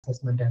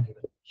assessment and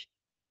evaluation.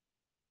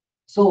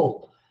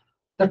 So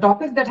the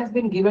topic that has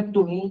been given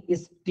to me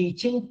is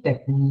teaching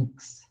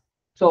techniques.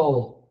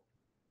 So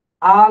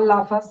all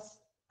of us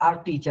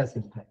are teachers,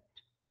 in fact.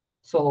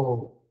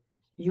 So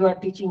you are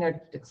teaching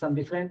at some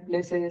different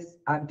places.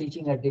 I'm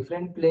teaching at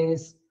different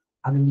place.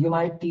 I mean, you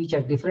might teach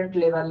at different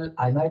level.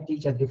 I might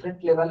teach at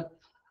different level.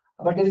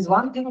 But there is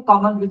one thing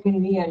common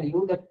between me and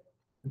you,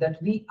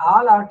 that we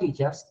all are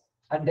teachers,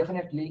 and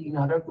definitely in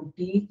order to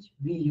teach,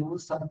 we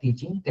use some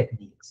teaching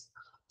techniques.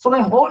 So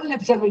my whole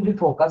lecture will be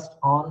focused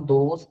on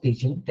those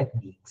teaching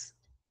techniques.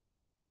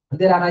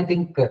 There are, I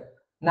think,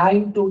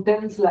 9 to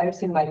 10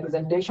 slides in my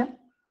presentation.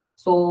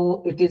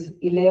 So it is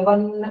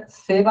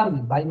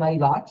 11:07 by my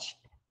watch.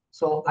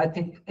 So I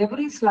think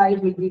every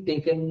slide will be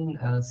taken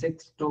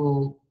 6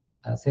 to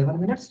 7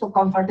 minutes. So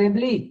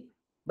comfortably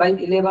by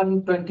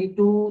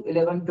 11:22,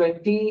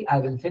 11:20, I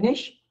will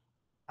finish.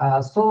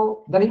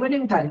 So the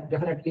remaining time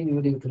definitely we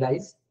will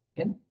utilize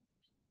in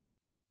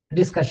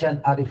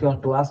discussion, or if you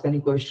want to ask any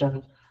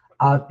question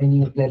or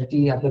any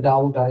clarity or the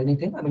doubt or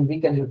anything, I mean, we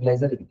can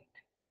utilize the remaining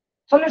time.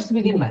 So let's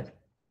begin, my friend.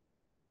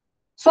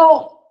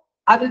 So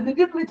I will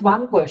begin with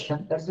one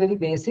question that's very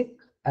basic,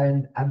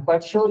 and I'm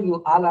quite sure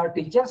you all are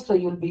teachers, so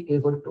you'll be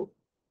able to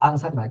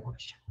answer my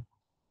question.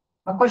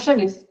 My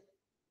question is,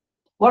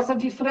 what's the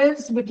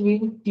difference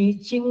between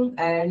teaching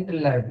and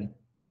learning?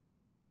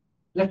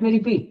 Let me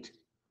repeat.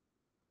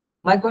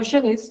 My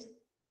question is,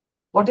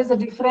 what is the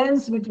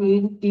difference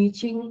between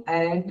teaching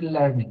and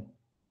learning?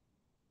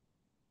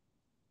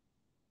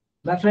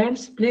 My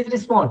friends, please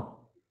respond.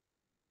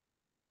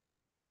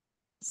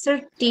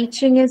 Sir,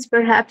 teaching is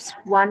perhaps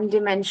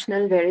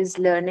one-dimensional, whereas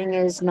learning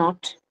is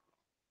not.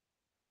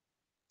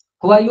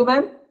 Who are you,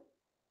 ma'am?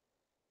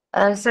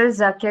 Sir,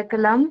 Zakia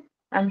Kalam,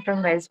 I'm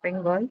from West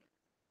Bengal.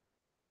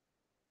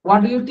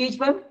 What do you teach,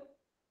 ma'am?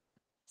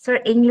 Sir,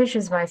 English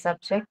is my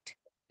subject.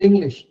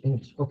 English.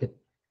 English. Okay.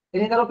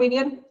 Any other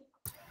opinion?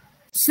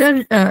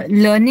 Sir,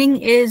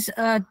 learning is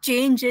a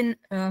change in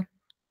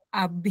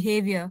our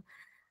behavior,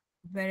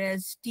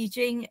 whereas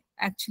teaching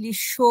actually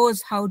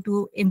shows how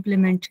to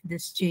implement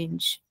this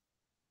change.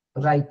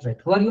 Right, right.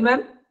 Who are you,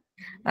 ma'am?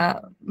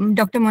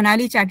 Dr.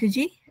 Monali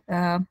Chatterjee,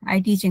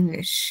 I teach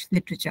English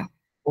literature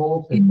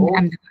Okay. in Okay.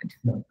 Ahmedabad.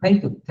 No,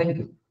 thank you. Thank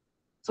you.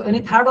 So any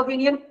third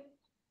opinion?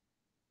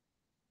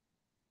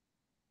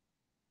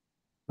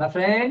 My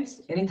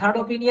friends, any third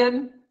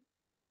opinion?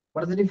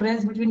 What is the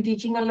difference between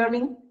teaching and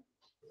learning?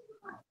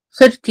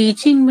 Sir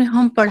teaching में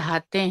हम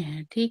पढ़ाते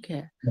हैं, ठीक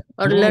है,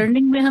 और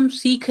learning में हम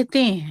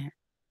सीखते हैं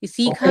कि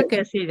सीखा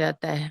कैसे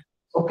जाता है.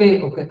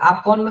 Okay okay.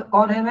 आप कौन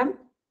कौन है मैम?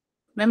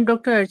 मैम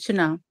डॉक्टर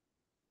अर्चना.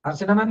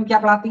 अर्चना मैम क्या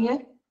पढ़ाती हैं?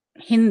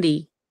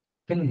 Hindi.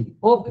 Hindi.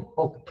 Okay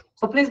okay.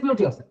 So please mute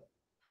yourself.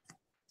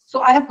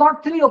 So I have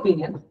got 3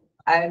 opinions,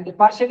 and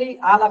partially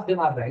all of them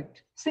are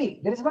right. See,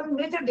 there is one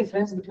major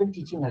difference between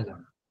teaching and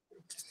learning.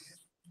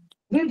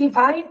 We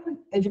define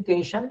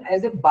education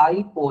as a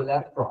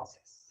bipolar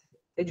process.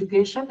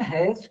 Education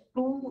has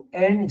 2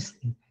 ends.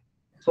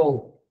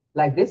 So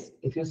like this,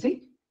 if you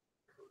see,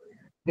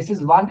 this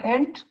is one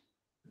end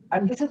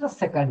and this is the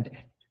second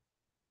end.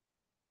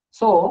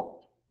 So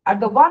at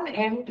the one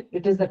end,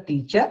 it is the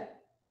teacher,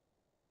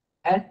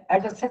 and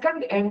at the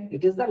second end,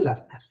 it is the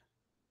learner.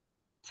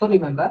 So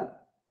remember,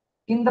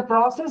 in the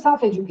process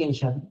of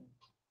education,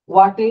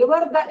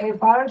 whatever the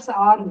efforts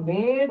are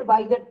made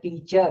by the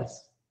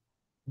teachers,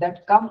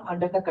 that come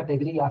under the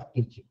category of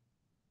teaching.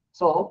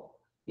 So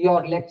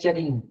you're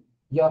lecturing,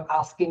 you're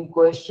asking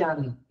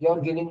questions,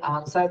 you're giving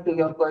answer to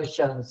your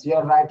questions,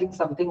 you're writing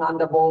something on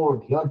the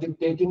board, you're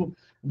dictating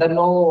the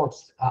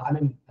notes,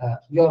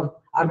 you're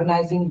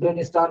organizing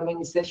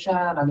brainstorming session,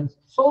 I mean,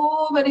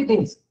 so many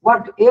things.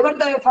 Whatever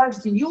the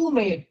efforts you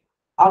made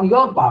on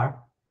your part,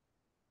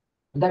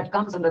 that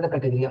comes under the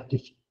category of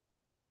teaching.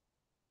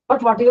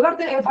 But whatever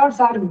the efforts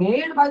are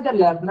made by the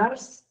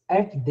learners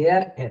at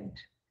their end,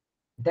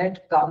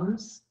 that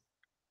comes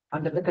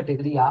under the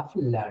category of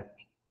learning.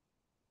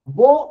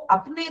 वो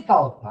अपने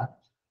तौर पर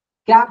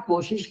क्या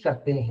कोशिश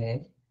करते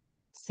हैं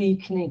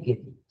सीखने के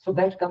लिए. So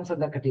that comes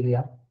under the category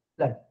of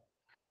learning.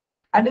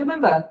 And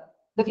remember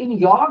that in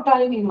your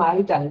time, in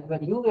my time,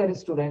 when you were a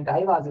student, I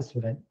was a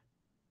student,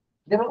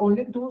 there were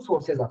only 2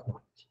 sources of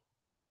knowledge.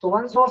 So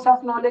one source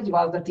of knowledge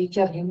was the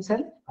teacher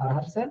himself or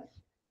herself.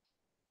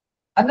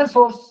 Another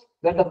source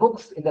were the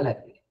books in the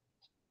library.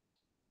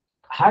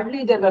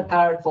 Hardly there were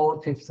 3rd,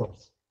 4th, 5th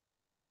source.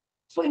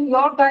 So in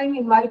your time,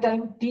 in my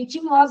time,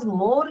 teaching was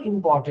more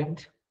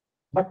important.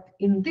 But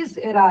in this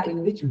era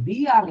in which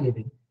we are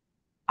living,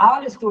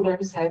 our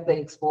students have the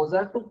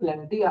exposure to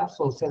plenty of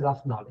sources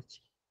of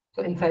knowledge.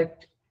 So in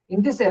fact,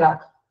 in this era,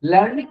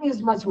 learning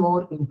is much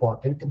more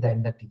important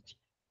than the teaching.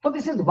 So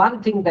this is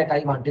one thing that I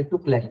wanted to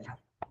clarify.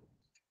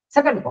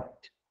 Second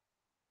point,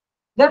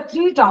 there are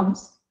 3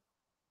 terms: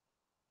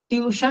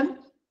 tuition,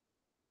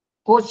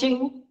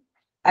 coaching,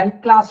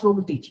 and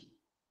classroom teaching.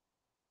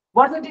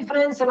 What's the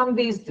difference among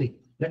these 3?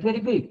 Let me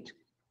repeat.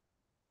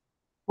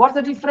 What's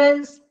the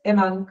difference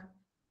among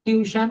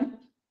tuition,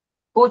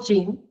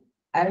 coaching,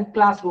 and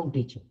classroom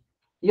teaching?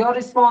 Your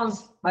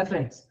response, my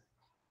friends.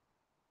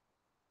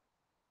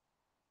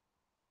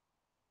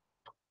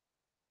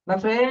 My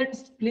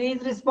friends,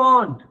 please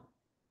respond.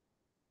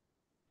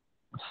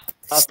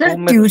 Sir,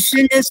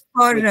 tuition is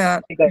for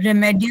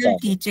remedial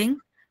teaching,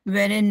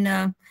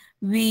 wherein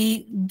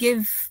we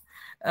give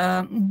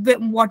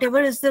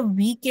whatever is the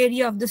weak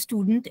area of the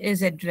student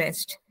is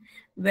addressed,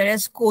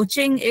 whereas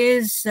coaching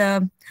is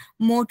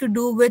more to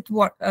do with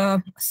what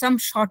some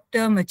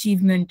short-term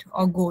achievement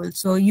or goal.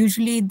 So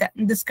usually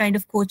this kind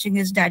of coaching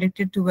is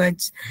directed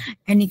towards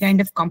any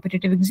kind of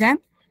competitive exam.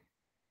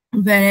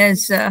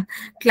 Whereas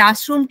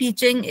classroom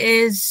teaching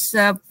is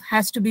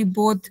has to be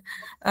both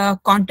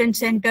content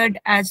centered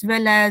as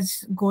well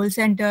as goal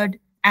centered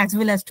as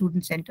well as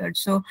student centered.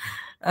 So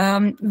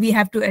we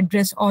have to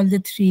address all the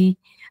three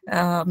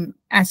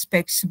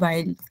aspects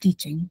while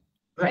teaching.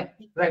 Right,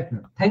 right.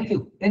 Thank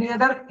you. Any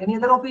other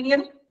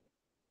opinion?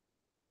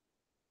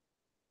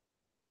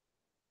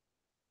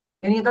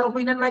 Any other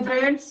opinion, my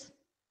friends?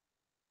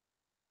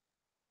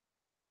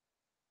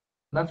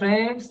 My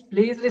friends,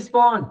 please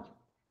respond.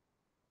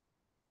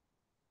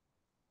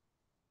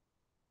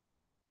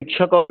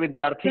 शिक्षक और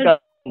विद्यार्थी का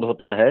संबंध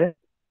होता है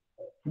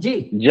जी,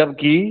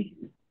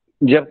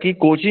 जबकि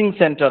coaching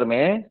centre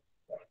में,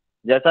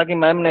 जैसा कि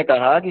मैम ने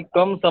कहा कि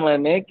कम समय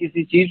में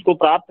किसी चीज को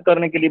प्राप्त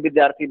करने के लिए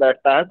विद्यार्थी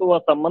बैठता है, तो वह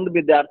संबंध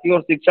विद्यार्थी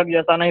और शिक्षक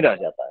जैसा नहीं रह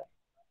जाता है।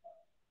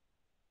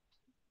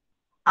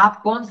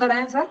 आप कौन सा रहे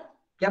हैं सर?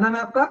 क्या नाम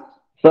है आपका?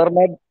 सर,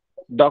 मैं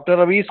doctor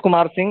Ravish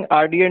Kumar Singh,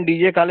 RDN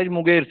DJ college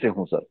Munger से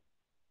हूँ सर।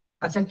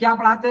 अच्छा, क्या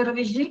पढ़ाते हैं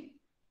रवीश जी?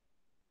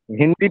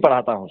 हिंदी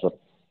पढ़ाता हूँ सर।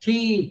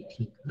 ठीक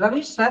ठीक।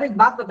 रवीश सर, एक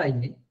बात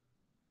बताइए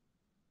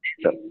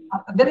sir.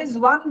 There is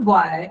one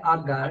boy or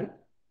girl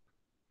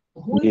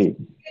who is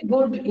very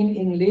good in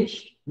English,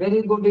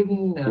 very good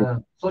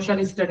in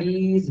social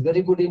studies,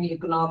 very good in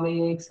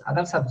economics,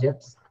 other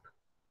subjects,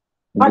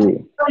 but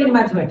not in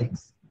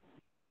mathematics.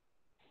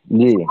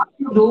 So what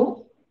you do,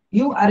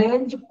 you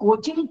arrange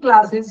coaching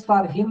classes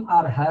for him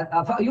or her,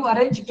 you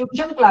arrange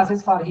tuition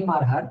classes for him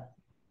or her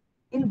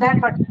in that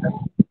particular.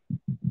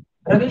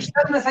 Ravish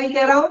sir, मैं सही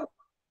कह रहा हूँ?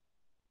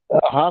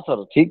 हाँ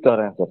sir, ठीक कह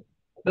रहे हैं सर।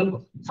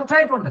 बिल्कुल। So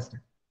try to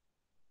understand.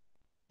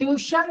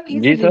 Tuition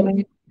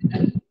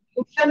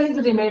is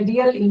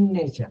remedial in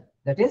nature.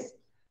 That is,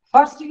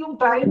 first you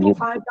try to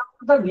find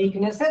out the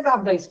weaknesses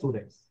of the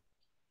students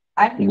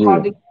and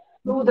according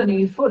to the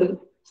needful,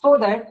 so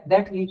that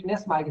that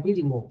weakness might be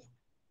removed.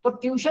 So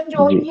tuition जो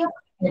होती है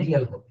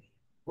remedial होती है,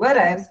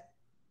 whereas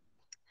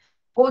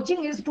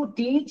coaching is to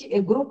teach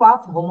a group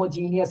of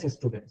homogeneous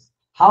students.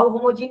 How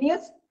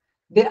homogeneous?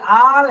 They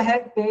all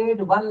had paid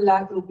 1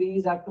 lakh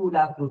rupees or 2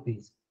 lakh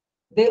rupees.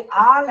 They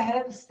all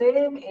have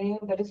same aim,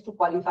 that is to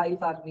qualify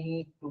for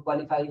NEET, to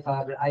qualify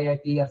for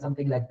IIT or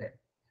something like that.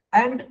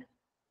 And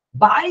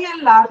by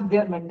and large,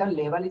 their mental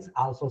level is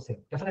also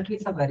same. Definitely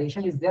some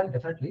variation is there,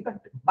 definitely,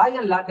 but by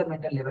and large, their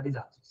mental level is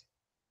also same.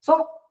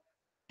 So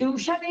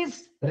tuition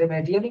is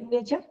remedial in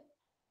nature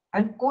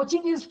and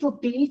coaching is to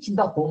teach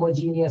the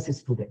homogeneous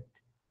student.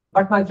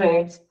 But my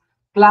friends,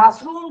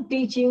 classroom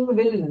teaching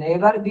will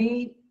never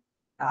be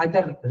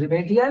either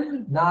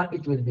remedial nor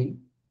it will be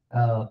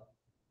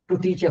to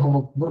teach a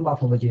group of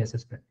homogeneous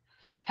students.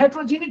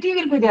 Heterogeneity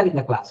will be there in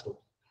the classroom.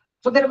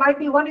 So there might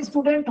be one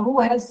student who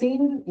has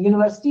seen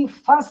university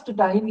first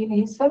time in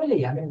his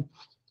family. I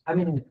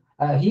mean,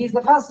 he is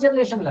the first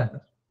generation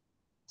learner.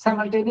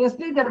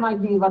 Simultaneously, there might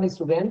be one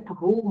student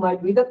who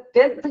might be the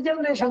 10th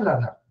generation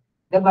learner.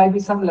 There might be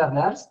some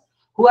learners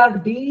who are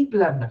deep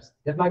learners.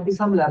 There might be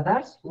some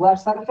learners who are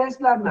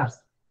surface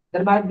learners.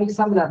 There might be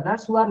some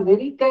learners who are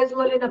very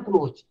casual in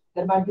approach.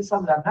 There might be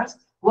some learners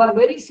who are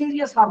very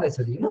serious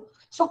obviously,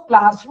 So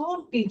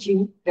classroom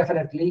teaching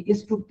definitely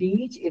is to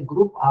teach a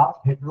group of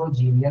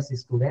heterogeneous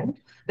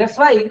students. That's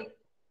why,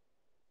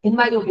 in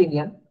my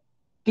opinion,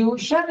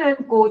 tuition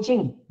and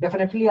coaching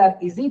definitely are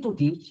easy to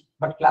teach,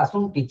 but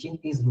classroom teaching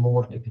is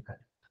more difficult.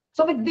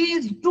 So with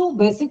these two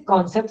basic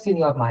concepts in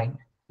your mind,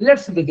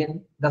 let's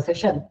begin the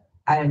session,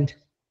 and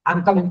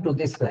I'm coming to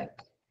this slide.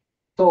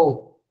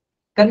 So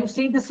can you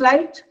see the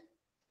slide?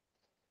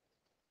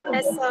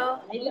 Yes,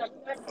 sir.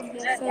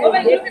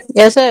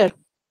 Yes, sir.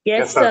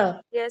 Yes,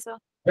 sir. Yes, sir.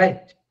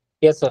 Right.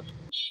 Yes, sir.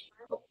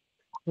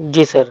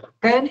 Ji sir.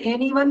 Can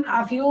anyone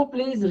of you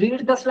please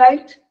read the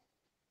slide?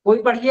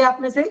 कोई पढ़िए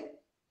आप में से?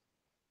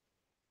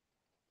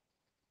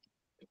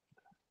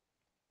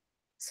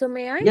 So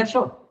may I? Yeah,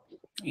 sure.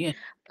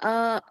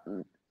 Yeah.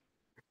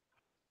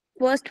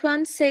 First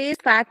one says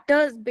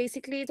factors.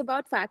 Basically, it's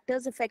about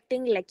factors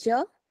affecting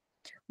lecture,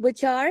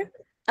 which are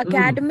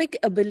academic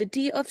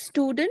ability of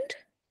student,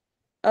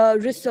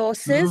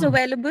 resources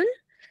available,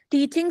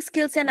 teaching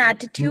skills and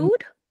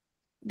attitude,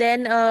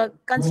 then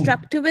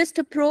constructivist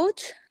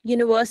approach,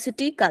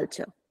 university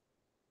culture.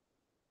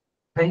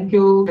 Thank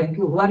you. Thank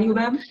you. Who are you,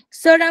 ma'am?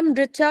 Sir, I'm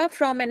Richa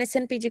from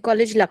NSNPG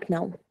College,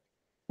 Lucknow,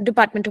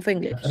 Department of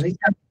English.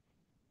 Richa.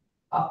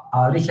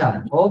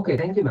 Richa. Okay.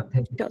 Thank you, ma'am.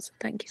 Thank you. Yes,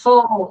 thank you.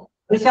 So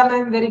Richa,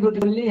 ma'am, very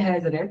beautifully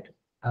has read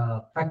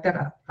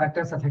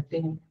factors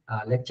affecting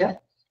lecture,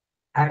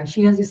 and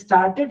she has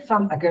started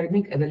from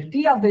academic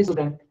ability of the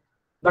student,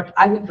 but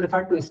I will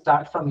prefer to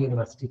start from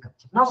university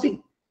culture. Now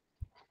see,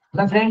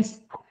 my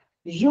friends,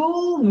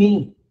 you,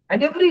 me,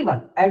 and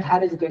everyone at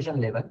higher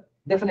education level,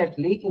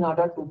 definitely in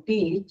order to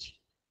teach,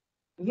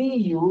 we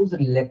use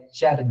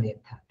lecture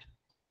method.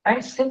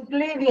 And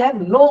simply we have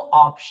no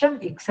option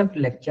except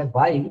lecture.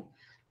 Why?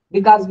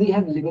 Because we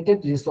have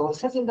limited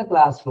resources in the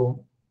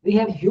classroom. We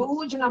have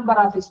huge number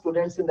of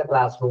students in the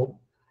classroom,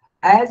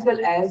 as well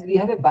as we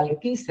have a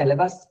bulky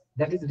syllabus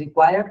that is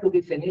required to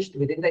be finished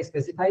within the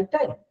specified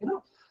time.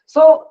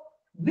 So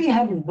we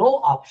have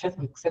no option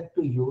except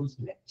to use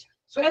lecture.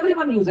 So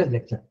everyone uses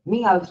lecture.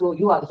 Me also,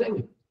 you also,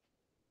 everyone.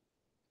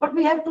 But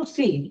we have to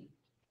see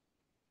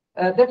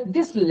that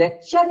this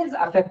lecture is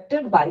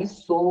affected by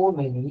so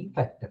many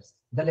factors.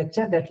 The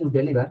lecture that you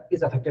deliver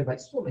is affected by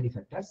so many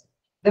factors.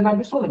 There might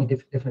be so many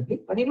differently,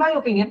 but in my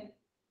opinion,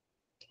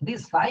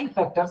 these 5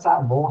 factors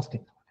are most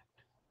important.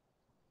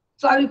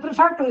 So I will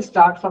prefer to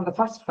start from the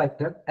first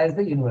factor as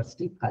the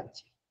university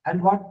culture.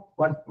 And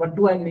what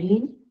do I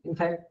mean, in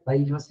fact, by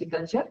university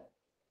culture?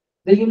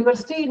 The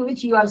university in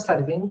which you are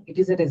serving, it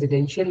is a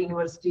residential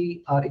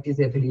university or it is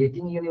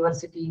affiliating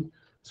university.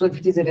 So if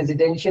it is a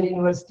residential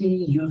university,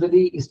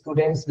 usually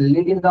students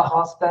live in the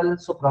hostel.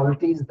 So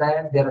probability is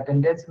that their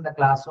attendance in the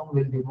classroom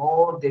will be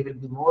more, they will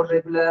be more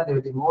regular, they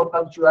will be more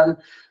punctual,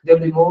 they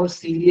will be more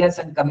serious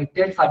and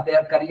committed for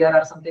their career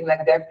or something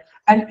like that.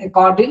 And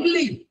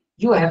accordingly,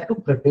 you have to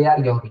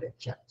prepare your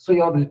lecture. So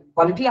your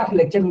quality of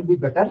lecture will be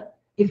better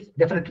if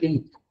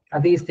definitely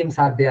these things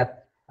are there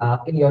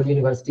in your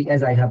university,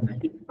 as I have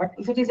mentioned. But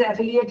if it is an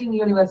affiliating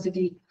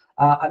university,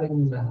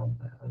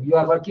 you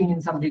are working in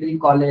some degree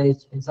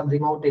college, in some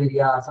remote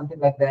area, something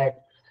like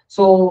that.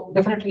 So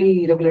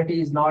definitely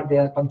regularity is not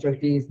there,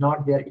 punctuality is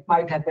not there. It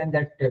might happen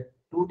that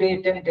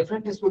today 10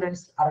 different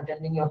students are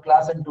attending your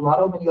class, and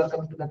tomorrow when you are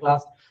coming to the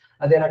class,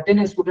 there are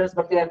 10 students,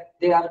 but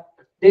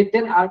they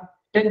 10 are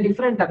 10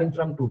 different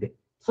from today.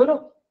 So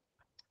no,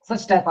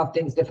 such type of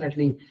things,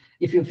 definitely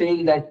if you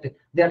feel that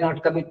they are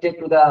not committed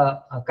to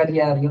the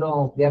career,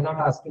 they are not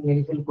asking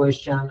any full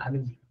question,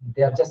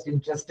 they are just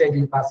interested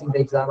in passing the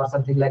exam or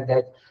something like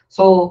that,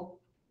 so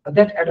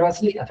that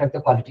adversely affect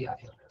the quality of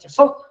your lecture.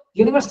 So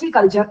university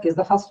culture is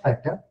the first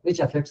factor which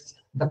affects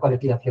the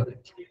quality of your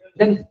lecture.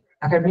 Then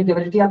academic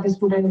ability of the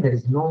student, there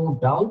is no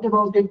doubt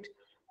about it.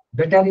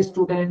 Better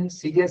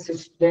students, serious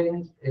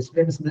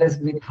students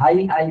blessed with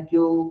high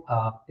IQ,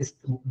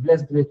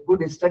 blessed with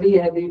good study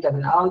habit,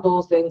 all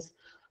those things.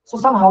 So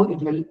somehow it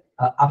will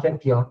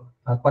affect your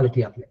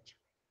quality of lecture.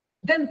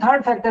 Then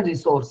third factor,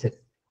 resources.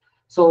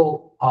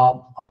 So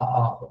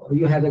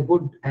you have a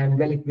good and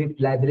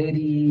well-equipped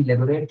library,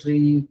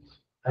 laboratory.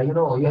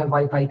 You have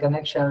Wi-Fi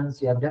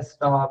connections, you have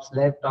desktops,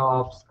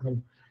 laptops.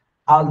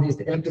 All these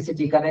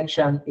electricity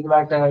connection,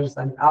 inverters,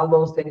 and all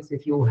those things.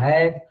 If you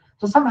have,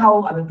 so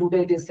somehow,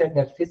 today it is said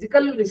that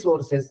physical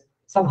resources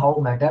somehow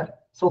matter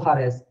so far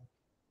as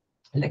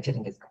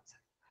lecturing is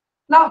concerned.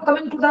 Now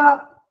coming to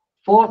the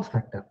fourth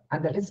factor,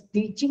 and that is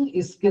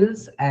teaching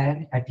skills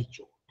and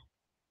attitude.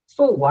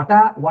 So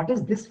what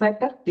is this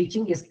factor?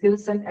 Teaching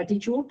skills and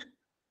attitude.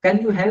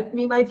 Can you help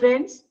me, my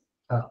friends?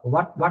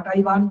 What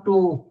I want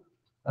to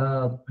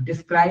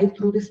describe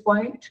through this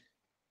point?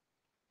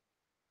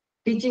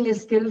 Teaching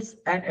skills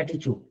and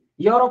attitude.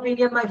 Your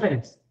opinion, my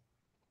friends?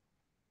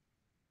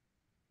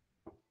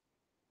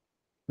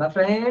 My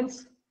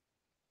friends?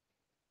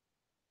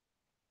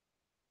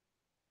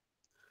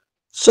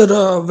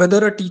 Sir,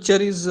 whether a teacher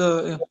is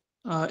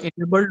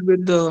enabled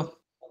with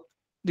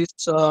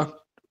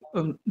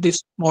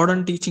this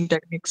modern teaching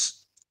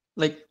techniques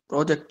like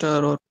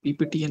projector or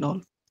PPT and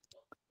all.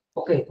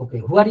 Okay.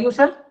 Who are you,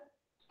 sir?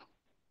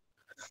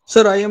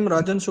 Sir, I am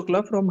Rajan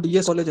Shukla from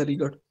DS College,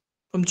 Aligarh,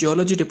 from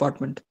Geology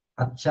Department.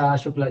 Acha,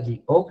 Shukla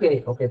ji.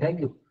 Okay, thank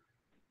you.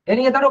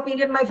 Any other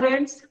opinion, my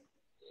friends?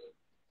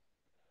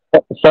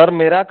 Sir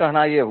मेरा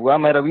कहना ये हुआ,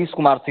 मैं Ravish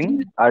Kumar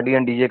Singh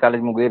RDNDJ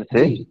college Munger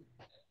से,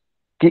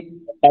 कि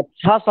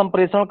अच्छा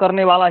संप्रेषण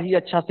करने वाला ही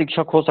अच्छा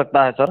शिक्षक हो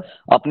सकता है सर।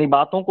 अपनी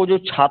बातों को जो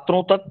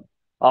छात्रों तक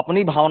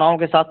अपनी भावनाओं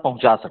के साथ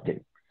पहुंचा सके,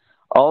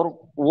 और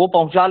वो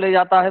पहुंचा ले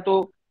जाता है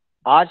तो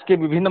आज के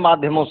विभिन्न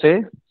माध्यमों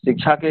से,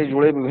 शिक्षा के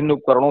जुड़े विभिन्न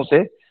उपकरणों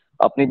से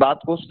अपनी बात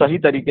को सही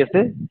तरीके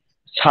से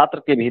छात्र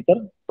के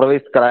भीतर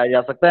प्रवेश कराया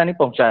जा सकता है, यानी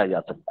पहुंचाया जा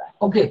सकता है।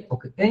 Okay.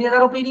 Any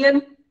other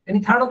opinion? Any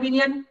third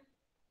opinion?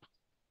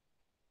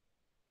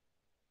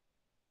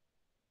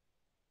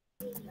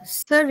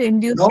 Sir,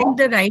 inducing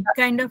the right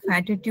kind of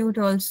attitude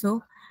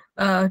also.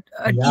 A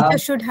teacher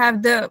should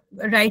have the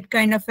right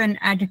kind of an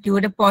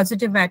attitude, a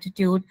positive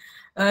attitude.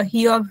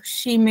 He or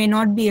she may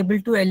not be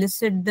able to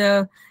elicit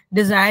the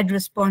desired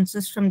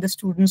responses from the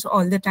students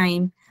all the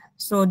time.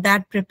 So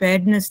that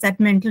preparedness, that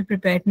mental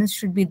preparedness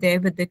should be there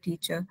with the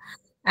teacher.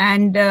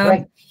 And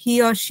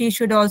he or she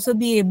should also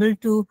be able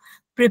to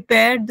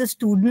prepare the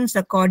students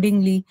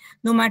accordingly,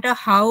 no matter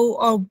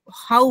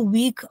how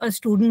weak a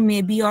student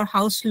may be or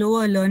how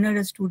slow a learner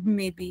a student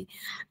may be.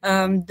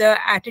 The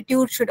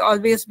attitude should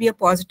always be a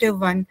positive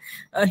one.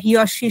 He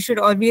or she should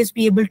always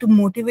be able to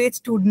motivate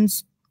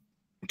students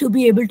to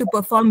be able to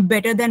perform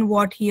better than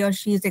what he or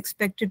she is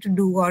expected to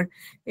do or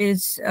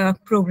is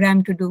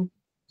programmed to do.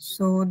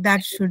 So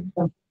that should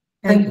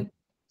help.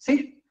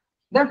 See,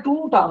 There are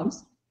two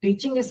terms,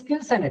 teaching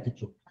skills and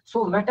attitude.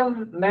 So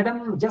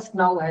madam just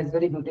now has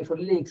very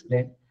beautifully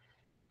explained.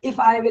 If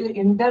I will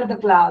enter the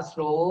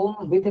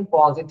classroom with a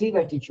positive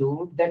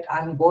attitude that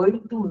I'm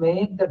going to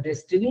make the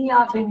destiny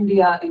of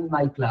India in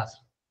my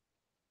classroom.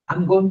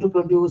 I'm going to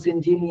produce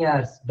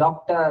engineers,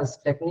 doctors,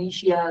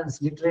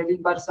 technicians, literary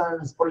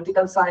persons,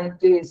 political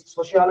scientists,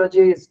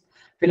 sociologists,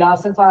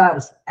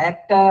 philosophers,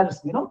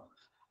 actors,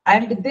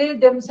 and they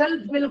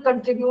themselves will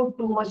contribute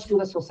too much to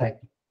the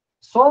society.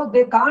 So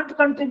they can't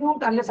contribute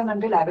unless and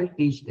until I will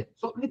teach them.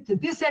 So with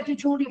this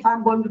attitude, if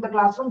I'm going to the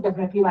classroom,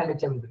 definitely my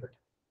lecture will be better.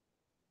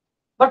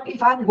 But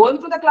if I'm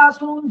going to the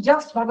classroom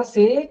just for the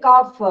sake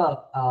of,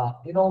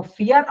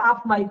 fear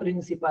of my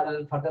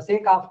principal, for the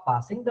sake of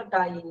passing the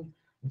time,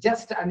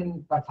 just,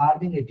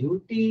 performing a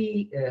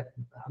duty,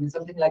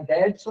 something like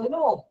that.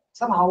 So,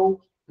 somehow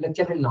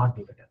lecture will not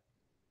be better.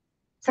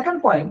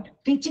 Second point,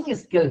 teaching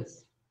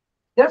skills.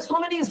 There are so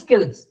many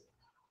skills.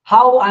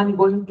 How I'm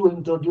going to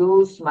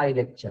introduce my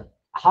lecture,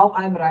 how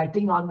I'm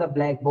writing on the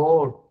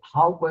blackboard,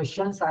 how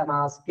questions I'm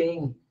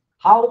asking,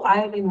 how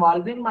I'm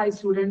involving my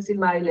students in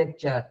my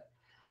lecture,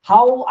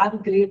 how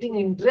I'm creating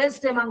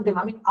interest among them.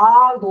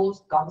 All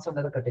those comes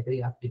under the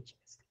category of teaching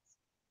skills.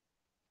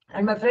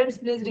 And my friends,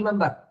 please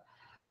remember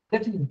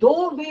that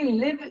though we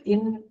live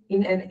in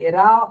an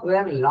era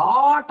where a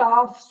lot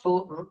of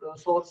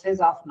sources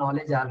of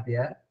knowledge are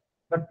there,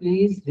 but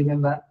please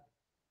remember,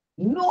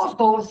 no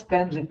source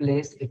can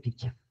replace a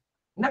teacher.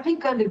 Nothing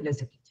can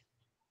replace a teacher.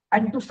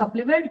 And to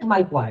supplement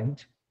my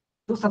point,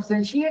 to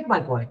substantiate my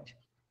point,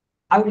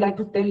 I would like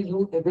to tell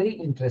you a very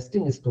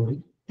interesting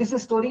story. This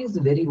story is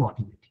very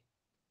motivating.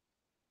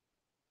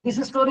 This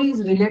story is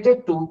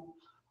related to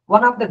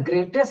one of the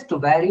greatest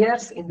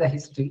warriors in the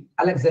history,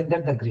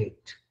 Alexander the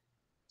Great.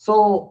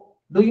 So,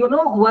 do you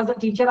know who was the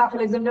teacher of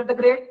Alexander the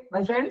Great,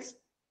 my friends?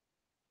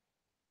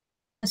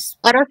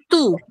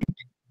 Arastu.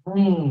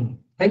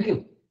 Thank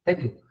you.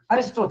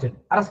 Aristotle,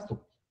 Arastu.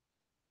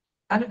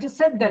 And it is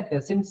said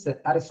that since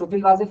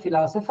Aristotle was a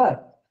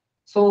philosopher,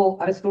 so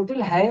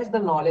Aristotle has the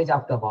knowledge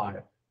of the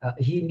world.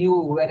 He knew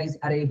where is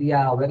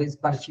Arabia, where is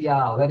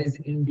Persia, where is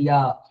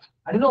India.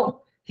 I don't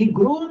know. He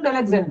groomed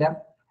Alexander,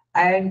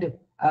 and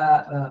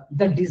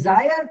the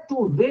desire to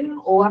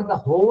win over the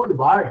whole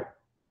world,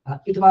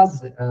 it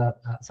was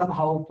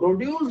somehow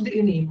produced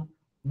in him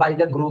by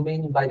the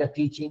grooming, by the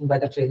teaching, by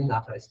the training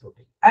of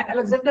Aristotle. And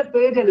Alexander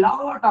paid a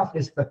lot of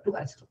respect to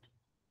Aristotle.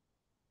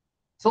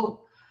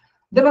 So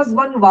there was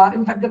one war.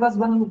 In fact, there was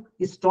one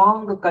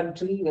strong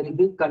country, very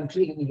big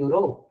country in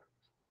Europe,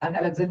 and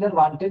Alexander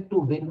wanted to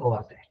win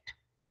over that.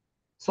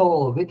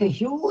 So with a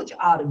huge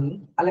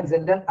army,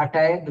 Alexander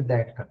attacked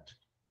that country.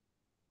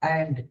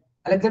 And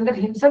Alexander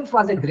himself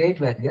was a great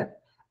warrior,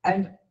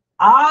 and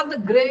all the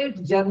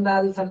great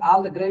generals and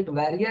all the great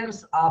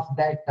warriors of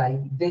that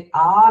time, they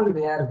all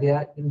were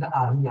there in the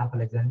army of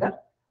Alexander,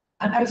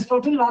 and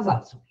Aristotle was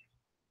also there.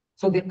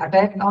 So they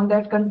attacked on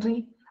that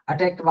country.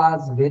 Attack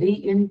was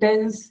very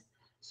intense.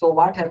 So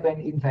what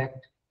happened? In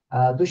fact,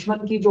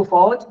 दुश्मन की जो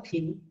फौज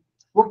थी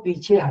वो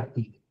पीछे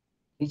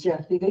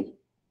हटती गई.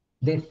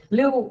 They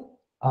flew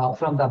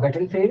from the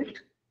battlefield,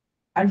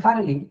 and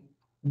finally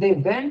they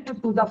went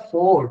to the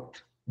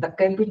fort, the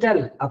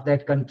capital of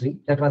that country.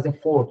 That was a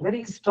fort,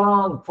 very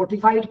strong,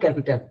 fortified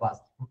capital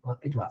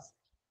it was.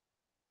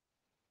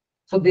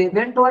 So they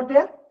went over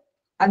there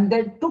and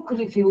they took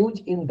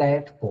refuge in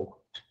that fort.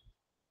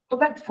 So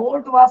that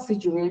fort was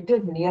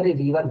situated near a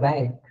river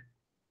bank,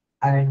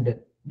 and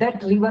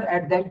that river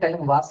at that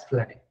time was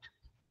flooded.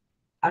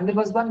 And there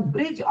was one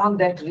bridge on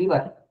that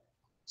river.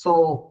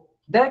 So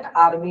that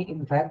army,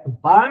 in fact,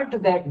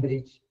 burnt that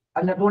bridge.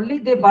 And not only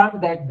they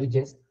burnt that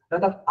bridges,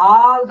 rather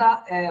all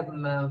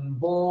the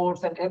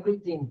boats and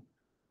everything,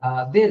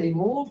 they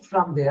removed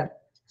from there,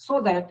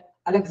 so that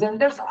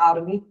Alexander's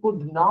army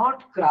could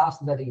not cross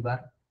the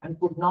river and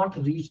could not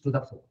reach to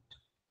the fort.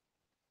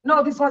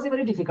 Now, this was a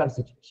very difficult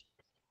situation.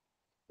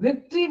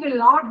 Victory will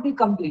not be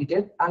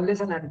completed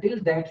unless and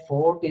until that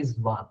fort is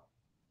won.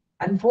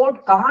 And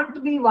fort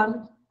can't be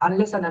won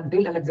unless and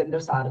until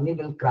Alexander's army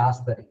will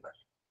cross the river.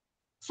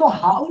 So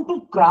how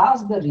to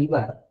cross the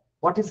river?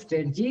 What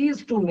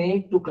strategies to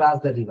make to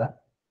cross the river?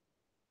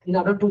 In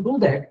order to do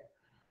that,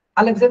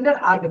 Alexander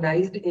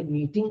organized a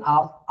meeting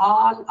of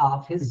all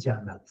of his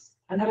generals.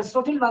 And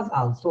Aristotle was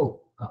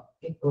also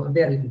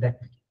there in that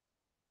meeting.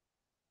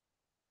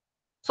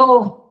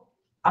 So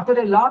after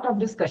a lot of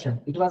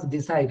discussion, it was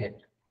decided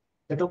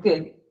that,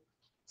 okay,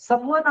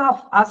 someone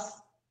of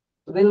us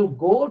will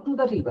go to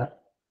the river,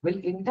 will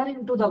enter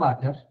into the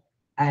water,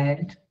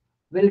 and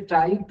will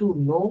try to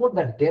know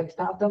the depth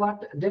of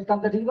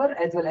the river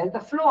as well as the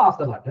flow of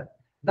the water.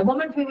 The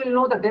moment we will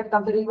know the depth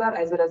of the river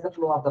as well as the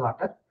flow of the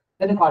water,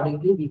 then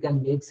accordingly we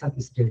can make some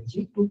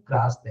strategy to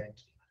cross that river.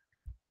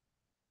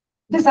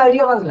 This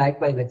idea was liked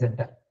by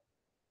Alexander.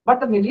 But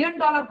the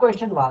million-dollar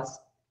question was,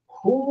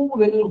 who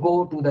will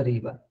go to the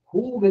river?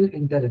 Who will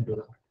enter into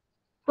the water?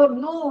 So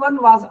no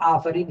one was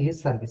offering his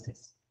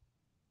services.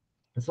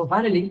 So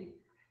finally,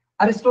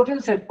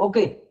 Aristotle said,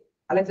 okay,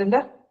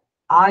 Alexander,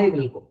 I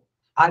will go.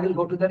 I will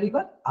go to the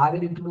river, I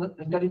will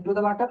enter into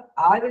the water,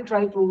 I will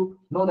try to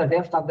know the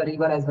depth of the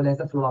river as well as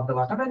the flow of the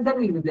water, and then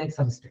we will make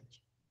some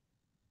stage.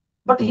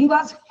 But he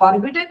was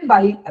forbidden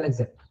by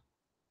Alexander.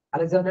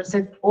 Alexander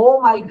said,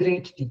 "Oh, my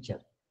great teacher,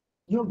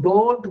 you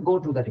don't go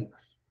to the river.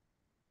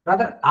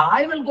 Rather,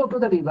 I will go to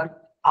the river,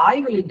 I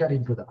will enter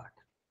into the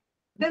water."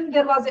 Then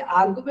there was an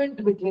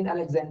argument between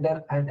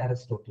Alexander and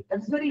Aristotle.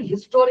 That's very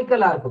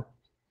historical argument.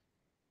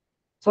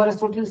 So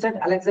Aristotle said,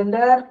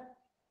 "Alexander,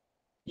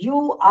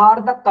 you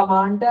are the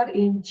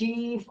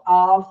commander-in-chief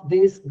of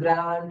this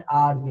grand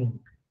army.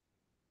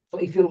 So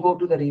if you go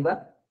to the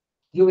river,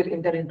 you will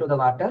enter into the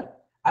water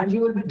and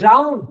you will be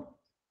drowned.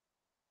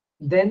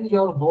 Then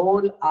your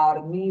whole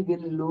army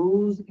will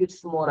lose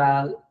its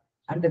morale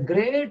and the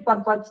great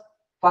purpose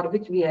for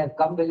which we have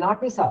come will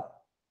not be served."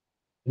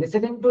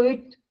 Listening to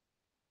it,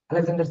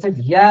 Alexander said,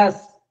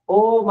 "Yes,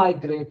 oh my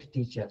great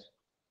teacher.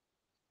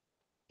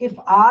 If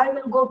I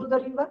will go to the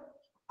river,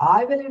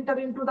 I will enter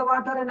into the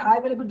water and I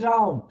will be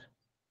drowned.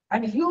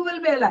 And you will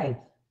be alive.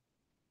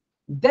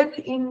 Then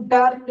in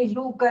turn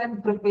you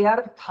can prepare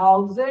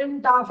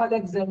thousands of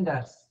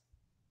Alexanders.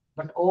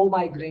 But oh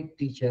my great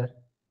teacher,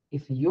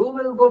 if you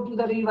will go to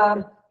the river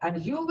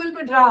and you will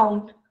be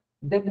drowned,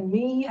 then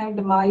me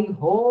and my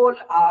whole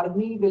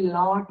army will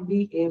not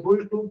be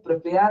able to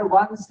prepare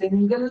one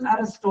single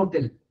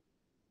Aristotle."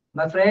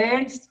 My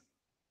friends,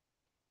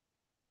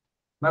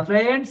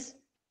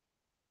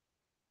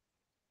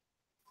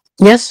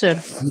 Yes, sir.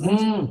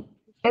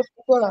 Yes,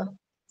 sir.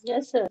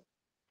 Yes, sir.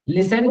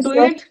 listen Yes, to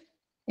sir. it.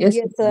 Yes,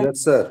 sir. Yes,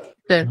 sir.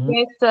 Sir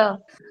Yes, sir.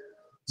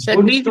 Sir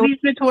Good beach story. बीच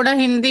में थोड़ा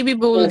हिंदी भी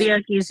बोल दिया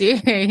कीजिए,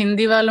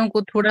 हिंदी वालों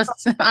को थोड़ा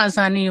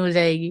आसानी हो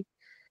जाएगी.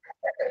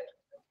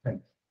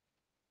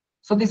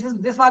 So this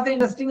was an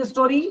interesting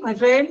story, my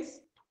friends.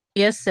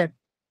 Yes, sir.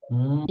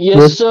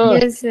 Yes, sir.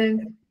 Yes, sir.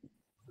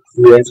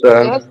 Yes,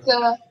 sir. Yes,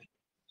 sir.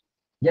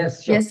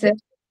 Yes, sure. Yes, sir.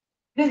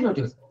 Please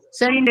notice.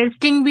 Sir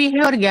interesting भी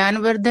है और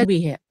ज्ञानवर्धक भी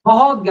है.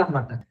 बहुत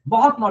ज्ञानवर्धक है,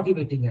 बहुत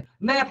मोटिवेटिंग है.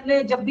 मैं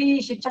अपने जब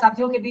भी शिक्षक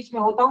साथियों के बीच में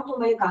होता हूं तो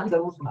मैं ये कहानी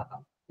जरूर सुनाता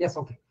हूं. Yes,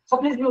 okay. So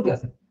please mute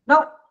yourself. Now,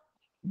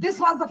 this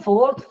was the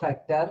fourth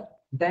factor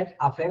that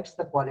affects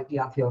the quality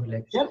of your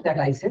lecture, that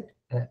I said,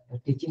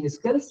 teaching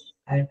skills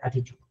and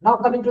attitude. Now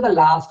coming to the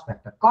last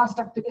factor,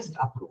 constructivist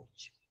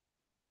approach.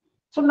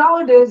 So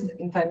nowadays,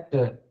 in fact,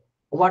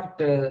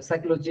 what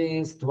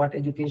psychologists, what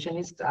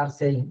educationists are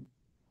saying,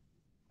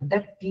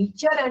 that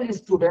teacher and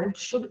student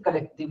should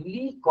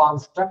collectively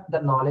construct the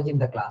knowledge in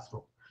the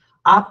classroom.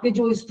 आपके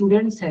जो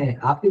students हैं,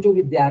 आपके जो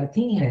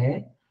विद्यार्थी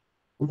हैं,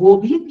 वो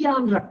भी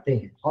ज्ञान रखते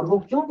हैं. और वो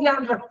क्यों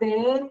ज्ञान रखते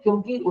हैं?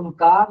 क्योंकि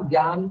उनका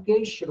ज्ञान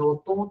के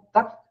स्रोतों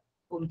तक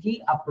उनकी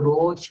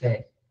अप्रोच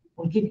है,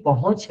 उनकी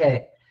पहुंच है,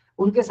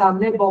 उनके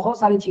सामने बहुत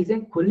सारी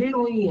चीजें खुली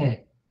हुई हैं,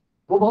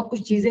 वो बहुत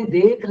कुछ चीजें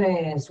देख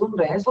रहे हैं, सुन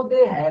रहे हैं. So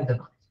they have the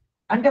knowledge,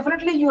 and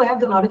definitely you have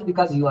the knowledge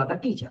because you are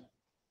the teacher.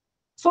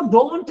 So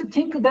don't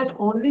think that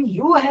only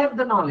you have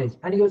the knowledge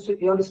and your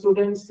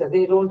students,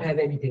 they don't have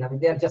anything. I mean,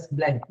 they are just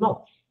blank. No,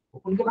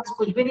 उनके पास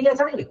कुछ भी नहीं है,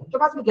 ऐसा नहीं है. उनके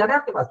पास भी ज्ञान है,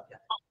 आपके पास भी ज्ञान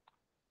है.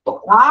 तो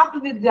आप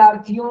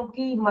विद्यार्थियों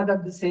की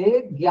मदद से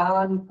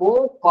ज्ञान को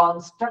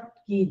कॉन्स्ट्रक्ट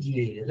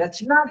कीजिए,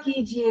 रचना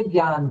कीजिए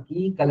ज्ञान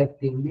की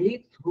collectively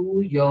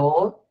through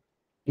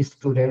your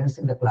students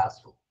in the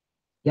classroom.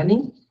 यानी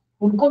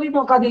उनको भी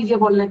मौका दीजिए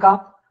बोलने का,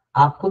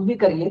 आप खुद भी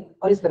करिए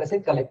और इस तरह से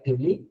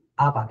कलेक्टिवली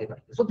आप आगे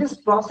बढ़िए. So this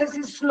process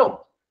is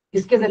slow.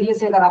 इसके जरिए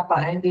से अगर आप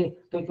पढ़ाएंगे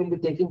तो it will be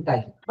taking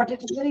time, but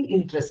it is very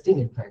interesting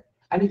in fact,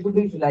 and it will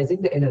be utilising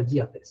the energy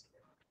of this.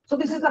 So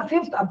this is the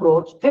fifth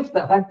approach, fifth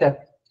factor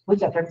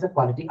which affects the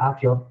quality of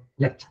your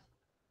lecture.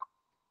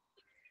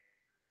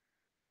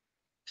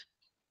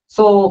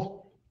 So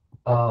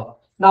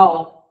now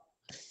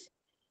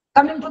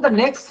coming to the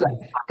next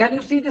slide. Can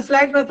you see the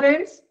slide, my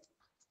friends?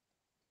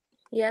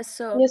 Yes,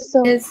 sir. Yes,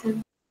 sir. Yes, sir.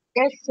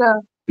 Yes, sir.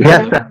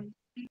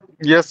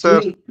 Yes, sir.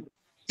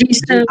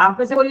 Yes, sir. आप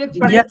में से कोई एक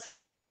पढ़े?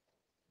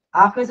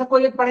 आप में से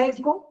कोई एक पढ़े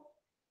इसको?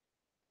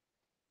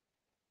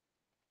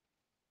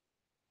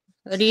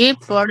 और ये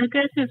पढ़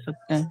कैसे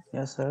सकते हैं?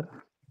 Yes, sir.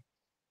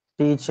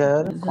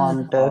 Teacher,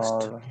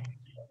 context,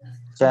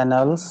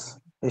 channels,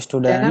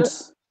 students,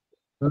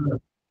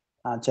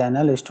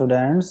 channel,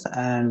 students,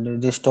 and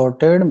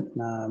distorted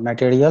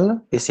material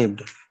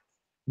received.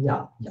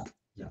 Yeah.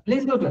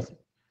 Please go to us.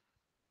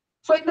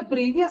 So in the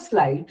previous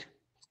slide,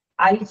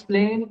 I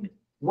explained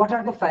what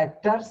are the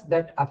factors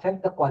that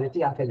affect the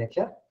quality of a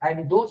lecture,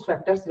 and those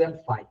factors were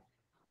 5.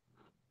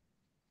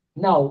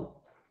 Now,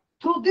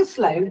 through this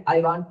slide,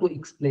 I want to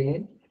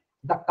explain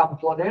the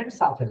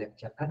components of a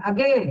lecture. And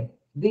again,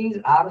 these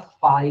are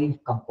 5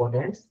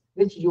 components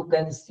which you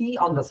can see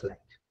on the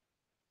slide.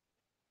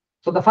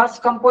 So the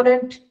first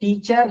component,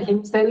 teacher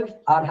himself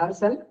or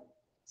herself.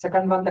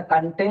 Second one, the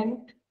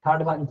content.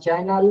 Third one,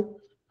 channel.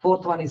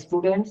 Fourth one is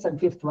students, and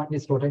fifth one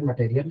is distorted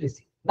material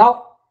received.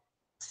 Now,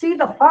 see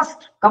the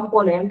first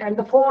component and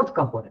the fourth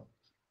component.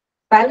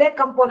 पहले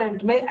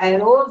component में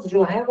arrows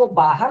जो है वो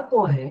बाहर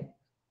को हैं,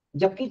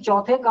 जबकि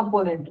चौथे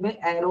component में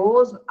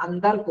arrows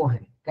अंदर को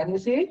हैं. Can you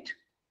see it?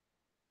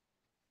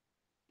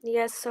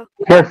 Yes, sir.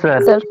 Yes,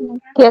 sir. Sir.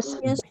 Yes.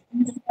 Yes.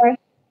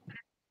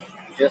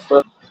 Yes,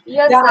 sir.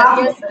 Yes, क्या sir. आप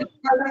Yes, मुझे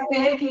बता सकते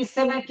हैं कि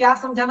इससे मैं क्या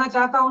समझाना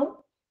चाहता हूं?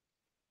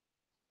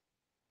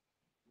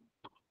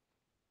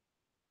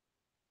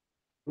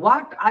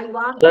 What I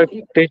want Sir,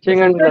 to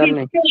teaching and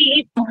learning.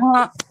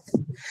 हाँ,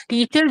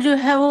 टीचर जो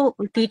है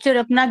वो टीचर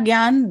अपना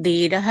ज्ञान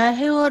दे रहा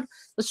है और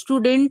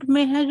स्टूडेंट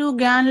में है जो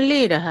ज्ञान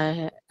ले रहा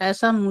है,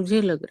 ऐसा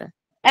मुझे लग रहा है।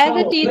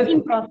 as a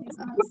teaching process.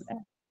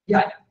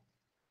 Yeah.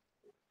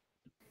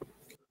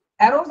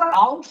 Arrows are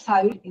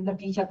outside in the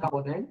teacher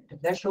component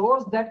that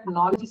shows that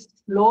knowledge is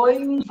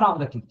flowing from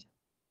the teacher.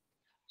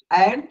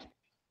 And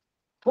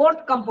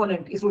fourth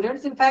component is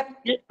students. In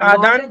fact,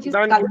 knowledge is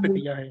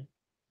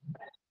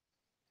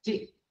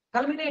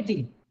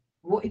culminating.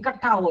 वो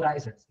इकट्ठा हो रहा है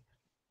इससे.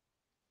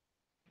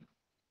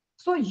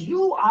 So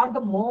you are the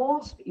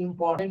most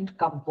important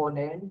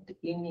component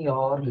in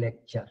your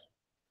lecture.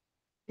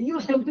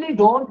 You simply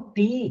don't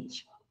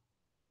teach.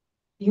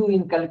 You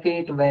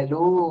inculcate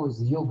values,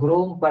 you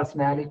groom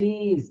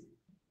personalities.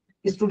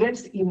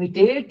 Students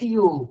imitate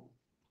you.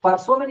 For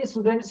so many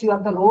students, you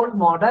are the role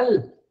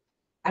model.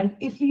 And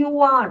if you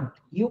want,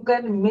 you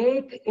can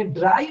make a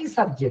dry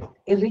subject,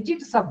 a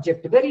rigid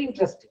subject, very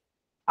interesting.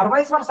 Or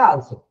vice versa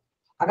also.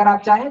 अगर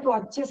आप चाहें तो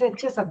अच्छे से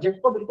अच्छे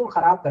subject को बिल्कुल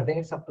खराब कर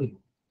देंगे, सब तो.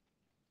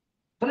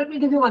 So let me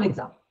give you one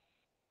example.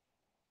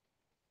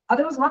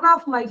 There was one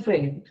of my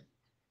friend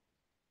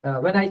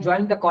when I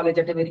joined the college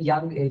at a very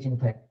young age, in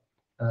fact.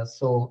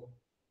 So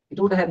it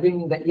would have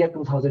been in the year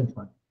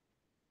 2001.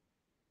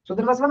 So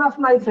there was one of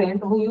my friend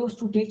who used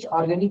to teach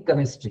organic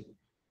chemistry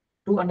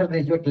to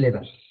undergraduate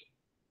level.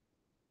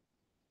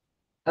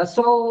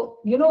 So,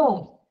 you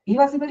know, he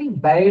was a very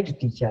bad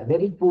teacher,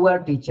 very poor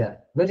teacher,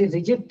 very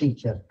rigid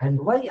teacher. And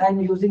why I'm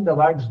using the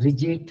word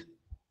rigid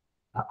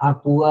or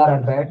poor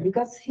or bad?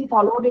 Because he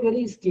followed a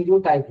very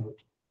stereotyped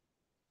route.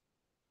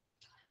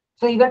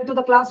 So he went to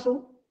the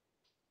classroom,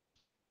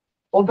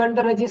 opened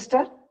the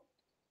register,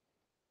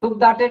 took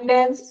the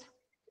attendance,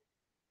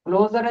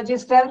 closed the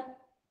register,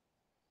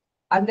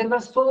 and there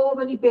were so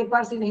many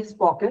papers in his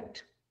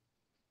pocket.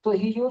 So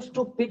he used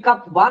to pick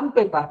up one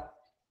paper,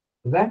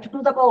 went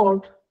to the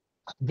board,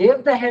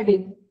 gave the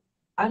heading,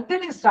 and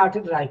then he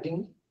started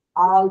writing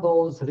all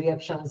those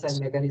reactions and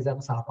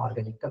mechanisms of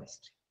organic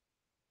chemistry.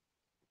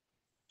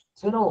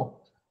 So, you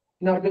know,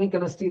 in organic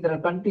chemistry, there are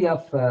plenty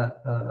of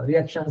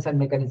reactions and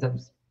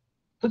mechanisms.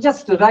 So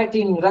just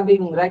writing,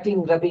 rubbing,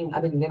 writing, rubbing.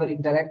 I mean, never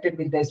interacted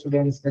with the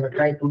students, never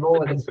tried to know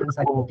whether students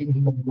are getting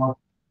him or not.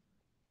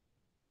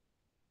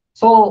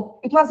 So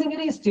it was a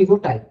very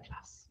stereotyped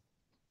class.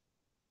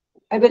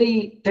 A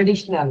very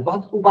traditional,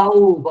 बहुत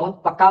उबाऊ,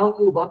 बहुत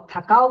पकाऊ, बहुत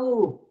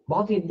थकाऊ,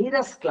 बहुत ही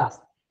नीरस class.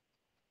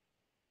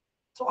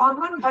 So on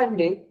one fine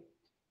day,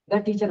 the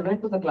teacher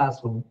went to the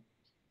classroom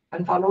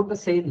and followed the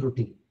same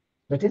routine.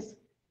 That is,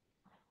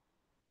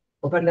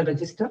 opened the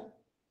register,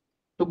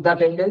 took the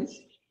attendance,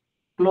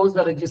 closed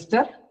the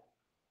register,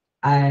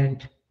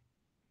 and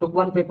took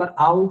one paper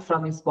out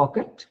from his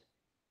pocket,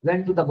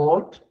 went to the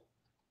board,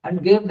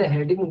 and gave the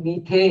heading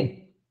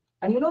methane.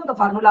 And you know the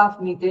formula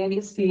of methane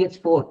is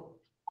CH4.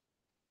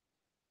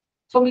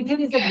 So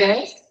methane is a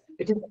gas,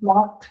 it is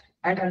not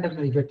at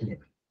undergraduate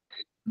level.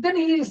 Then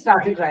he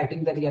started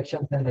writing the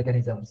reactions and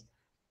mechanisms.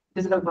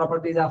 Physical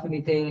properties of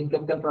methane,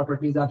 chemical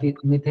properties of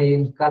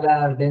methane,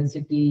 color,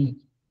 density,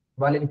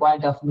 boiling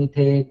point of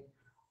methane,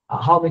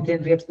 how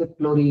methane reacts with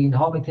chlorine,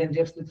 how methane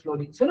reacts with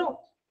fluorine. So, you know,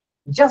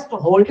 just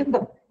holding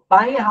the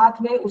बाएं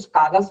हाथ में उस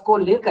कागज को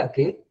लेकर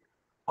के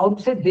और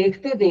उसे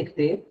देखते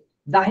देखते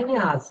दाहिने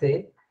हाथ से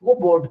वो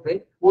बोर्ड पे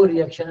वो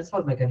रिएक्शंस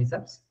और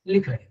मैकेनिज्म्स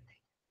लिख रहे थे.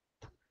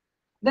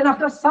 Then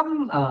after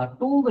some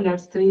 2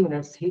 minutes, 3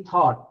 minutes, he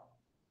thought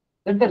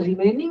that the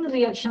remaining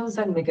reactions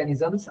and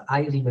mechanisms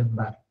I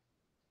remember.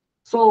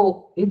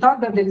 So he thought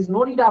that there is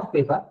no need of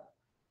paper.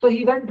 So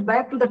he went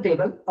back to the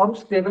table और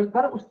उस table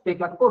पर उस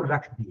paper को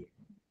रख दिए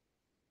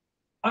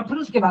और फिर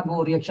उसके बाद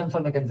वो रिएक्शंस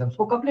और मैकेनिज्म्स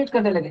को कंप्लीट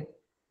करने लगे.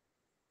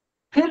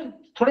 फिर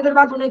थोड़ी देर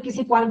बाद उन्हें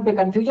किसी पॉइंट पे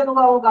कंफ्यूजन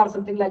हुआ होगा और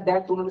समथिंग लाइक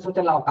दैट, तो उन्होंने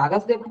सोचा लाओ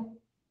कागज देखो.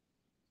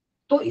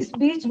 तो इस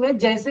बीच में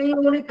जैसे ही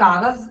उन्होंने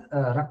कागज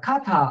रखा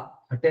था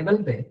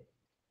टेबल पे,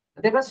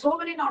 there were so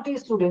many naughty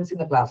students in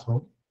the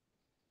classroom.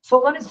 So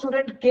one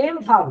student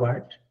came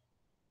forward,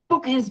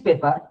 took his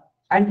paper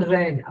and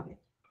ran away.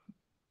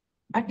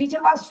 And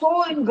teacher was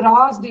so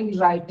engrossed in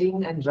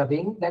writing and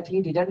rubbing that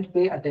he didn't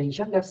pay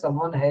attention that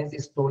someone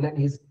has stolen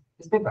his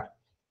paper.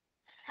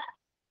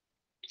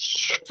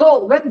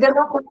 So when there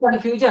was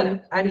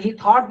confusion and he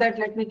thought that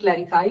let me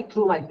clarify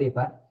through my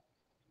paper,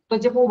 तो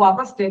जब वो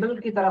वापस table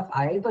की तरफ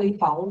आए तो he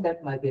found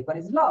that my paper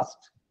is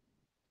lost.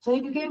 So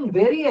he became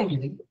very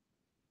angry.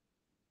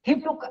 He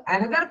took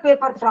another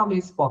paper from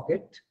his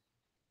pocket,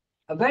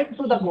 went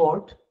to the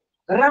board,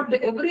 rubbed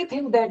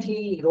everything that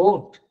he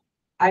wrote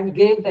and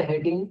gave the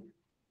heading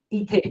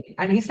ethane.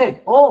 And he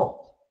said,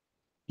 oh,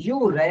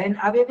 you ran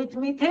away with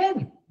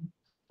methane.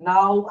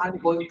 Now I'm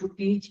going to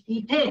teach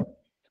ethane.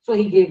 So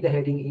he gave the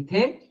heading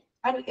ethane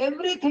and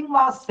everything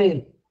was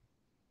same.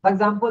 For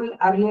example,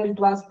 earlier it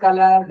was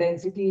color,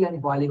 density,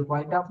 and boiling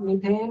point of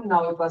methane.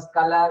 Now it was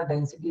color,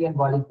 density, and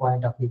boiling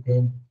point of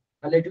methane.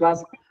 Well, it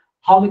was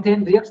how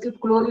methane reacts with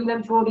chlorine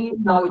and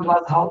fluorine. Now it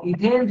was how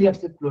ethane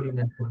reacts with chlorine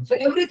and fluorine. So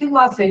everything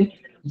was same,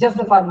 just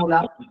the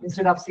formula.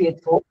 Instead of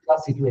CH4, it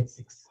was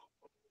C2H6.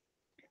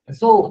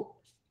 So,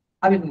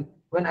 I mean,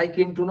 when I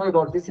came to know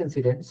about this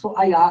incident, so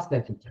I asked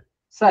the teacher,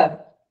 sir,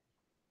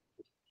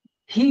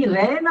 he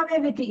ran away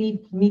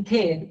with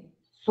methane,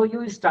 so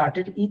you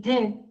started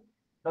ethane.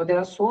 Now there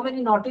are so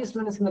many naughty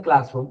students in the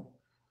classroom.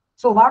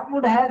 So what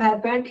would have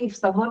happened if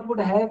someone would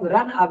have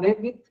run away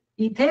with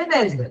ethane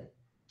as well?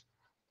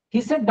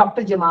 He said,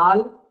 Dr.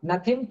 Jamal,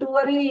 nothing to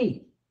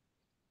worry.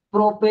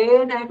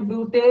 Propane and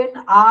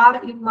butane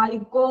are in my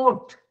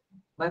coat.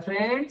 My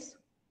friends.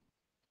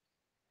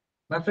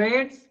 My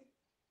friends.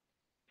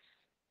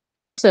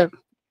 Sir.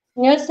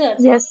 Yes, sir.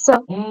 Yes, sir.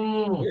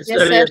 Yes, Yes, sir.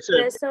 sir. Yes,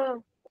 sir. Yes,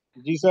 sir.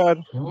 Ji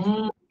sir.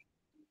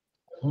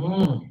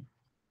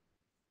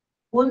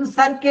 उन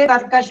sir के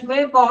तरकश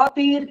में बहुत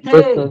तीर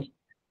थे.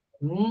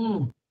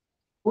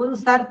 उन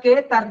sir के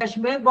तरकश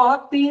में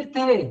बहुत तीर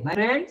थे. My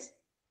friends.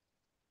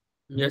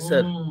 Yes,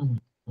 sir.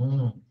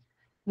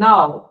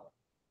 Now,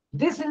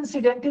 this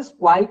incident is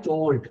quite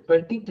old,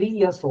 23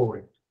 years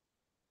old.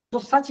 So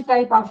such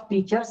type of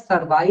teachers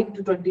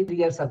survived 23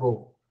 years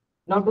ago.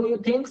 Now, do you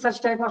think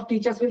such type of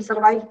teachers will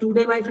survive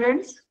today, my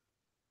friends?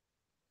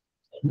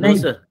 No,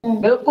 sir.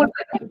 Bilkul.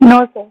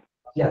 No, sir.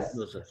 Yes.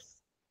 No, sir.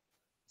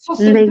 So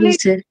simply,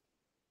 sir.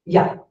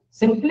 yeah,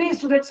 simply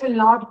students will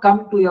not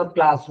come to your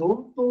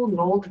classroom to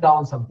note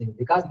down something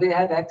because they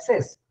have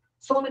access.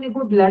 So many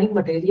good learning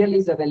material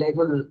is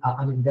available.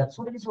 I mean, there are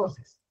so many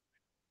sources.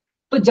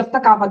 तो जब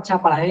तक आप अच्छा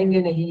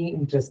पढ़ाएंगे नहीं,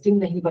 interesting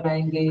नहीं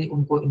बनाएंगे,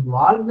 उनको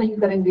इन्वॉल्व नहीं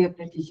करेंगे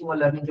अपने टीचिंग और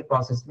लर्निंग के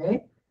प्रोसेस में,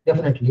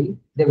 definitely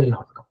they will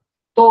not come.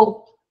 तो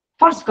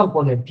first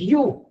component,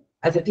 you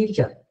as a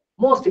teacher,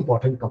 most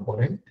important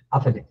component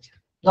of a lecture.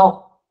 Now,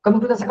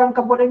 coming to the second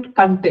component,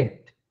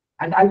 content.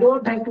 And I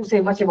don't have to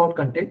say much about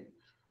content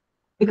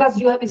because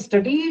you have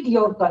studied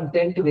your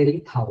content very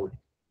thoroughly.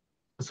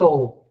 So,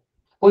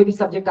 कोई भी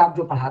subject आप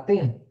जो पढ़ाते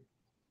हैं,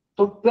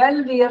 तो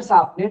 12 years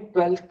आपने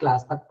 12th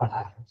class तक पढ़ा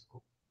है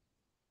उसको.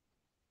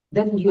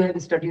 Then you have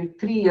studied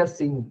 3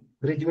 years in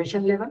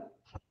graduation level,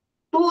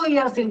 2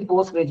 years in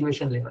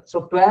post-graduation level.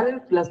 So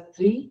 12 plus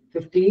 3,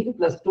 15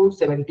 plus 2,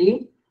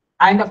 17.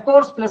 And of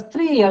course, plus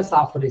 3 years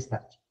of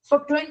research. So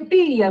 20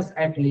 years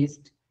at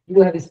least,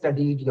 you have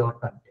studied your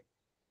content.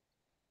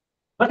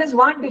 But there's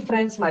one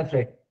difference, my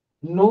friend.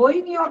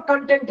 Knowing your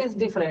content is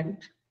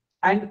different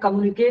and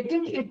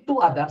communicating it to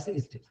others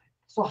is different.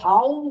 So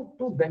how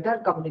to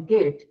better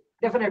communicate?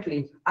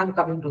 Definitely, I'm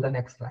coming to the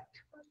next slide.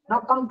 Now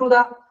come to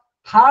the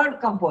third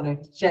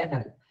component,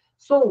 channel.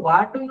 So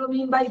what do you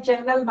mean by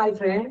channel, my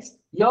friends?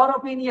 Your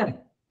opinion.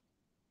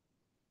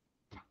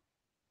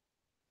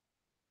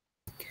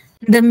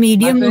 The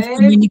medium of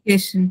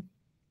communication.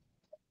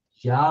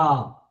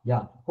 Yeah.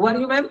 Who are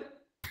you, ma'am?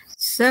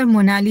 Sir,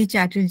 Monali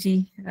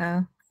Chatterjee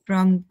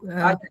from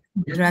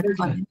Gujarat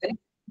College.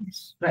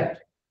 Yes. Right.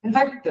 In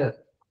fact,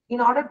 in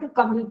order to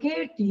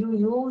communicate, you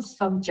use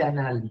some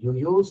channel, you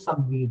use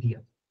some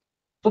medium.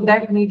 So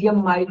that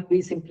medium might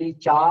be simply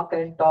chalk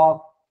and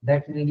talk.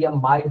 That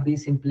medium might be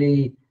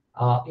simply,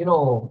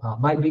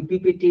 might be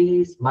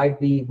PPTs, might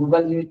be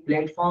Google Meet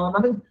platform.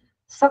 I mean,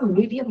 some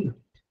medium.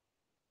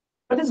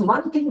 But there's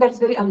one thing that's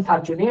very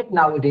unfortunate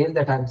nowadays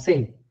that I'm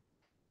saying.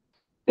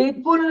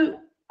 People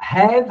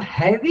have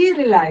heavy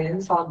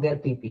reliance on their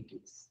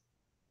PPTs.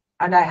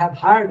 And I have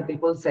heard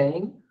people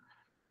saying,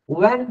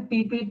 when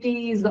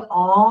PPT is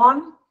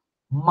on,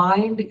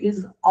 mind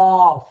is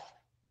off.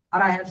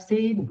 Or I have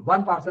seen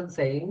one person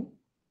saying,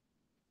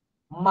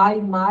 my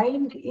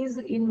mind is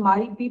in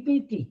my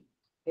PPT,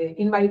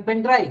 in my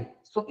pen drive.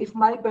 So if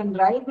my pen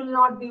drive will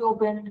not be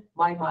opened,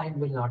 my mind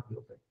will not be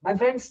opened. My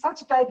friends,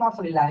 such type of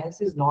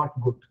reliance is not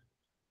good.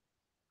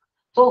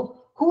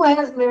 So who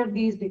has made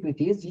these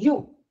PPTs?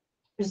 You.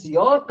 It's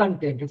your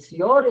content, it's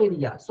your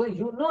area. So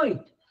you know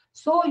it.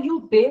 So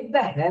you take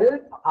the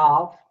help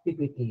of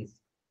PPTs.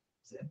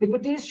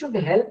 PPTs should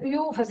help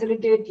you,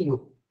 facilitate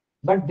you,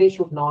 but they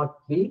should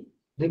not be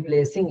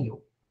replacing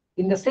you.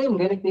 In the same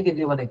way, let me give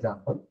you one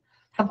example.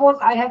 Suppose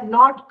I have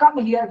not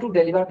come here to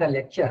deliver the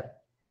lecture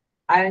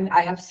and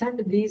I have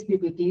sent these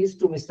PPTs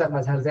to Mr.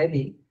 Mazhar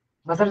Zaidi.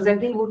 Mazhar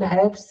Zaidi would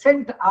have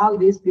sent all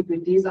these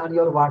PPTs on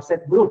your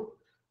WhatsApp group.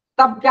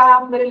 तब क्या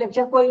आप मेरे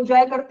lecture को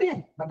enjoy करते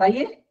हैं?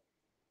 बताइए.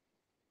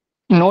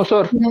 No,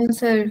 sir. No,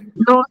 sir.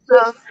 No,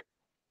 sir.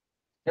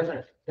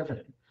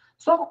 Definitely.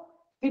 So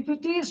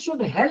PPTs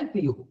should help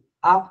you.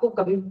 आपको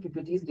कभी भी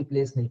PPTs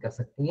रिप्लेस नहीं कर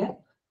सकती हैं.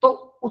 तो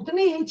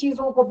उतनी ही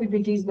चीजों को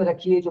PPTs में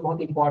रखिए जो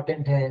बहुत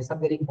इंपॉर्टेंट है. Some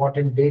very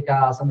important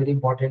data, some very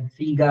important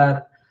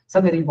figure,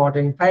 some very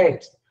important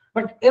facts.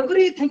 But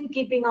everything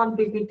keeping on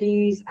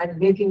PPTs and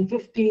making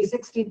 50,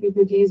 60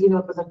 PPTs in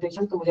your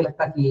presentation, तो मुझे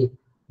लगता है कि ये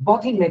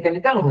बहुत ही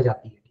मैकेनिकल हो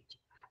जाती है.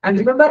 And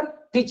remember,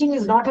 teaching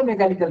is not a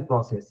mechanical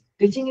process.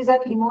 Teaching is an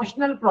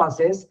emotional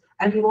process,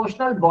 and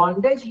emotional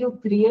bondage you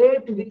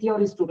create with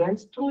your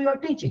students through your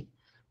teaching.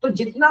 तो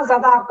जितना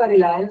ज्यादा आपका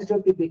रिलायंस जो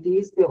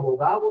पीपीटीज पे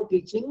होगा वो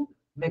टीचिंग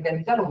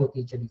मैकेनिकल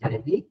होती चली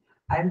जाएगी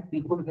and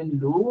people will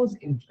lose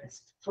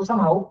interest. So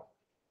somehow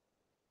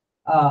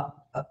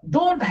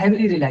don't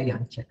heavily rely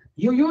on channel.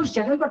 You use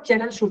channel, but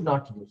channel should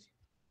not use.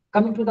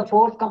 Coming to the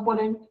fourth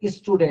component is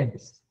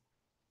students.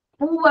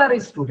 Poor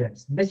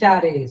students,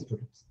 बेचारे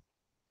students.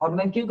 और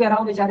मैं क्यों कह रहा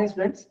हूँ बेचारे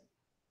स्टूडेंट्स?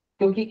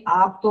 क्योंकि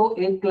आप तो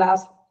एक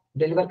क्लास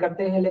डिलीवर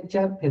करते हैं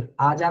लेक्चर, फिर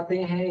आ जाते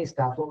हैं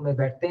स्टाफ रूम में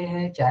बैठते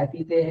हैं, चाय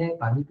पीते हैं,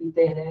 पानी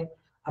पीते हैं,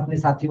 अपने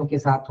साथियों के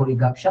साथ थोड़ी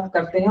गपशप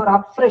करते हैं और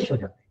आप फ्रेश हो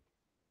जाते हैं.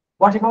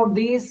 What about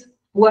these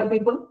poor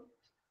people?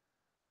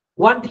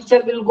 One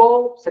teacher will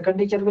go, second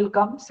teacher will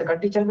come,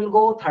 second teacher will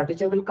go, third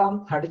teacher will come,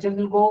 third teacher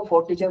will go,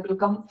 fourth teacher will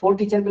come, fourth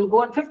teacher will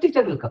go, and fifth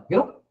teacher will come. You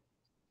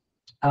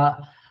know,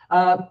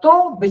 तो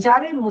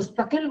बेचारे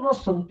मुस्तकिल वो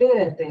सुनते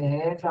रहते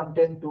हैं from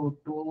 10 to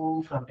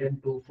 2, from 10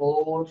 to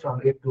 4,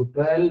 from 8 to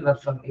 12, or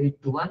from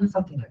 8 to 1,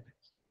 something like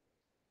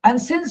that.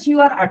 And since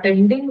you are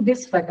attending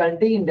this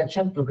faculty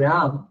induction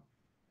program,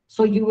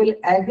 so you will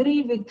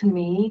agree with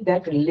me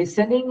that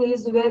listening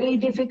is very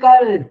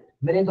difficult.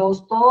 मेरे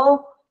दोस्तों,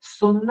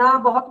 सुनना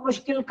बहुत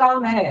मुश्किल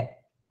काम है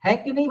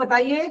कि नहीं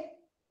बताइए?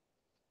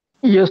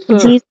 Yes, sir.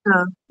 Ji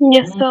sir.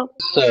 Yes sir.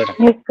 Sir.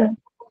 Yes sir.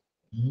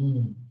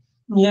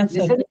 Yes,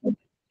 sir.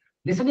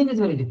 Listening is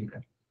very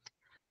difficult.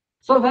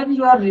 So when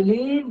you are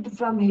relieved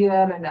from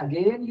here and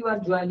again you are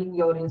joining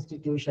your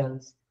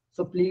institutions,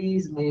 so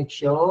please make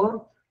sure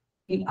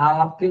कि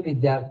आपके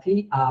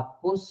विद्यार्थी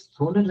आपको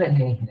सुन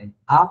रहे हैं,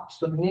 आप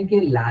सुनने के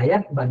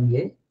लायक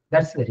बनिए.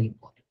 That's very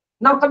important.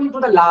 Now coming to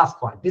the last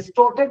point,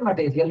 distorted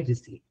material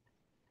received.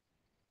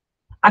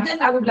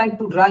 Again, I would like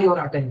to draw your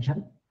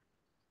attention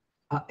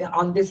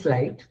on this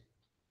slide.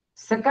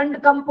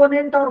 Second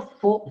component और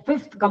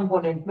fifth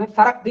component में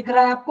फर्क दिख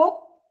रहा है आपको?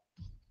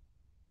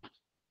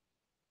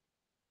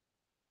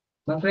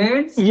 My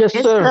friends? Yes,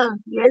 sir.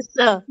 Yes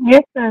sir.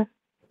 Yes sir.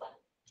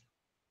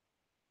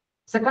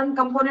 Second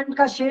component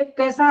का shape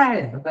कैसा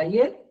है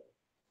बताइए?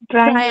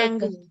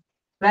 Triangle.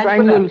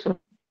 Triangle, sir.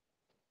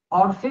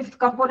 और फिफ्थ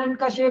कंपोनेंट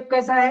का शेप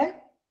कैसा है?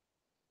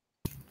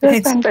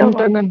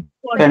 Pentagon.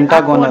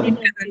 पेंटागोनल.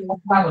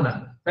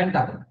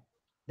 पेंटागोनल.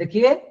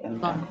 देखिए,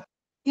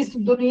 इस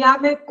दुनिया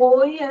में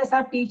कोई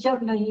ऐसा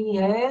टीचर नहीं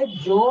है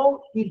जो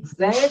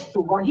एग्जैक्ट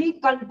वही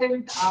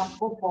कंटेंट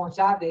आपको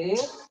पहुंचा दे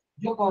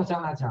जो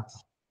पहुंचाना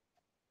चाहता.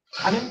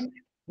 I mean,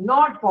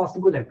 not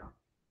possible at all.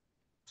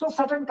 So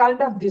certain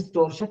kind of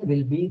distortion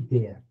will be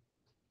there.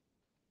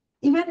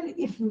 Even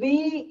if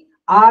we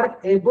are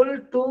able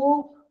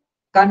to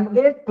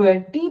convey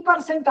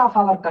 20% of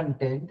our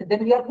content,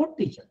 then we are good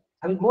teacher.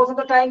 I mean, most of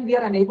the time we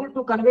are unable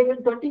to convey even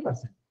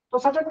 20%. So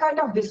certain kind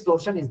of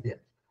distortion is there.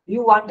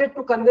 You wanted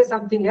to convey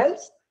something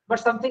else, but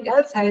something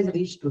else has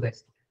reached to the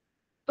student.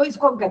 तो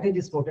इसको हम कहते हैं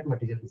distorted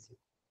material.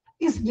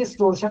 इस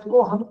distortion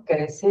को हम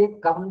कैसे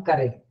कम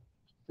करें?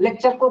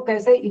 लेक्चर को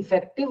कैसे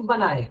इफेक्टिव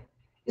बनाएं?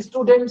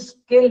 स्टूडेंट्स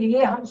के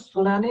लिए हम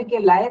सुनाने के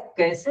लायक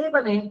कैसे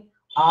बने?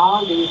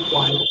 All these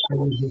points I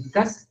will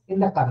discuss in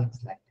the coming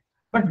slide.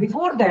 But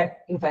before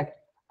that, in fact,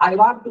 I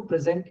want to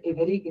present a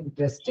very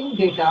interesting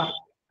data,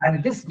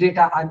 and this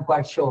data I'm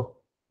quite sure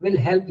will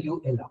help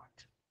you a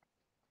lot.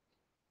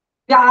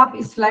 क्या आप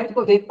इस slide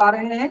को देख पा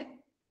रहे हैं?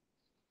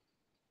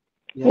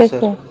 Yes,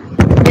 sir.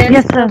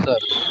 Yes sir.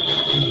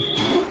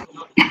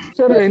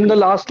 Sir, in the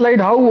last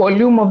slide, how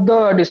volume of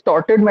the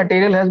distorted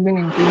material has been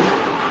increased?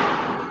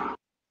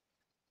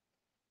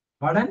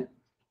 Pardon?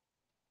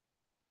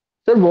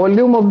 Sir,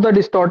 volume of the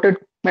distorted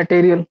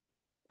material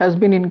has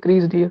been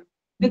increased here.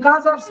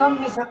 Because of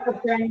some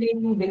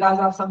misunderstanding, because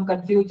of some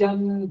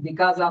confusion,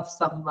 because of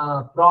some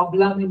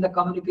problem in the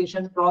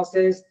communication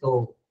process,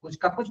 तो कुछ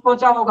का कुछ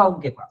पहुंचा होगा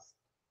उनके पास.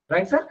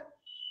 Right, sir?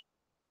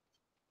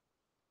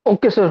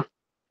 Okay, sir.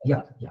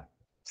 Yeah.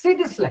 See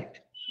this slide.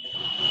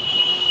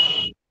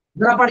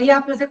 जरा पढ़िए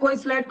आप में से कोई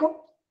स्लाइड को.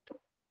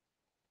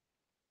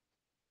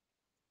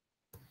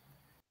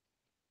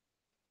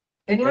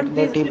 Anyone At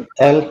the please? tip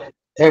L,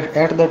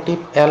 at the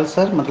tip L,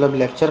 sir, मतलब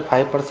lecture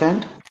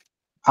 5%,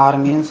 R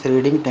means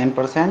reading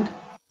 10%,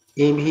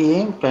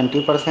 AVA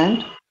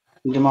 20%,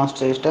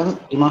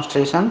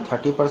 demonstration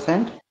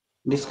 30%,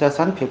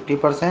 discussion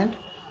 50%,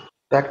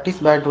 practice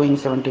by doing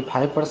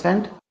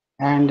 75%,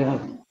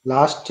 and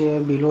last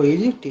below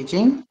is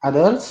teaching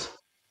others.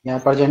 Yeah,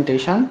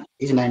 presentation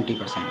is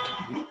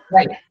 90%.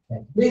 Right.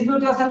 Please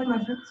mute yourself,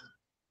 my friends.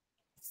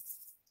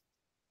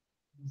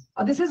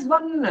 This is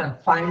one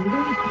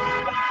finding.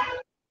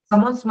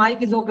 Someone's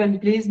mic is open.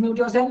 Please mute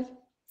yourself.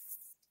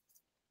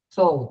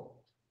 So,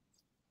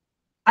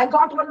 I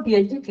got one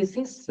PhD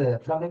thesis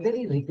from a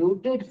very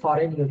reputed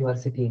foreign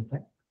university, in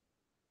fact.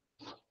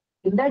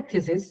 In that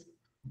thesis,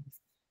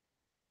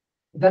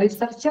 the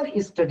researcher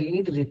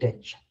studied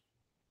retention.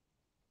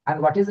 And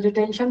what is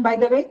retention, by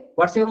the way?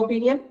 What's your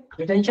opinion?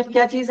 Retention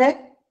क्या चीज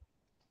है?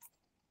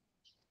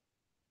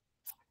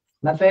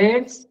 My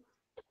friends?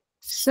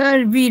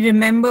 Sir, we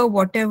remember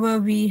whatever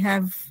we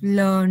have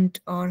learned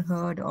or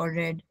heard or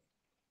read.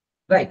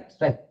 Right.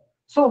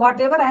 So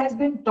whatever has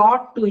been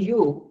taught to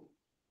you,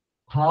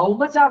 how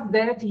much of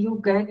that you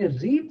can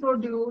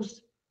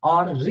reproduce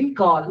or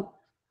recall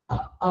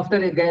after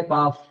a gap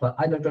of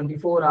either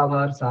 24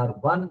 hours or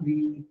 1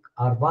 week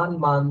or 1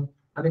 month.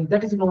 I mean,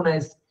 that is known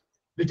as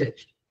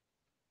retention.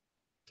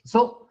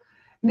 So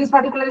in this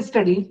particular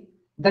study,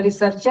 the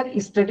researcher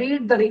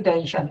studied the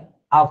retention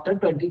after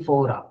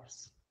 24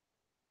 hours.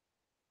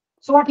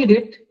 So what he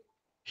did,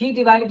 he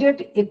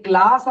divided a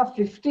class of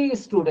 50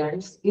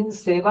 students in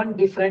 7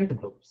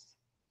 different groups.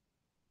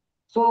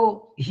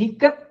 So he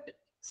kept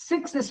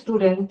 7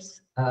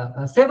 students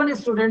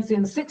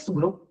in 6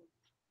 groups,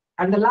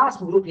 and the last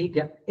group he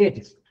kept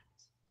 8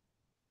 students.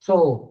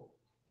 So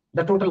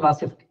the total was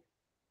 50.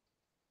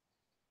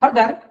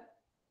 Further,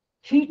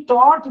 he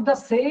taught the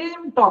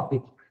same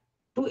topic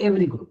to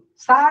every group.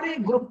 सारे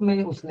group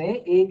में उसने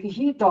एक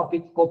ही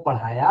topic को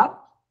पढ़ाया,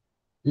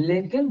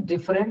 लेकिन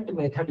different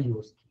method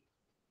use की।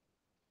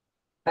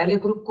 पहले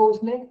group को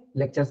उसने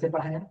लेक्चर से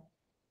पढ़ाया,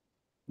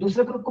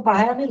 दूसरे ग्रुप को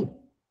पढ़ाया नहीं,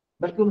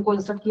 बल्कि उनको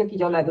इंस्ट्रक्ट किया कि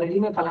जाओ लाइब्रेरी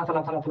में फला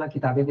फला फला फला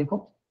किताबें देखो।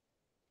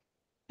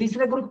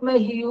 तीसरे ग्रुप में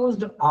ही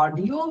यूज्ड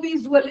ऑडियो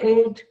विजुअल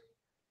एड,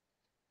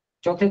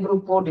 चौथे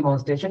ग्रुप को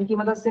डिमॉन्स्ट्रेशन की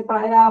मदद से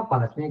पढ़ाया,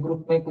 पांचवें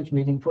ग्रुप में कुछ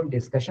मीनिंगफुल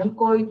डिस्कशन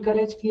को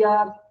इनकरेज किया,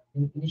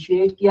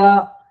 इनिशिएट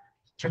किया,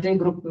 छठे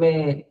ग्रुप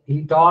में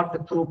he taught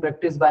through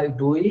practice by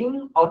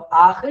doing, और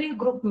आखिरी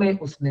ग्रुप में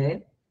उसने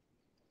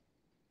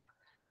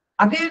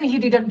again he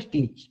didn't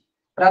teach,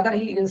 rather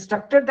he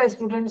instructed the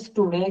students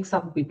to make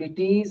some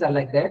PPTs or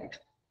like that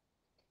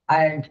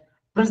and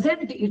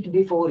present it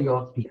before your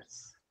peers,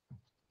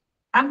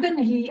 and then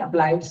he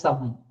applied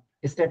some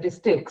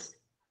statistics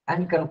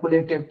and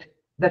calculated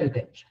the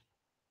retention.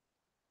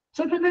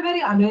 So it will be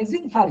very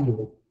amazing for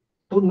you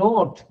to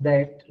note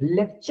that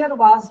lecture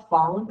was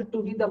found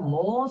to be the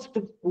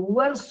most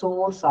poor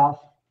source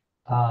of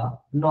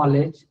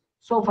knowledge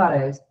so far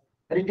as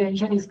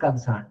retention is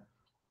concerned.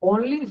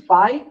 Only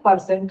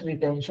 5%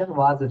 retention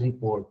was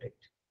reported.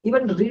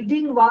 Even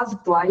reading was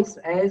twice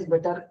as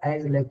better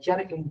as lecture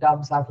in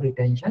terms of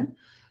retention,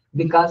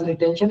 because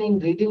retention in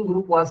reading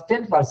group was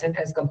 10%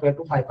 as compared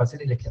to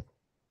 5% in lecture.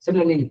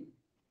 Similarly,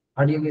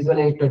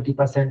 audiovisual aid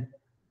 20%,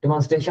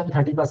 demonstration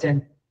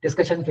 30%,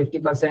 discussion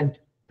 50%,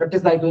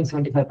 practice by doing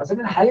 75%,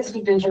 and highest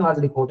retention was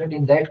reported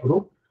in that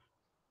group,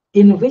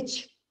 in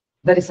which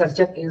the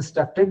researcher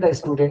instructed the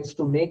students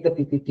to make the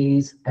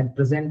PPTs and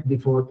present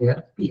before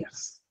their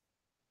peers.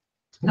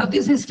 Now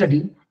this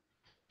study,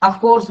 of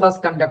course, was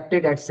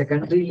conducted at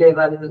secondary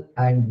level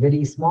and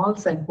very small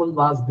sample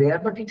was there,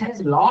 but it has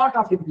a lot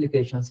of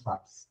implications for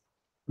us.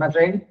 My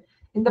friend,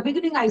 in the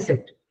beginning I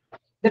said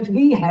that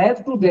we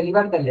have to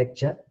deliver the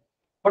lecture,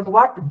 but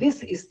what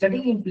this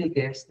study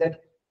implicates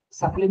that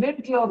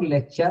supplement your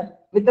lecture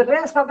with the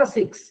rest of the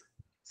 6.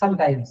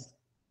 Sometimes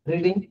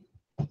reading,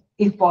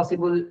 if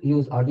possible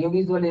use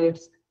audiovisual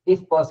aids,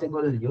 if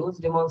possible use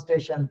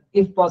demonstration,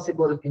 if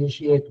possible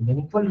initiate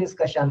meaningful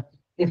discussion,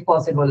 if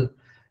possible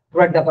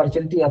provide the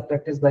opportunity of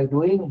practice by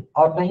doing,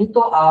 और नहीं तो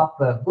आप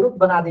group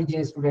बना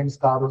दीजिए students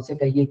का और उनसे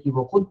कहिए कि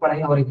वो खुद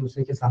पढ़ें और एक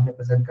दूसरे के सामने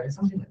प्रेजेंट करें,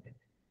 समझ लेते हैं।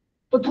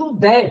 तो through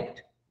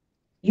that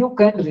you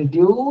can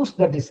reduce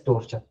the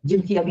distortion,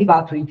 जिनकी अभी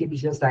बात हुई थी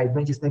पिछले स्लाइड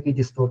में, जिसमें कि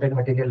डिस्टोर्टेड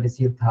मटेरियल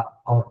रिसीव था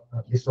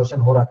और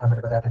डिस्टोर्शन हो रहा था।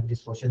 मैंने बताया था कि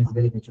डिस्टोर्शन इज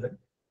वेरी नेचुरल।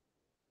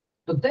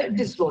 तो that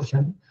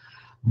distortion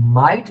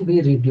might be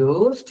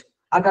reduced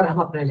अगर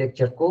हम अपने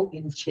लेक्चर को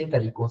इन 6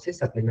 तरीकों से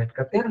सप्लीमेंट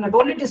करते हैं। Not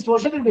only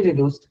distortion will be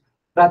reduced,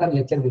 rather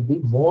lecture will be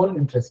more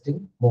interesting,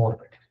 more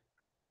better.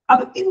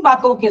 अब इन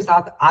बातों के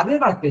साथ आगे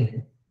बढ़ते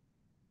हैं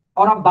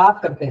और अब बात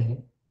करते हैं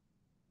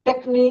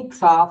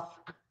techniques of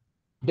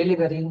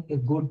delivering a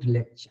good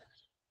lecture.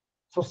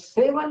 So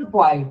 7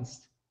 points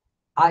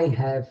I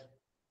have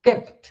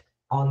kept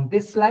on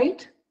this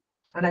slide,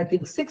 and I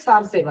think 6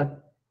 or 7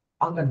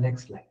 on the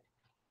next slide.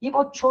 ये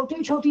बहुत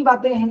छोटी छोटी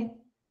बातें हैं,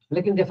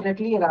 लेकिन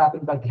डेफिनेटली अगर आप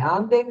इन पर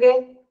ध्यान देंगे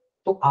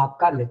तो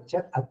आपका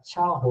लेक्चर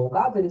अच्छा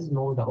होगा, there is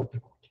no doubt about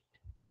it.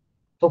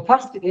 तो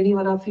first any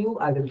one of you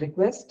I will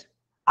request,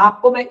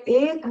 आपको मैं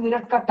 1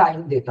 मिनट का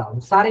टाइम देता हूं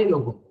सारे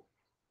लोगों को,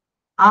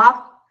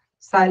 आप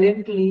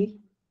साइलेंटली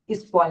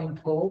इस पॉइंट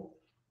को,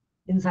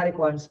 इन सारे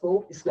पॉइंट्स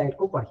को, इस स्लाइड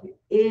को पढ़िए।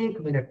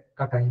 1 मिनट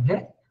का टाइम है,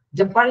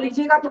 जब पढ़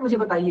लीजिएगा तो मुझे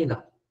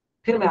बताइएगा,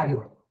 फिर मैं आगे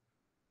बढ़ूंगा।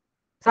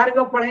 सारे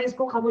लोग पढ़ें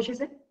इसको खामोशी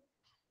से।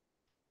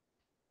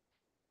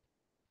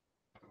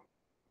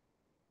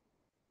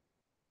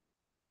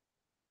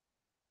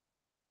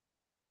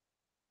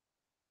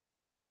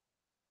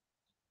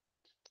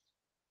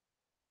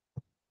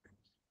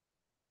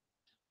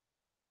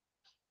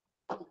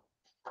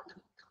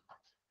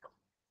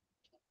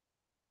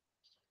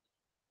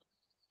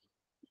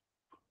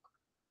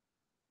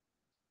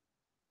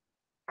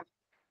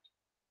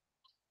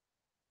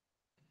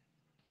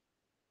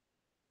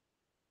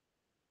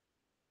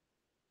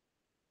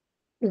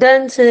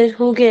 डन सर,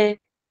 हो गए।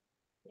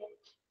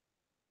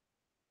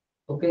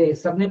 ओके,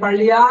 सबने पढ़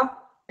लिया?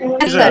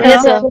 Yes sir,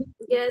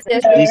 yes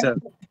sir, ji sir.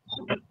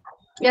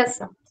 Yes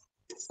sir.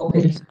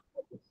 Okay.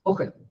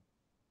 Okay.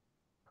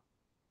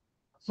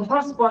 So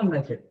first point,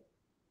 my friend,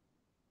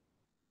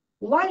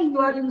 why you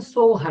are in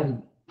so hurry?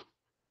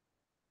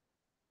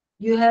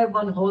 You have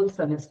 1 whole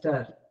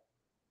semester.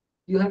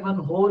 You have one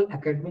whole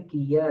academic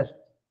year,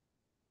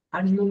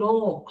 and you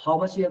know how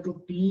much you have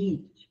to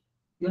teach.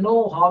 You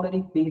know how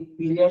many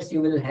periods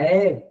you will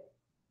have.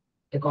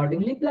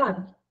 Accordingly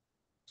plan.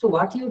 So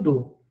what you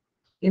do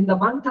in the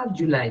month of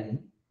July,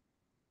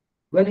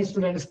 when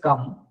students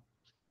come,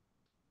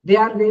 they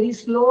are very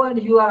slow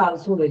and you are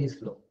also very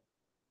slow.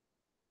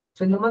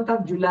 So in the month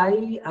of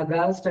July,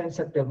 August and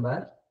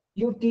September,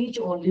 you teach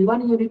only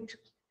one unit.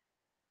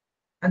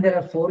 And there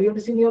are 4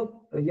 units in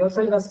your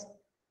syllabus.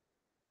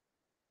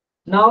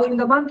 Now in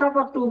the month of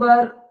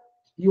October,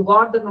 you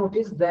got the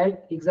notice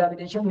that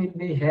examination will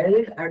be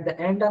held at the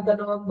end of the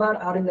November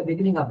or in the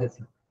beginning of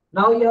December.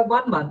 Now you have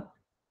 1 month.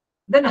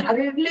 Then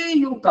hurriedly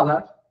you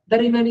cover the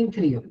remaining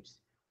 3 units.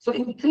 So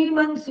in 3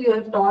 months you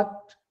have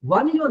taught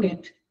 1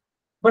 unit,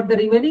 but the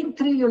remaining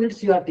 3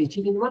 units you are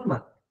teaching in 1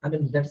 month. I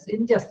mean, that's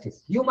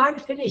injustice. You might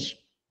finish,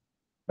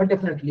 but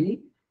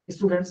definitely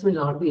students will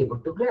not be able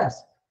to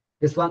grasp.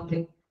 This one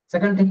thing.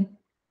 Second thing,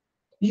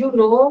 you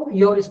know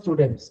your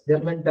students, their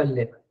mental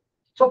level.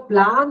 So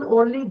plan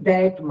only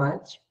that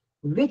much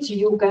which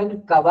you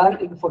can cover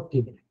in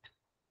 40 minutes.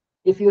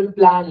 If you will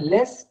plan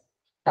less,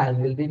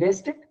 time will be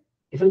wasted.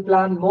 If you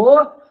plan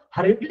more,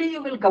 hurriedly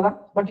you will cover,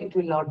 but it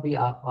will not be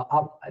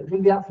it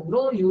will be of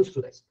no use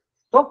to us.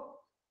 So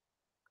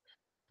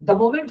the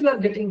moment you are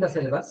getting the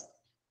syllabus,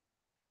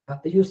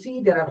 you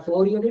see there are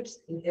 4 units.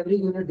 In every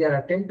unit there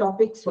are 10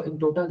 topics. So in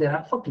total there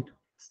are 40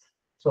 topics.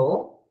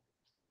 So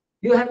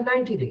you have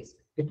 90 days.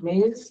 It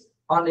means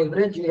on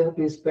average you have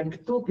to spend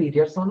 2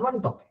 periods on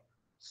 1 topic.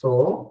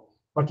 So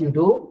what you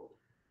do?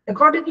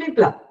 Accordingly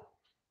plan.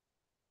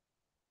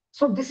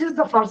 So this is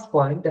the first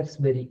point that's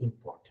very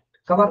important.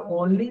 Cover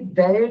only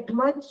that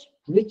much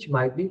which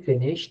might be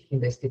finished in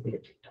the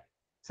stipulated time.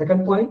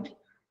 Second point,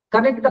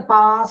 connect the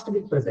past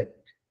with present.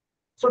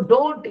 So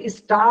don't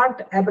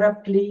start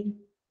abruptly,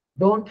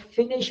 don't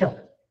finish up.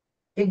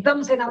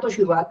 एकदम से ना तो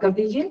शुरुआत कर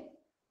दीजिए,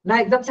 ना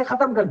एकदम से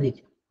खत्म कर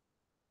दीजिए.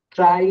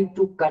 Try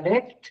to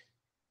connect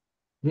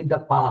with the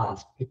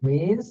past. It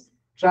means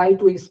try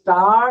to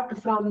start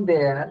from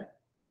there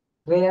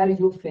where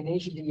you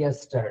finished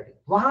yesterday.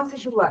 वहां से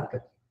शुरुआत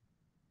करिए.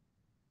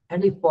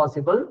 And if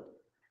possible,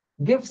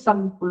 give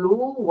some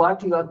clue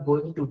what you are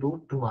going to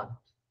do tomorrow.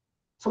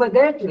 So by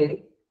that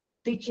way,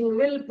 teaching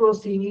will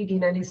proceed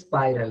in any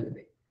spiral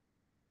way.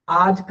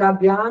 आज का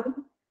ज्ञान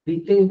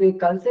बीते हुए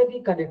कल से भी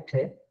कनेक्ट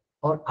है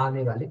और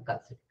आने वाले कल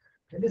से भी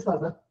कनेक्ट है. This was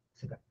the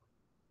second.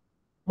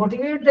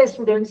 Motivate the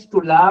students to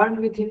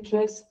learn with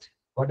interest.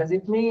 What does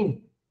it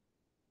mean?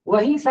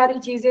 वही सारी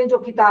चीजें जो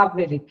किताब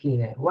में लिखी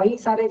हैं, वही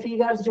सारे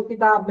फिगर्स जो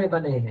किताब में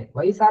बने हैं,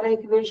 वही सारे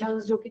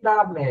इक्वेशंस जो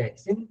किताब में है.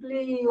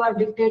 Simply you are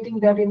dictating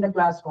that in the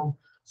classroom.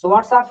 So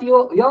what's of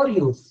your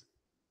use?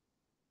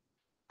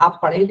 आप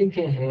पढ़े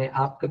लिखे हैं,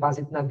 आपके पास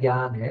इतना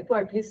ज्ञान है, तो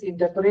at least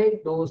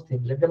interpret those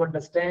things, let them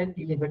understand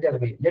in a better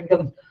way, let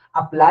them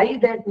apply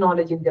that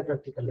knowledge in their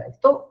practical life.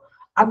 तो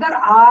अगर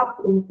आप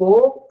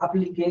उनको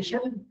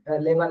एप्लीकेशन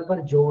लेवल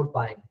पर जोड़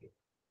पाएंगे,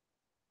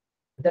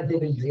 that they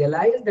will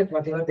realize that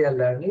whatever they are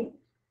learning,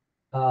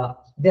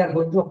 they are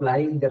going to apply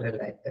in their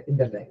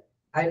life.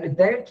 And with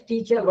that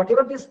teacher,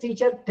 whatever this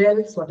teacher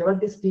tells, whatever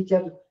this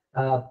teacher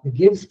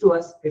gives to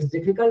us, it's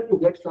difficult to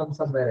get from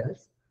somewhere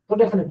else. So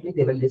definitely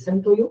they will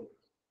listen to you.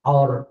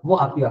 और वो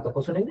आपकी बातों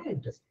को सुनेंगे.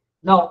 Interest.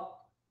 Now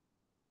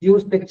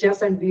use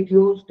pictures and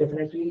videos.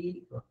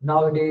 Definitely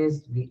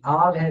nowadays we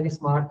all have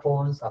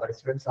smartphones. Our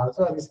students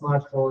also have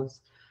smartphones.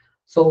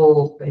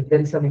 So if there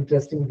is some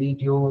interesting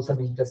video, some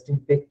interesting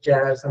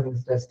picture, some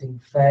interesting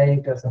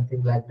fact or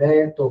something like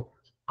that, तो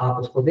आप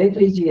उसको देख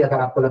लीजिए. अगर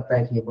आपको लगता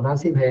है कि ये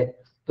मुनासिब है,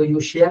 तो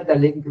you share the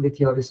link with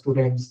your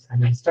students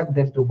and instruct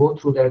them to go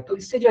through that. तो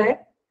इससे जो है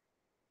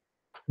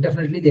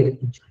definitely they will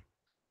enjoy.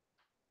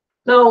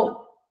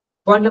 Now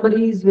point number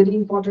E is very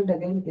important.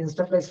 Again,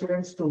 instruct the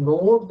students to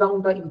note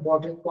down the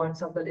important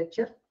points of the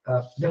lecture.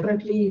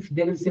 Definitely, if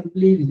they will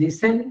simply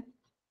listen,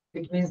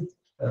 it means,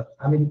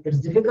 I mean, it's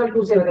difficult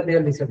to say whether they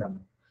have listened or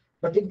not.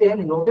 But if they have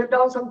noted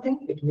down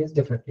something, it means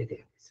definitely they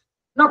have listened.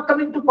 Now,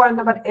 coming to point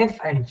number F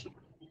and G.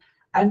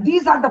 And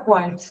these are the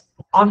points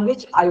on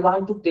which I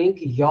want to take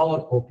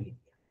your opinion.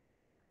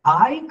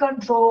 Eye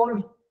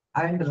control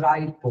and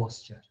right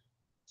posture.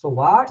 So,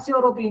 what's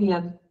your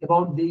opinion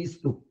about these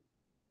two?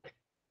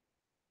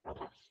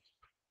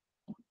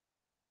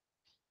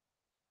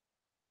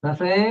 My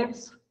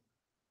friends,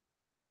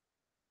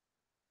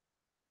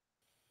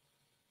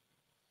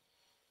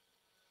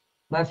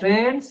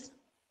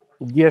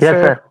 Yes,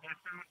 sir.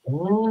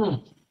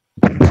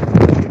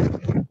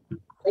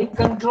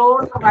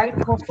 Control right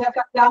posture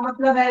का क्या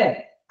मतलब है,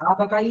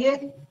 आप बताइए.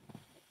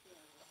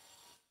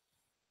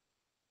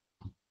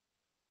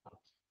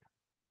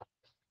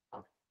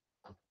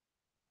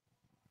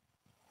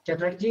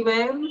 Chatterjee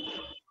ma'am,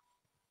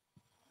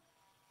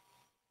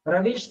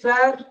 Ravish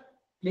sir,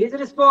 please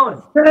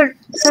respond.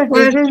 Sir,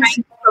 trying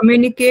to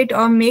communicate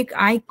or make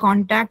eye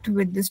contact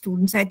with the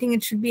students. I think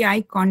it should be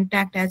eye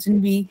contact, as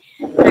in we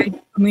try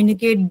to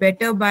communicate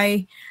better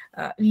by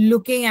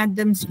looking at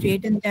them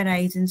straight in their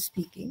eyes and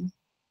speaking.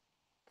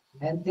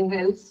 Anything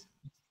else?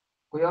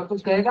 कोई और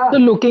कुछ कहेगा? So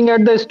looking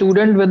at the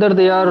student whether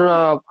they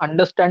are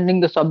understanding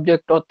the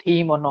subject or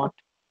theme or not.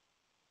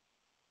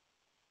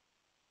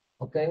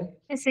 Okay.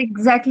 It's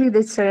exactly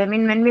this, sir. I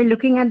mean, when we're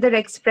looking at their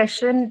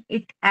expression,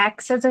 it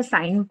acts as a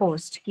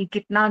signpost कि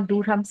कितना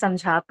दूर हम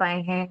समझा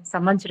पाए हैं,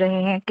 समझ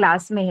रहे हैं,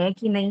 क्लास में है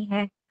कि नहीं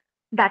है,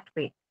 that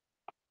way.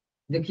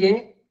 देखिए,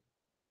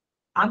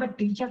 I'm a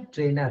teacher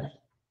trainer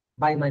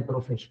by my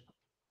profession,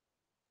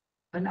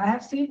 and I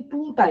have seen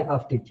two type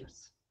of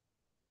teachers.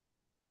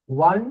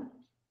 One,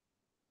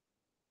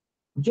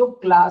 जो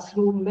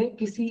क्लासरूम में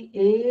किसी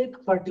एक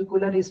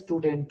पर्टिकुलर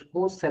स्टूडेंट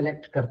को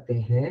सेलेक्ट करते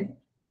हैं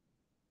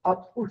और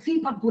उसी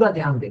पर पूरा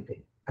ध्यान देते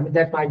हैं. I mean,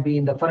 that might be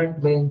in the front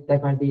bench,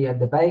 that might be at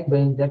the back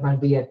bench, that might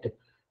be at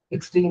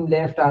extreme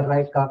left or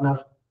right corner.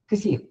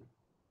 किसी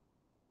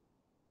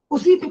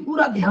उसी पे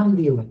पूरा ध्यान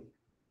दिए हुए,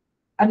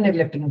 and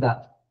neglecting the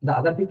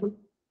other people.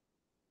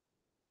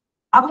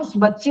 अब उस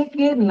बच्चे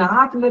के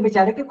नाक में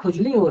बेचारे के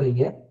खुजली हो रही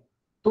है,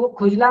 तो वो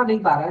खुजला नहीं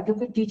पा रहा है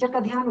क्योंकि टीचर का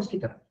ध्यान उसकी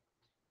तरफ.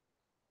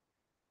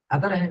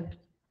 Other hand,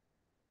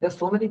 there are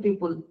so many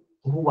people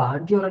who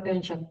want your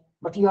attention,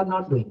 but you are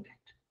not doing that.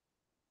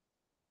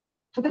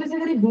 So there is a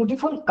very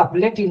beautiful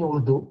couplet in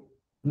Urdu.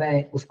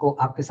 मैं उसको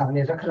आपके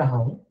सामने रख रहा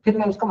हूं, फिर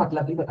मैं उसका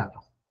मतलब भी बताता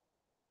हूं.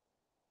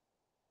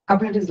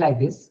 Couplet is like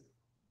this: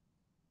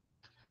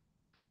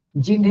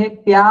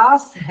 जिन्हें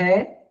प्यास है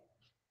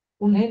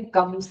उन्हें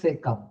कम से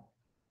कम.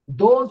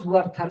 Those who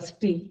are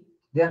thirsty,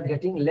 they are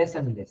getting less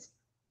and less.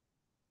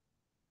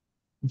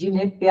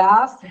 जिन्हें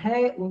प्यास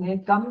है उन्हें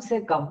कम से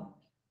कम,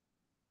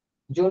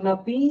 जो न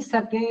पी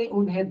सके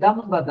उन्हें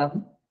दम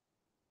बदम.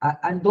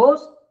 And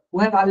those who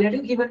have already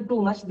given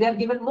too much, they are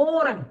given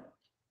more and.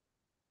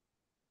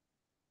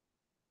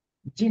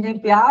 जिन्हें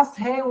प्यास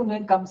है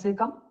उन्हें कम से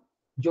कम,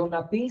 जो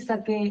न पी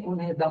सके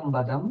उन्हें दम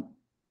बदम.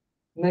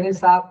 मेरे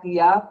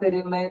साकिया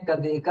तेरे मैं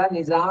कदे का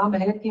निजाम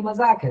है कि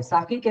मजाक है.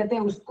 साकी कहते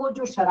हैं उसको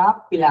जो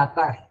शराब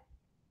पिलाता है,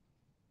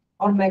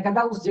 और मैं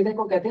कहता उस जगह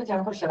को कहते हैं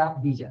जहां पर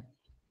शराब दी जाती.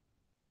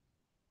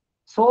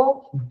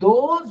 So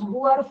those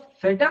who are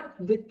fed up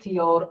with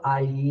your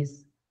eyes,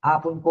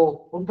 आप उनको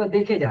उन पर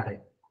देखे जा रहे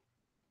हैं.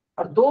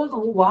 और those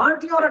who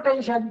want your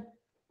attention,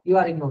 you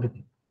are ignoring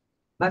them.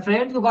 My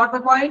friend, you got my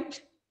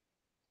point?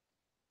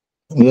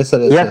 Yes, sir.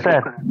 Yes,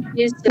 sir.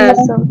 Yes, sir.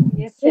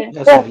 Yes, sir.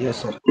 Yes, sir.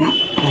 Yes, sir.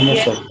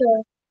 Yes, sir.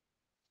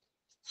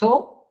 So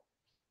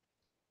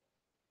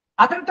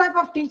other type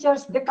of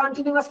teachers, they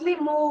continuously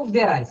move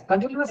their eyes,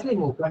 continuously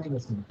move.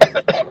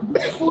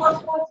 Who are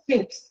so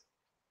fixed,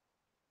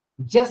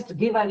 just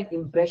give an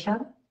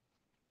impression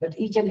that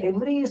each and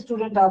every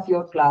student of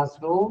your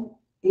classroom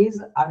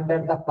is under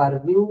the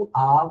purview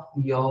of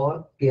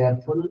your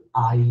careful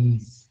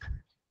eyes.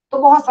 तो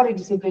बहुत सारी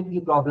discipline की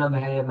problem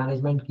है,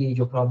 management की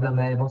जो problem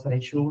है, बहुत सारे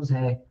इश्यूज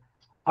हैं,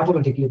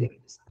 ऑटोमेटिकली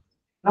देखेंगे.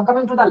 Now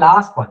coming to the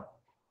last point,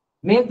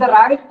 make the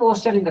right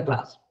posture in the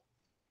class.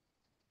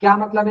 क्या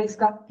मतलब है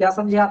इसका? क्या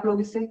समझे आप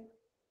लोग इससे?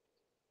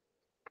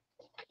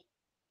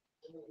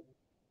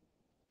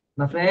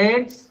 माय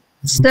फ्रेंड्स,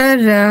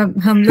 सर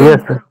हम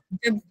लोग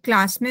जब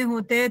क्लास में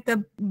होते हैं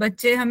तब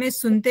बच्चे हमें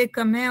सुनते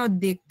कम है और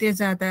देखते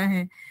ज्यादा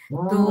है.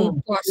 तो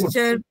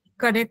पोस्चर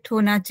करेक्ट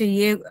होना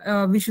चाहिए.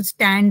 We should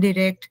stand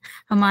direct.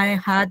 हमारे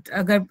हाथ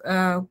अगर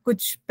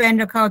कुछ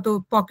पेन रखा हो तो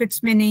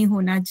पॉकेट्स में नहीं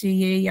होना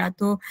चाहिए, या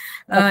तो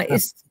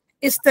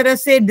इस तरह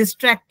से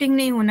डिस्ट्रैक्टिंग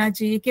नहीं होना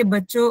चाहिए कि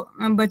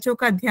बच्चों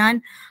का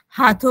ध्यान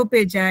हाथों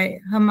पे जाए,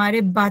 हमारे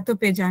बातों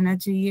पे जाना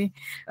चाहिए.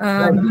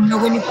 हम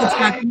लोगों ने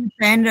कुछ हाथ में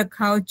पेन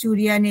रखा हो,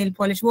 चूड़िया, नेल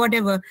पॉलिश,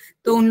 व्हाटएवर,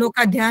 तो उन लोग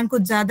का ध्यान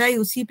कुछ ज्यादा ही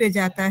उसी पे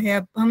जाता है.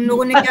 अब हम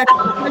लोगों ने क्या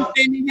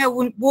पहने हैं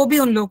वो भी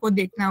उन लोगों को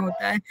देखना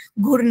होता है,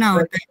 घूरना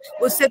होता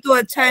है. उससे तो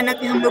अच्छा है ना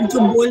कि हम लोग जो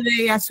बोल रहे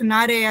हैं या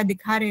सुना रहे हैं या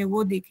दिखा रहे हैं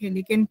वो देखें,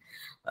 लेकिन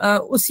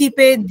उसी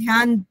पे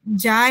ध्यान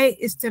जाए.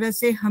 इस तरह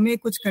से हमें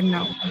कुछ करना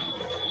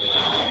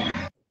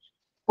होगा.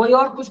 कोई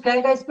और कुछ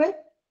कहेगा इस पे?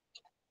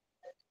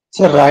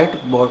 सर राइट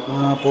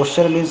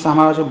पोस्चर मीन्स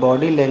हमारा जो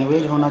बॉडी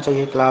लैंग्वेज होना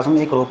चाहिए क्लास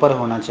में एक प्रॉपर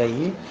होना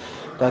चाहिए,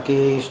 ताकि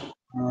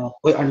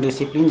कोई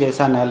अनडिसिप्लिन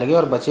जैसा ना लगे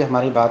और बच्चे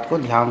हमारी बात को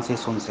ध्यान से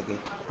सुन सके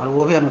और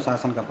वो भी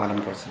अनुशासन का पालन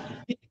कर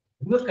सके.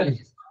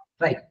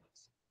 Right.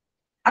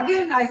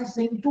 Again I have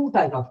seen to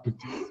type of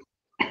teachers.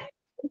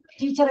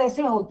 Teacher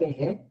ऐसे होते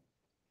हैं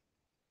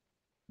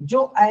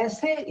जो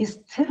ऐसे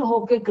स्थिर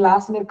होकर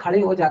क्लास में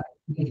खड़े हो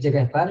जाते हैं एक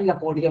जगह पर या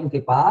पोडियम के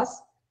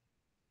पास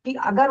कि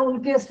अगर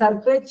उनके सर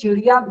पे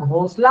चिड़िया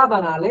घोंसला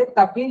बना ले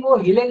तब भी वो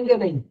हिलेंगे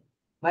नहीं.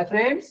 My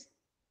friends,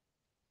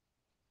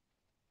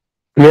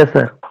 Yes,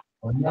 sir.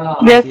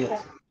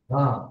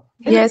 हाँ,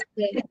 Yes,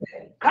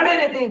 खड़े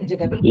रहते हैं एक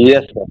जगह पे.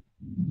 Yes sir.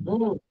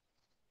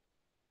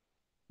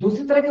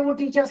 दूसरी तरह के वो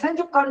टीचर्स हैं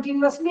जो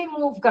कंटिन्यूअसली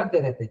मूव करते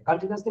रहते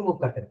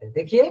हैं.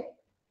 देखिए,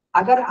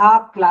 अगर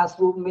आप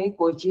क्लासरूम में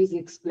कोई चीज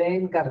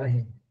एक्सप्लेन कर रहे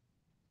हैं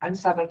and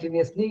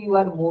simultaneously you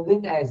are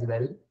moving as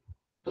well,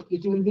 so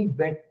it will be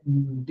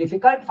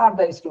difficult for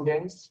the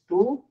students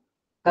to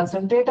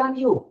concentrate on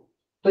you.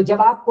 तो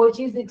जब आप कोई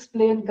चीज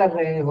एक्सप्लेन कर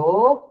रहे हो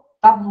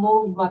तब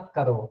मूव मत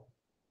करो.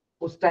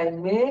 उस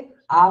टाइम में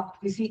आप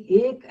किसी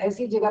एक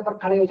ऐसी जगह पर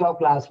खड़े हो जाओ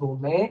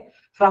क्लासरूम में,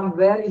 from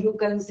where you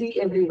can see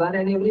everyone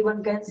and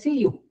everyone can see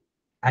you,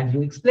 and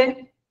you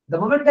explain. The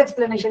moment the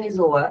explanation is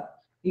over,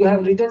 you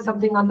have written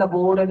something on the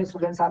board and the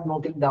students are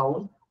noting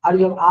down, or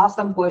you have asked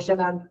some question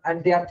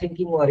and they are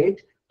thinking over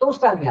it, तो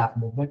उस time में आप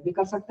movement भी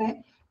कर सकते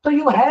हैं. तो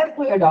you have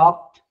to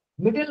adopt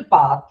middle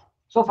path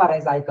so far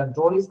as eye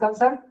control is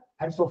concerned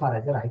and so far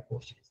as the right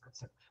posture is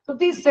concerned. So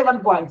these 7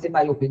 points in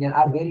my opinion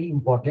are very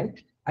important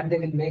and they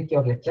will make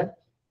your lecture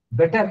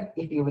better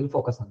if you will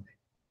focus on them.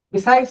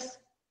 Besides,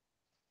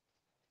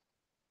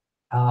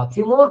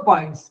 few more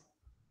points,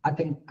 I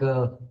think,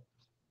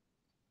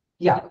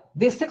 yeah,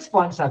 these 6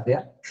 points are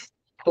there.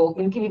 तो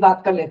इनकी भी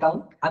बात कर लेता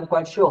हूं. I'm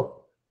quite sure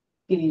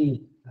कि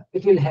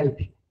it will help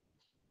you.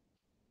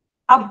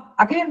 अब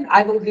again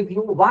I will give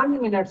you 1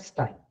 minute's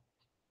time.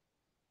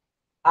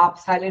 आप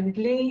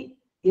साइलेंटली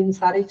इन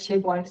सारे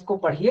 6 पॉइंट्स को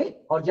पढ़िए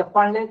और जब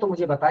पढ़ लें तो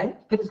मुझे बताएं,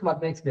 फिर उसके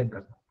बाद मैं एक्सप्लेन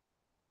करता हूं.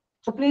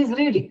 So please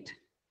read it.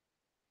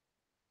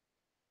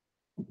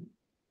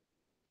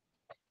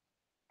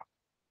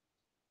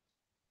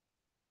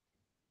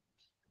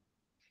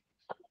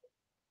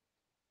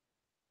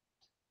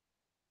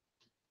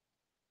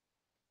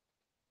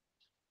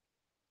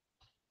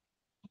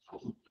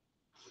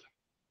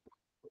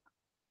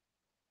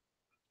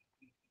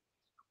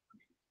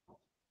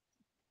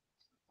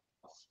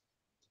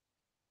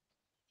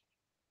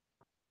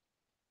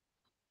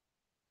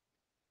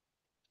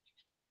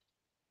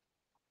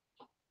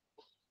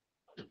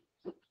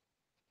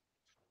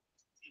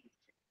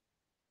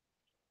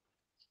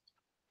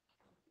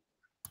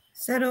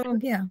 Sir हो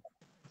गया.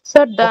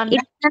 Sir, done.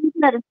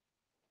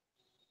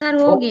 सर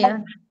हो गया.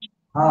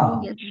 हाँ.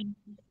 हो गया.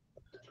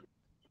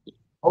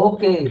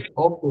 Okay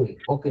okay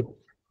okay.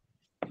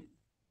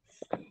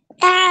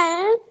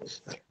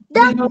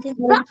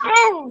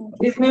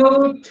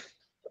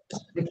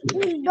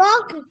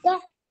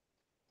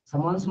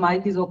 Someone's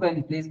mic is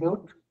open, please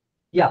mute.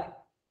 Yeah.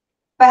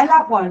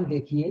 पहला पॉइंट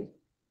देखिए,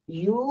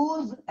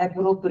 use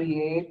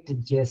appropriate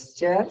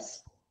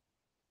gestures.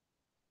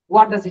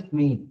 What does it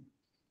mean?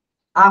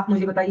 आप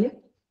मुझे बताइए.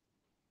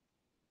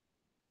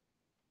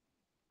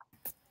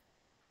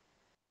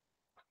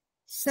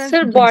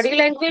 Sir, body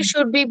language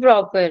should be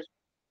proper.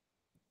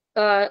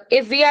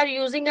 If we are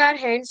using our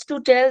hands to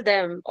tell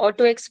them or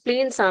to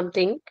explain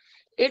something,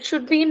 it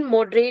should be in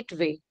moderate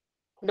way,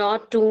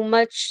 not too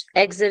much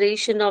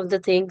exaggeration of the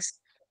things,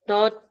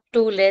 not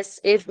too less.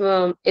 If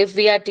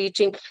we are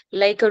teaching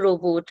like a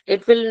robot,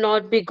 it will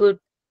not be good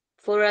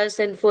for us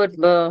and for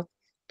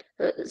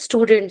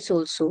students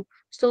also.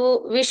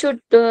 So we should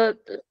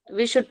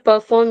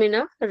perform in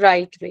a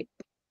right way.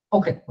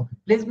 Okay, okay.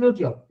 Please mute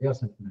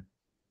yourself.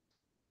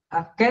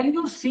 Can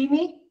you see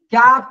me?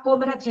 क्या आपको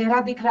मेरा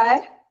चेहरा दिख रहा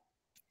है?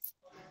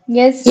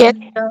 Yes. Yes,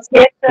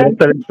 sir.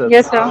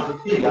 Yes, sir.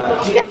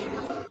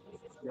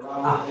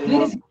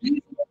 Please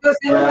mute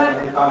yourself.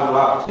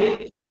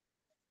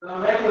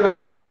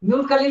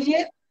 Mute कर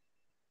लीजिए.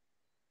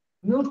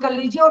 Mute कर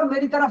लीजिए और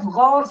मेरी तरफ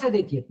गौर से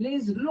देखिए.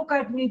 Please look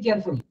at me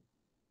carefully.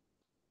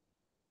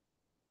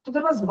 So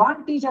there was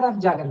one teacher of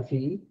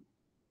geography.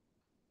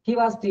 He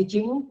was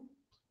teaching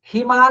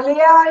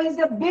Himalaya is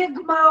a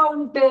big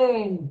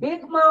mountain.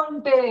 Big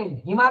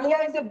mountain.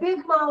 Himalaya is a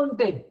big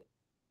mountain.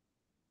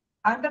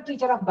 And the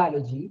teacher of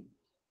biology,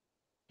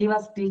 he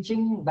was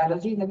teaching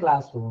biology in the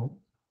classroom.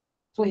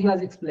 So he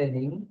was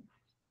explaining,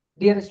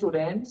 dear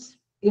students,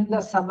 in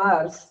the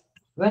summers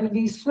when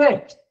we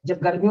sweat, जब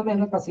गर्मियों में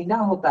हमें पसीना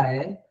होता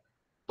है,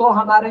 तो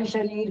हमारे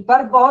शरीर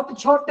पर बहुत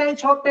छोटे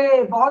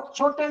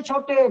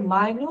छोटे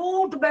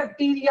minute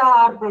bacteria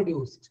are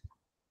produced.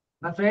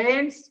 My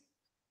friends,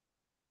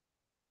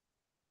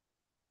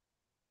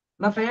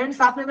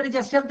 आपने मेरे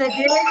जेस्चर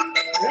देखे?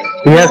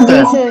 Yes,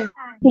 sir.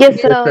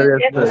 Yes, sir.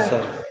 Yes,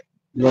 sir.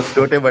 Yes,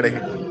 छोटे बड़े.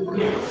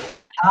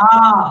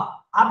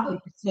 हाँ. अब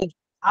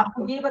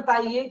आपको ये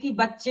बताइए कि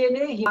बच्चे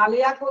ने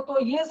हिमालय को तो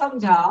ये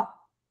समझा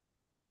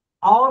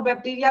और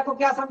बैक्टीरिया को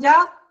क्या समझा?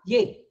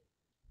 ये.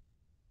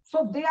 So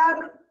they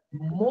are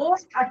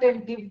most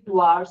attentive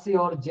towards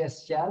your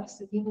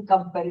gestures in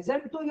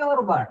comparison to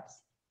your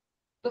words.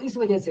 तो इस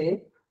वजह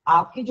से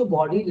आपकी जो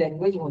बॉडी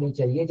लैंग्वेज होनी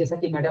चाहिए, जैसा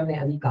कि मैडम ने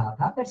अभी कहा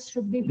था, that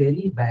should be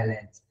very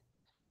balanced.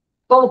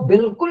 तो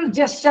बिल्कुल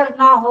जेस्चर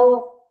ना हो,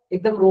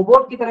 एकदम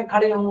रोबोट की तरह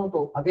खड़े हो,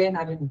 तो again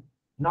I mean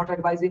not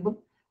advisable.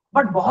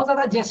 But बहुत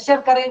ज्यादा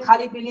जेस्चर करें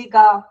खाली पीली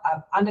का,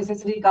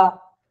 अननेसेसरी का,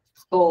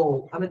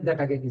 so I mean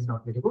that again is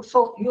not very good.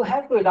 So you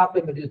have to adopt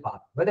a middle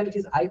path, whether it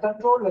is eye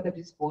control, whether it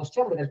is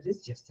posture, whether it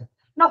is gesture.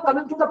 Now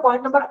coming to the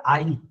point number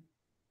I,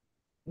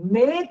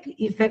 make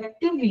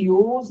effective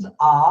use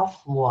of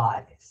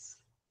voice.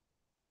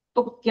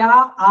 तो क्या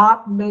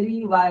आप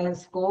मेरी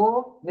voice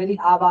को, मेरी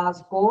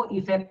आवाज को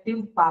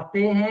effective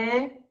पाते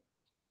हैं?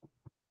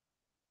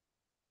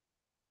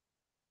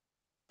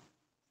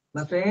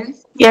 My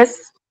friends?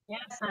 Yes.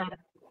 Yes,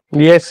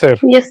 sir.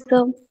 Yes,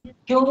 sir.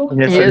 क्यों?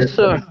 Yes,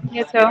 sir.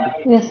 Yes, sir.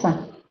 Yes, sir.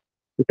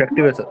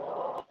 Effective है, sir.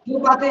 क्यों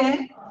पाते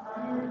हैं?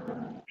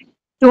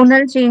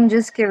 टोनल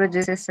चेंजेस की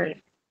वजह से sir.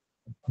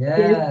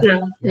 Yes.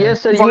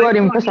 Yes, sir. You are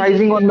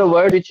emphasizing on the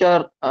words which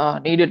are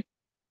needed.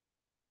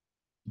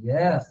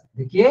 Yes.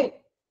 देखिए,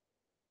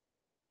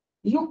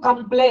 you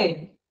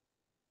complain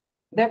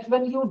that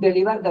when you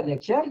deliver the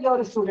lecture,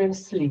 your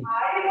students sleep.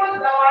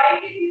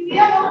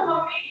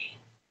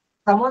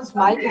 Someone's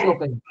mic is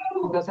open.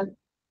 Who doesn't?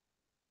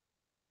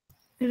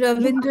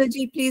 Ravindra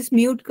ji please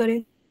mute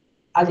करें.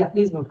 अच्छा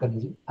please note कर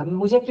लीजिए. अब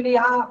मुझे actually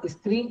यहाँ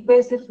screen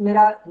पे सिर्फ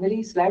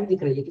मेरी स्लाइड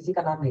दिख रही है, किसी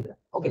का नाम नहीं दिख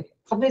रहा. Okay,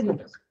 so please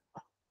note.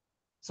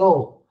 So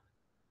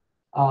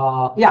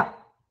yeah,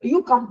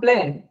 you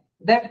complain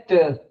that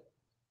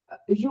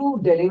you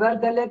deliver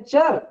the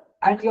lecture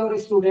and your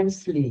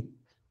students sleep.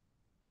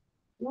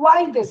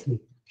 Why they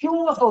sleep?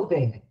 क्यों सोते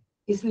हैं?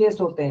 इसलिए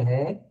सोते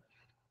हैं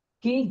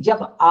कि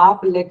जब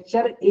आप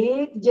लेक्चर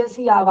एक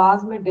जैसी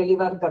आवाज में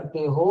डिलीवर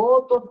करते हो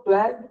तो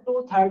 12 to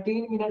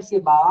 13 मिनट्स के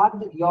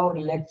बाद योर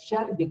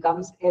लेक्चर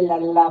बिकम्स ए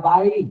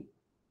लल्लाबाई.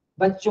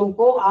 बच्चों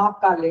को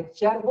आपका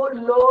लेक्चर वो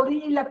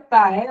लोरी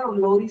लगता है और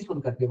लोरी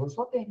सुन करके वो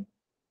सोते हैं.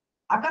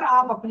 अगर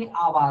आप अपनी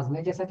आवाज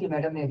में, जैसा कि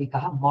मैडम ने अभी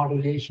कहा,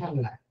 मॉड्यूलेशन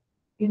लाए,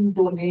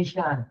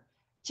 intonation,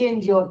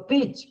 change your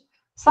pitch,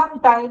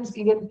 sometimes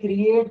even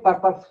create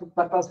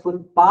purposeful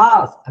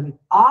pause, I mean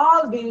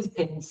all these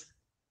things,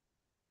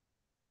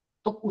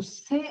 तो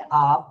उससे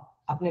आप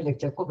अपने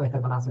लेक्चर को बेहतर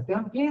बना सकते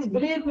हैं. Please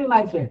believe me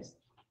my friends,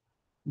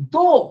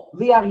 though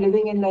we are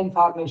living in the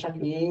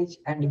information age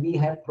and we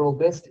have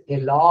progressed a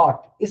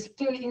lot,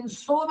 still in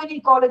so many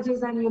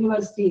colleges and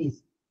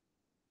universities,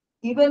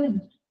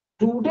 even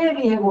today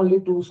we have only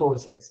two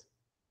sources.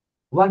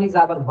 One is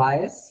our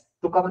voice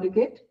to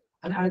communicate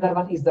and another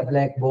one is the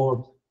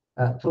blackboard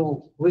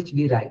through which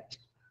we write.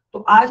 तो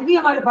आज भी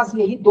हमारे पास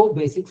यही दो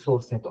basic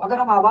source हैं. तो अगर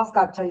हम आवाज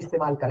का अच्छा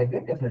इस्तेमाल करेंगे,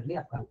 डेफिनेटली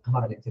आपका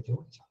हमारा लेक्चर जो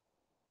अच्छा.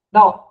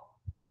 Now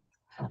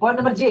point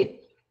number J,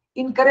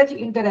 encourage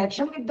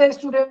interaction with the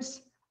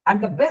students,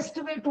 and the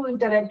best way to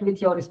interact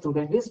with your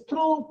student is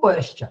through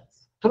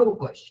questions.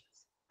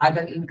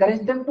 Either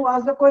encourage them to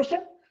ask the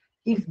question.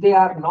 If they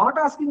are not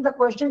asking the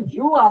question,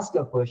 you ask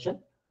your question.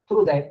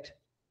 Through that,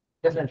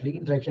 definitely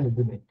interaction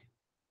will be made.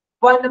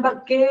 Point number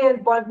K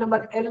and point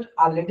number L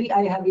already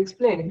I have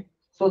explained,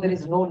 so there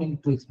is no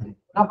need to explain.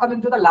 Now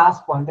coming to the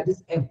last point, that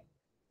is M.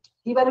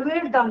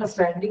 Evaluate the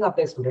understanding of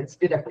the students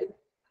directly.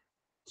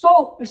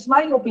 So it's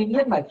my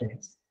opinion, my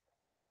friends,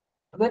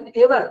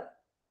 whenever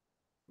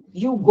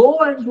you go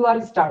and you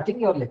are starting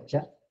your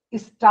lecture,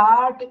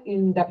 start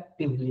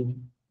inductively.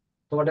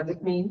 So what does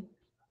it mean?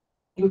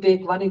 You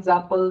take one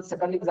example,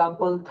 second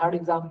example, third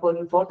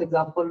example, fourth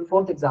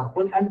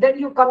example, and then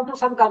you come to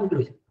some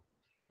conclusion.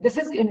 This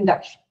is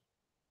induction.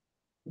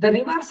 The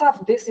reverse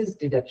of this is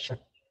deduction.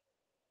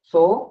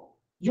 So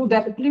you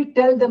directly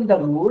tell them the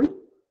rule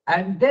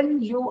and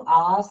then you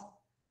ask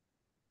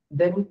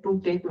them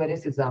to take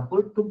various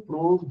examples to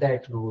prove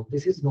that rule.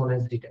 This is known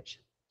as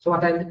deduction. So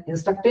what I'm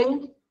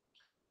instructing,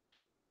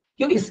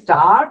 you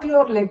start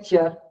your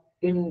lecture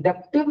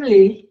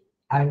inductively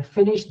and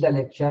finish the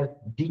lecture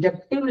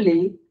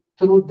deductively.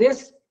 Through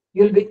this,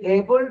 you'll be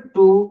able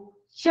to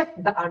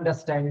check the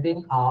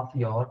understanding of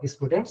your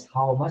students,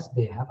 how much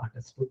they have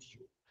understood you.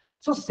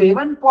 So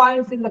 7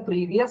 points in the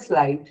previous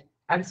slide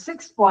and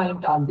 6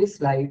 points on this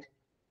slide.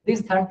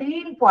 These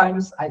 13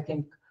 points, I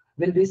think,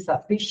 will be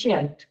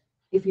sufficient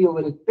if you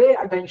will pay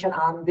attention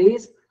on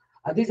these.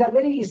 These are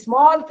very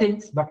small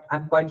things, but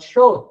I'm quite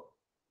sure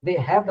they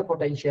have the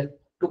potential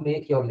to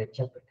make your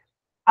lecture better.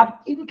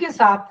 अब इनके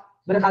साथ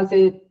मेरे ख्याल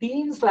से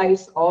 3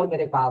 slides और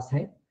मेरे पास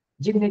हैं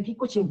जिनमें की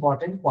कुछ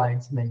इंपॉर्टेंट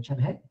पॉइंट्स मेंशन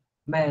है.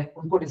 मैं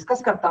उनको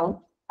डिस्कस करता हूं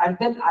and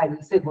then I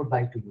will say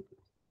goodbye to you.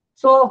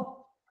 So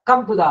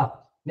come to the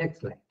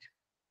next slide.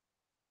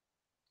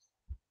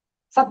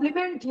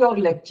 Supplement your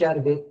lecture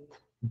with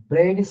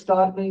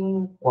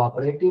brainstorming,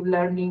 cooperative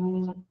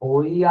learning,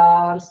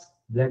 OERs,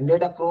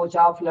 blended approach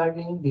of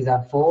learning. These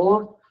are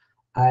 4.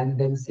 And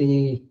then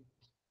see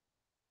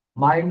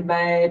mind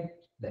map,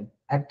 then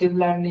active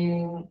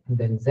learning,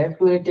 then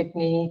Z2A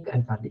technique,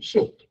 and finally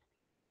shaped.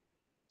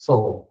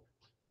 So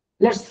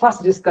let's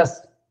first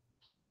discuss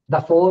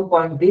the 4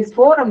 points, these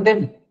 4, and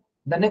then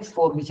the next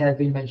 4 which have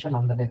been mentioned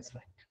on the next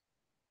slide.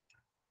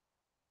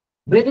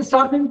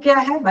 Brainstorming क्या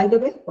है, by the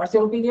way? What's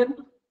your opinion?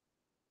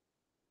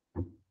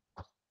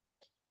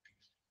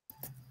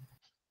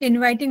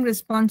 Inviting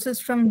responses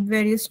from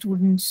various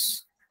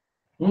students.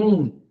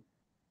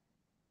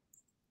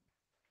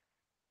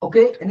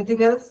 Okay,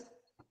 anything else?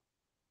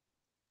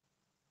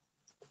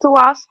 To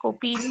ask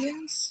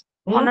opinions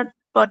on a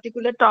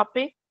particular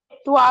topic.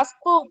 To ask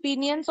for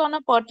opinions on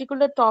a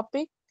particular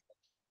topic.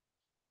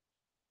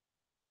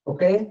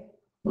 Okay.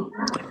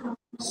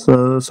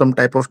 So some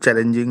type of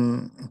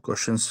challenging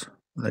questions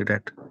like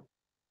that.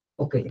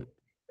 Okay.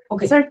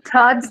 Okay. So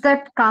thoughts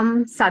that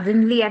come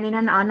suddenly and in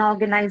an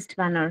unorganized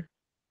manner.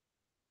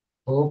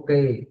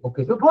 Okay.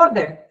 Okay. Before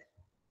that,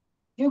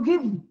 you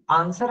give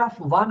answer of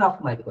one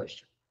of my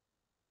question.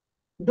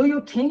 Do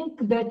you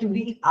think that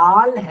we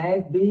all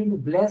have been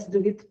blessed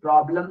with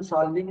problem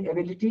solving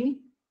ability?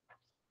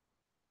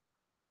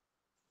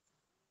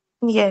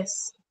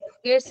 Yes.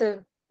 Yes,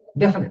 sir.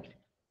 Definitely.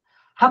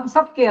 हम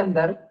सब के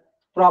अंदर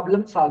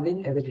problem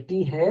solving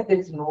ability hai, there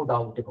is no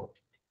doubt about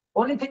it.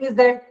 Only thing is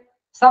that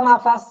some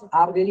of us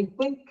are very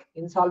quick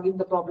in solving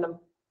the problem,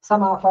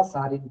 some of us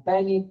are in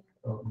panic,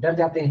 डर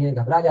जाते हैं,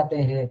 घबरा जाते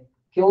हैं,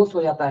 chaos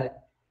हो जाता है.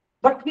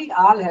 But we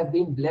all have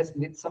been blessed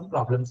with some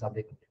problem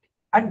solving ability.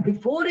 And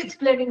before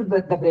explaining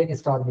the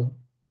brainstorming,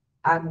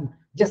 I'm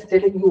just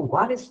telling you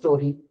one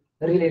story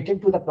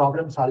related to the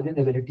problem solving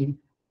ability.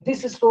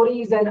 This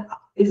story is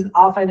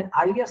of an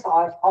IAS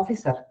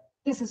officer.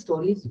 This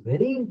story is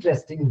very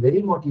interesting,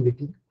 very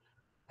motivating.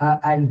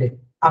 And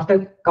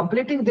after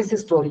completing this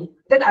story,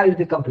 then I will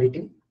be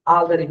completing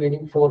all the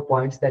remaining 4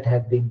 points that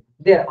have been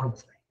there on the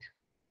slide.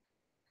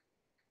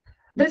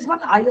 There is one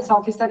IAS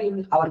officer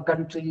in our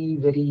country,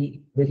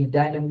 very, very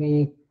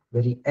dynamic,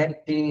 very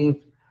active,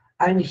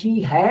 and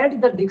he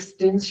had the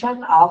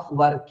distinction of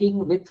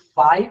working with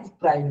 5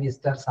 prime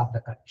ministers of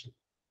the country.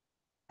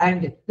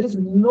 And there is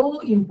no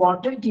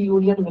important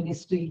union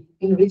ministry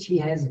in which he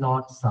has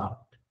not served.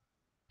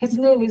 His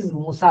name is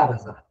Musa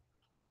Raza.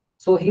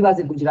 So he was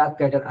a Gujarat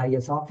cadre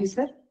IAS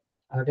officer.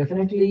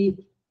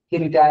 Definitely, he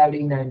retired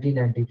in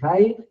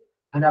 1995.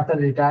 And after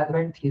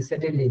retirement, he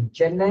settled in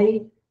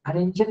Chennai. And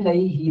in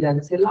Chennai, he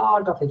runs a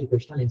lot of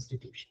educational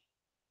institutions.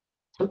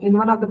 So in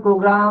one of the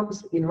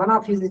programs, in one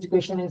of his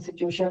education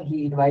institution,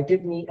 he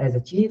invited me as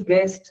a chief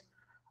guest.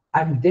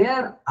 And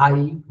there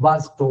I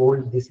was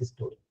told this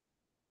story.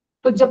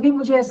 तो जब भी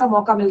मुझे ऐसा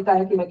मौका मिलता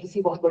है कि मैं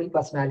किसी बहुत बड़ी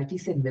पर्सनालिटी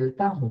से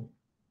मिलता हूँ,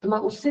 तो मैं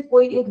उससे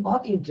कोई एक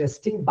बहुत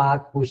इंटरेस्टिंग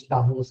बात पूछता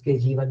हूँ उसके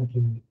जीवन की,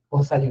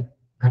 बहुत सारी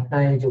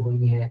घटनाएं जो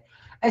हुई हैं,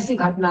 ऐसी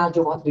घटना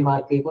जो बहुत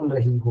रिमार्केबल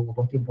रही हो,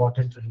 बहुत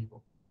इंपॉर्टेंट रही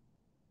हो,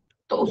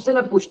 तो उससे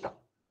मैं पूछता हूँ.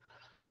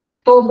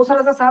 तो मुसा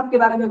रजा साहब के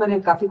बारे में मैंने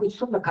काफी कुछ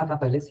सुन रखा था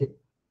पहले से,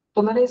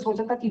 तो मैंने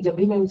सोचा था कि जब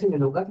भी मैं उनसे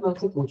मिलूंगा तो मैं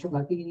उनसे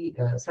पूछूंगा कि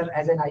sir,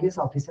 as an IAS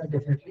officer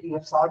definitely you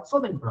have solved so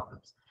many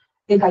problems.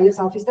 एक आईएएस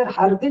ऑफिसर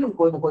हर दिन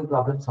कोई ना कोई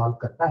प्रॉब्लम सॉल्व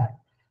करता है,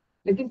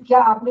 लेकिन क्या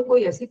आपने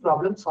कोई ऐसी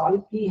प्रॉब्लम सॉल्व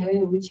की है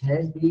which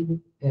has been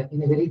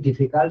in a very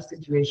difficult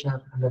situation,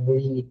 under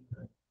very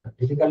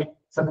difficult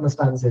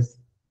circumstances?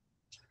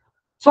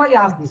 So I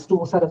asked this to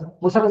Musa Raza.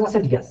 Musa Raza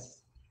said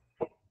yes.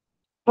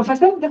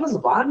 Professor, there was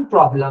one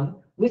problem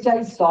which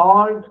I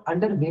solved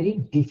under very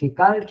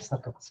difficult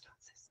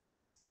circumstances.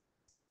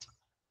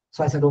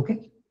 So I said,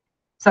 okay,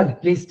 sir,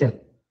 please tell me.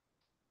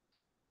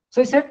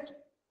 So he said,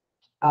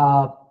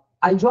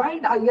 I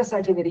joined IAS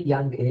at a very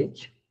young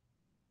age,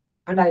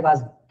 and I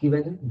was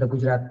given the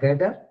Gujarat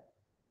cadre,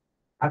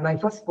 and my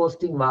first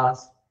posting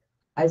was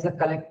as the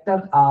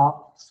collector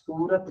of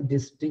Surat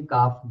district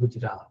of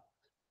Gujarat.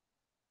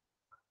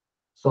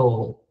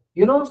 So,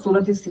 you know,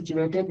 Surat is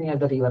situated near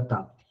the river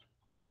Tapti.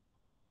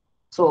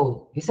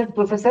 So he said,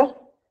 Professor,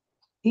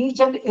 each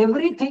and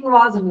everything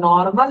was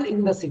normal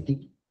in the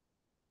city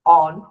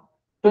on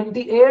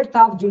 28th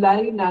of July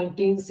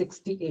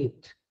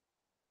 1968.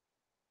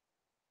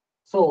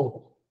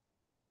 So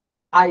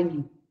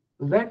I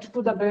went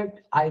to the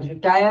bed, I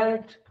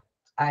retired,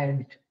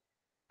 and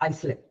I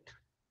slept.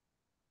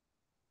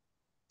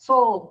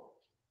 So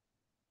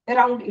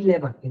around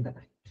 11 in the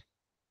night.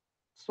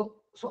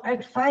 So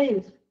at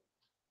 5,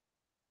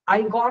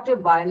 I got a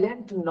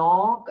violent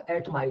knock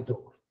at my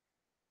door.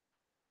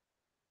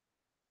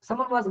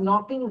 Someone was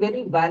knocking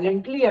very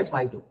violently at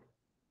my door,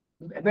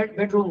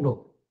 bedroom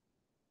door.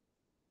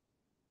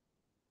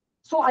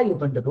 So I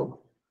opened the door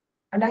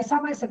and I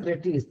saw my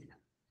secretary is there.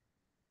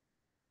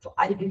 So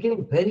I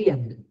became very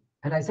angry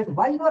and I said,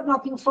 why you are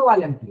knocking so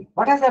violently?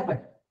 What has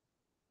happened?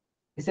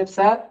 He said,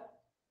 sir,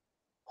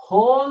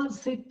 whole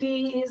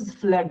city is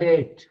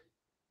flooded.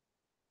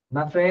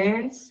 My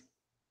friends.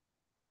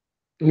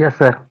 Yes,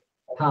 sir.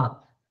 हाँ,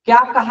 क्या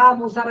कहा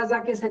मूसा रजा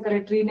के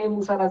secretary ने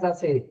मूसा रजा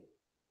से?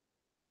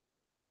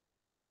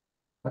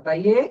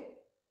 बताइए,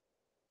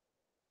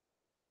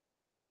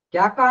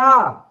 क्या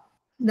कहा?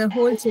 The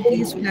whole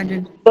city is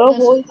flooded. The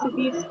whole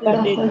city is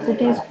flooded. The whole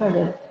city is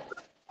flooded.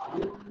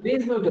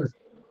 Please notice.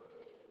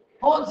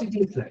 Whole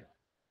city is flooded.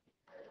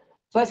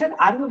 So I said,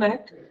 are you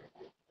mad?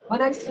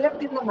 When I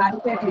slept in the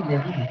night at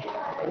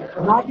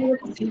 11, not even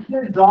a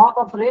single drop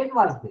of rain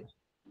was there.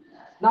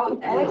 Now,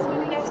 as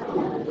many as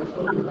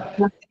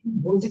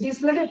whole city is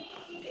flooded.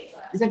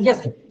 He said,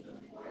 yes, sir.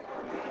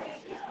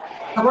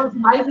 Someone's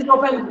mic is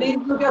open. Please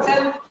mute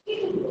yourself.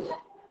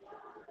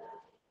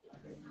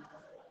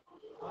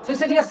 So he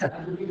said, yes, sir.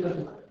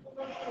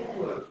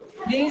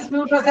 Please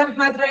mute yourself,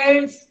 my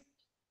friends.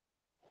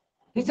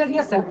 He said,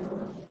 yes, sir.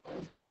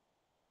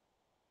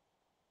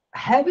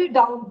 Heavy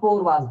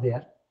downpour was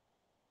there.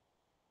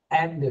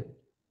 And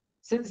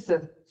since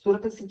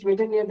Surat is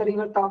situated near the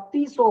river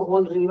Tapti, so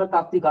whole river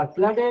Tapti got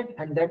flooded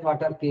and that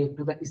water came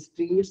to the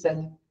streets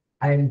and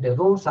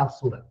roads of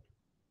Surat.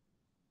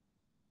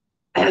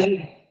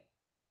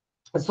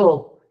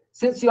 So,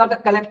 since you are the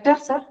collector,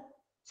 sir,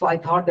 so I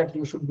thought that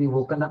you should be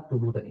woken up to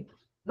do the needful.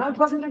 Now, it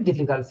wasn't a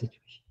difficult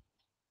situation.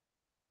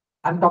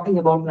 I'm talking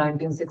about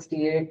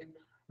 1968,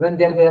 when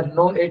there were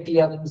no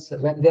ATMs,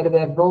 when there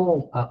were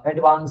no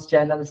advanced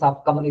channels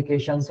of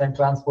communications and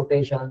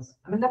transportations.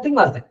 I mean, nothing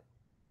was there.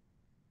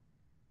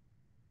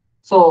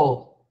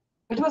 So,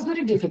 it was a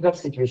very difficult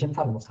situation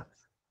for Musa.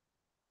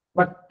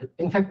 But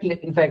in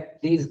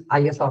fact, these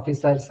IS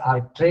officers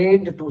are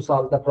trained to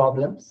solve the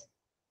problems.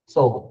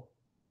 So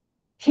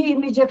he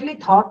immediately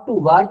thought to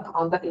work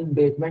on the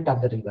embankment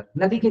of the river.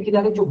 नदी के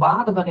किनारे जो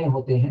बांध बने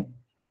होते हैं,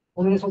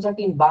 उन्होंने सोचा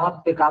कि इन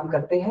बांध पे काम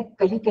करते हैं,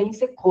 कहीं कहीं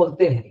से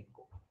खोलते हैं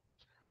इनको।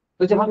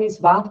 तो जब हम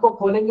इस बांध को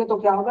खोलेंगे तो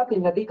क्या होगा कि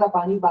नदी का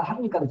पानी बाहर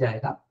निकल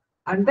जाएगा,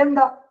 and then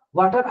the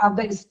water of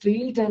the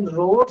street and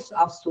roads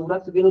of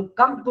Surat will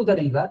come to the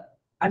river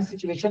and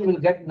situation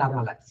will get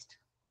normalized.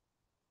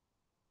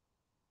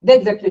 They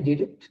exactly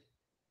did it,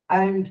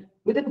 and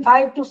within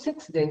 5 to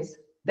 6 days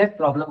that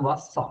problem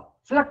was solved.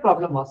 Flood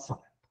problem was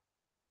solved.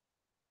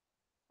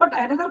 But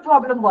another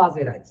problem was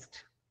arised,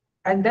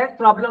 and that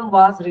problem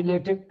was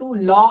related to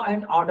law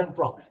and order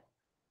problem.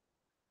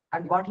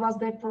 And what was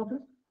that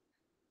problem?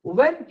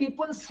 When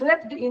people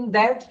slept in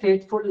that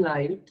fateful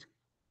night,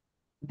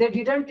 they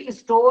didn't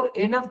store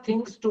enough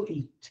things to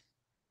eat.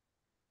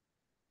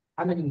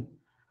 I mean,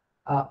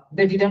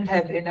 they didn't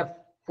have enough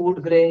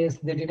food grains,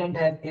 they didn't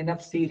have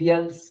enough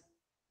cereals,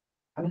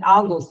 I mean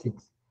all those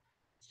things.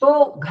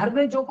 So घर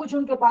में जो कुछ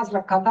उनके पास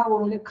रखा था वो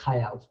उन्होंने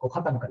खाया, उसको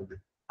खत्म कर दिया.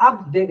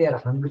 अब they were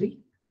hungry,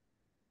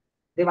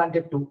 they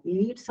wanted to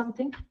eat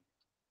something.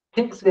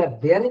 Things were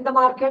there in the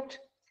market,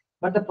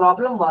 but the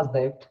problem was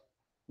that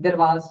there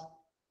was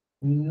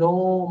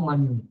no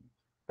money.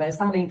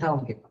 पैसा नहीं था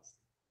उनके पास.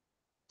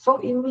 So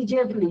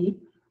immediately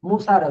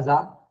Musa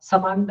Raza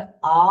summoned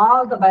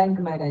all the bank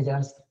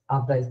managers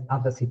of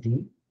the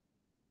city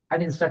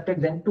and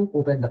instructed them to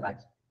open the bank.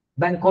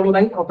 Bank खोलो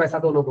भाई और पैसा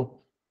दो लोगों को.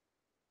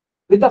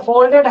 With the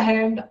folded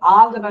hand,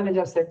 all the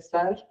managers said,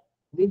 "Sir,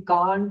 we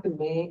can't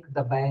make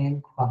the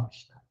bank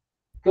functional."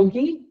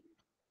 क्योंकि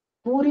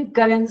पूरी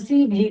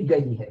currency भीग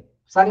गई है,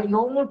 सारे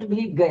नोट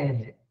भीग गए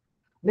हैं,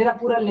 मेरा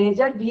पूरा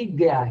लेजर भीग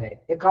गया है,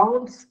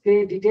 अकाउंट्स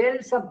के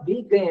डिटेल सब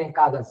भीग गए हैं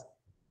कागज.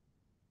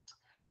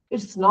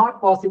 It's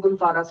not possible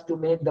for us to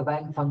make the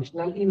bank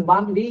functional in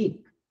 1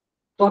 week.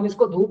 तो हम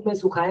इसको धूप में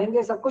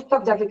सुखाएंगे सब कुछ,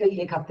 तब जाके कहीं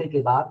 1 हफ्ते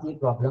के बाद ये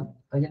प्रॉब्लम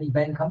यानी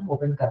बैंक हम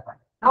ओपन कर पाए.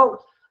 Now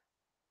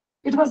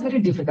it was very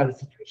difficult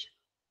situation.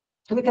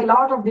 So with a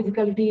lot of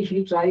difficulty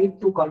he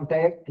tried to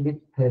contact with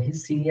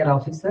his senior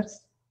officers,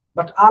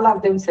 but all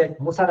of them said,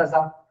 "Musa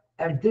Raza,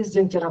 at this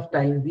juncture of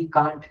time we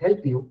can't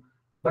help you,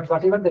 but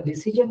whatever the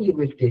decision you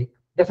will take,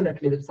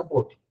 definitely will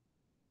support you."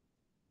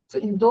 So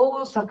in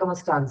those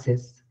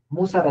circumstances,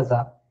 Musa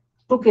Raza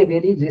took a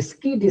very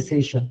risky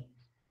decision,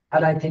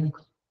 and I think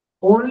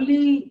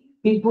only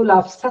people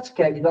of such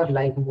caliber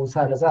like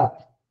Musa Raza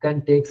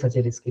can take such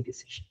a risky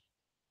decision.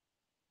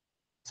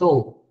 So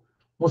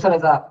Musa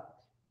Raza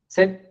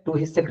said to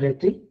his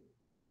secretary,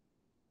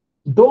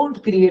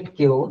 "Don't create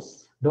chaos,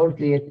 don't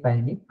create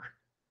panic,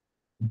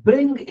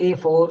 bring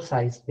A4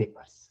 size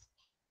papers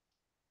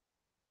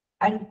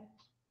and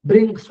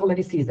bring so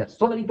many scissors,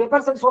 so many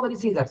papers and so many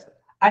scissors,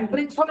 and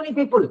bring so many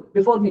people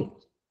before me."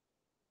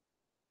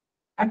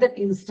 And then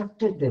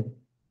instructed them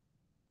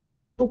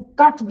to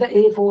cut the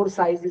A4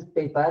 size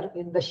paper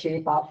in the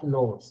shape of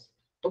notes.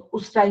 तो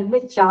उस time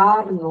में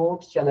 4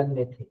 note चलन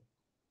में थे.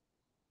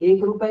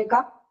 1 रुपए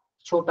का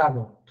छोटा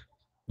note,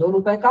 2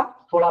 रुपए का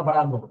थोड़ा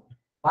बड़ा नोट,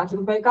 5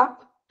 रुपए का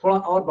थोड़ा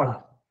और बड़ा,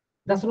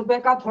 10 रुपए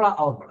का थोड़ा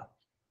और बड़ा.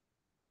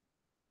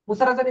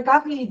 मुसा राजा ने कहा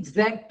कि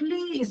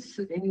एग्जैक्टली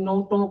इन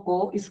नोटों को,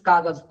 इस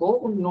कागज को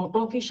उन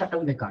नोटों की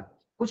शक्ल में काटो.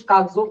 कुछ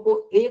कागजों को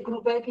 1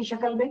 रुपए की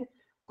शक्ल में,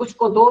 कुछ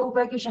को 2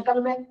 रुपए की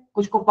शक्ल में,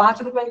 कुछ को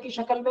 5 रुपए की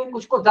शक्ल में,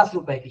 कुछ को 10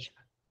 रुपए की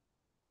शक्ल,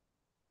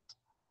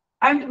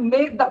 एंड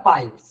मेक द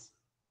पाइल्स,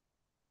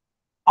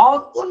 और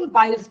उन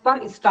पाइल्स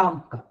पर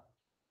स्टाम्प कर.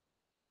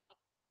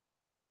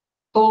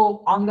 तो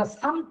on the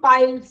some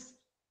piles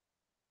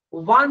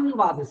 1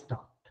 was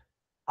स्टाम्प्ड,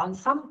 on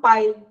some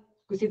pile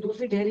किसी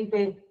दूसरी ढेरी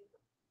पे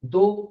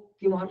 2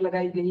 की मोहर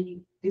लगाई गई,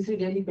 तीसरी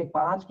ढेरी पे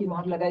 5 की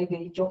मोहर लगाई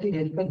गई, चौथी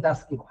ढेरी पे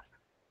 10 की मोहर.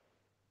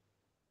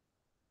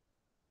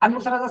 And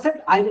Musa Raza said,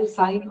 "I will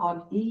sign on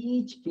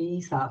each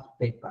piece of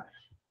paper,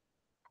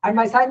 and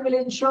my sign will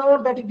ensure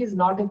that it is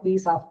not a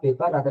piece of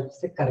paper, rather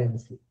it's a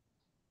currency."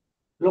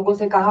 लोगों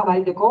से कहा,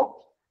 भाई देखो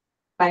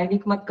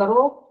पैनिक मत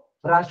करो,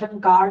 राशन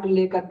कार्ड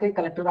लेकर के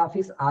collector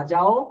office आ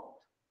जाओ,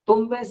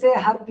 तुम में से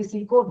हर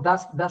किसी को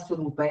 10-10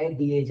 रुपए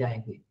दिए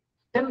जाएंगे.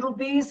 10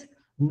 rupees,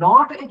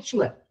 not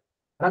actual,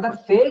 rather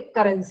fake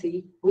currency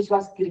which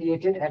was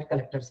created at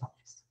collector's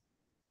office.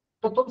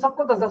 तो तुम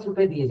सबको 10-10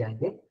 रुपए दिए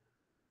जाएंगे,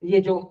 ये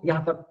जो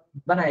यहाँ पर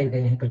बनाए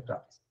गए हैं collector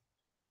office.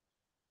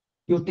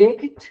 You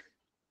take it,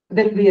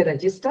 there will be a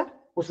resistor,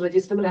 उस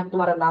रजिस्टर में हम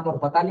तुम्हारा नाम और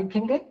पता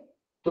लिखेंगे,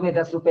 तुम्हें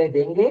 10 रुपए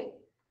देंगे,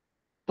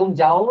 तुम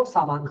जाओ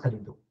सामान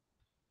खरीदो.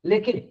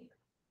 लेकिन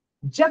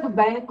जब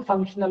बैंक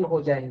फंक्शनल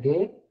हो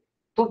जाएंगे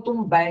तो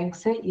तुम बैंक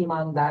से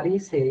ईमानदारी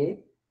से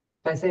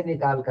पैसे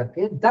निकाल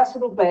करके 10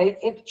 रुपए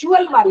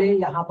एक्चुअल वाले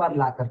यहां पर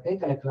ला करके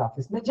कलेक्टर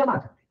ऑफिस में जमा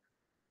कर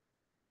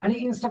देंगे. एंड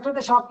इंस्ट्रक्टेड द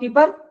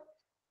शॉपकीपर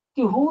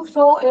कि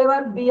whosoever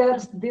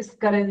bears this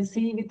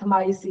currency with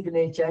my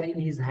signature in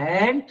his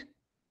hand,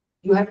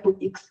 you have to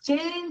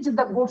exchange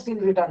the goods in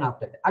return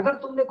after that. अगर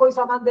तुमने कोई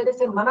सामान देने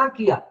से मना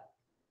किया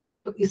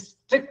तो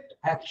strict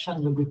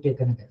action will be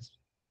taken against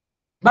you.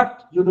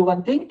 But you do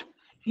one thing,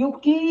 You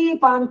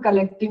keep on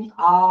collecting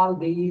all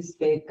these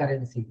fake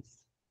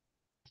currencies.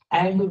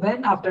 And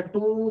when after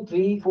 2,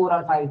 3, 4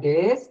 or 5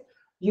 days,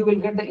 you will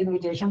get the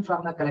invitation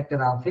from the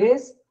collector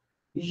office.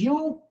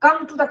 You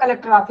come to the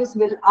collector office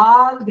with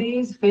all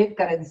these fake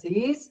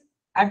currencies.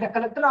 At the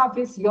collector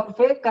office, your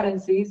fake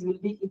currencies will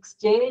be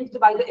exchanged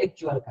by the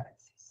actual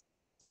currencies.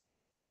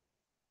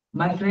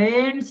 My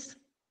friends.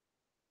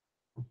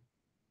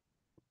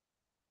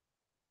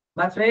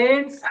 Yes,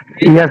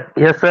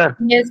 sir.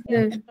 Yes,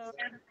 sir.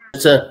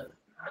 Sir.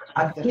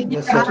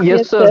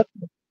 Yes, sir.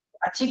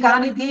 अच्छी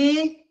कहानी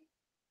थी।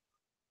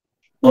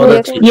 बहुत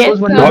अच्छी, It was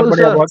wonderful,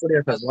 sir. बहुत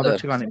बढ़िया sir, बहुत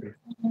अच्छी कहानी थी।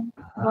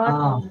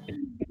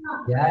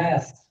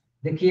 यस,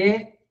 देखिए,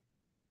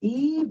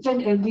 each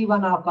and every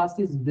one of us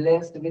is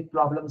blessed with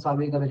problem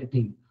solving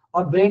ability.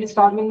 और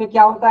ब्रेनस्टॉर्मिंग में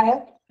क्या होता है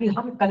कि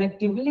हम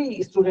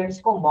कलेक्टिवली स्टूडेंट्स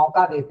को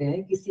मौका देते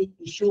हैं किसी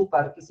इशू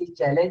पर, किसी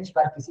चैलेंज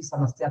पर, किसी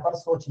समस्या पर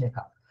सोचने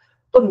का।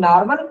 तो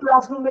नॉर्मल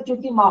क्लासरूम में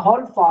चूंकि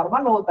माहौल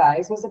फॉर्मल होता है,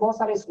 इसमें से बहुत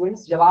सारे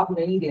स्टूडेंट्स जवाब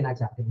नहीं देना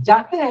चाहते,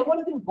 जानते हैं वो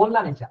लेकिन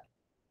बोलना नहीं चाहते।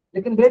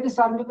 लेकिन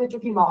ब्रेनस्टॉर्मिंग में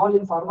चूंकि माहौल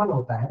इनफॉर्मल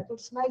होता है, तो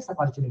it's nice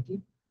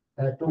opportunity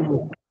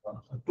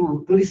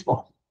to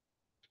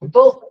respond.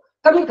 तो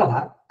कभी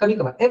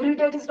कभार every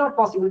day it is not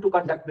possible to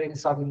conduct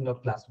brainstorming in your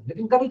classroom,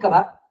 लेकिन कभी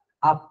कभार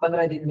आप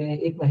 15 दिन में,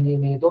 1 महीने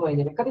में, 2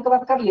 महीने में कभी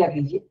कभार कर लिया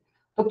कीजिए।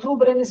 तो through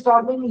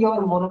brainstorming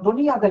your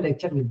monotony of the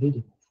lecture will be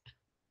removed.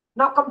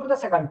 Now come to the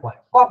second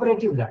point,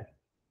 cooperative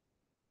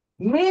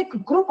learning. Make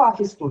group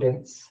of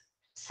students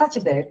such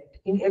that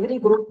in every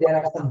group there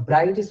are some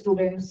bright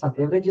students, some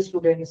average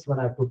students, 1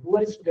 or 2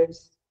 poor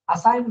students.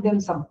 Assign them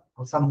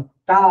some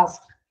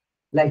task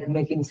like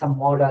making some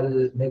model,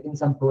 making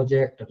some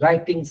project,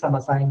 writing some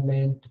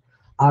assignment,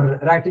 or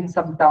writing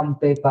some term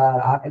paper,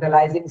 or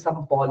analyzing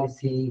some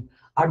policy,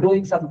 or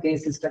doing some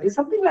case study,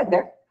 something like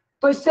that.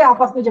 तो इससे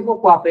आपस में जब वो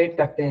cooperate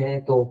करते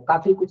हैं तो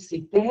काफी कुछ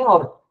सीखते हैं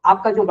और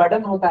आपका जो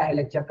बर्डन होता है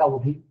लेक्चर का वो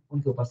भी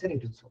उनके ऊपर से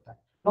रिड्यूस होता है।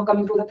 Now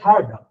coming to the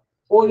third one,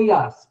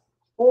 OERs,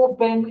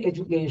 open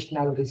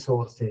educational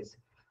resources.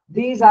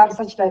 These are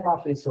such type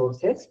of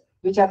resources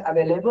which are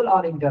available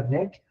on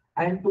internet,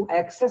 and to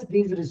access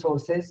these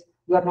resources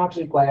you are not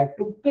required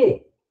to pay.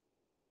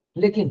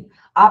 लेकिन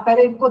आप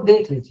पहले इनको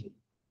देख लीजिए,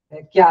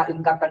 क्या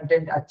इनका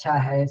content अच्छा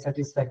है,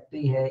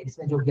 सेटिस्फैक्टरी है,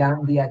 इसमें जो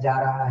ज्ञान दिया जा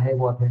रहा है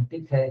वो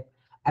ऑथेंटिक है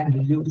एंड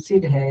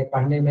ल्यूसिड है,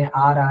 पढ़ने में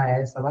आ रहा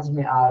है, समझ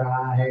में आ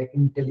रहा है,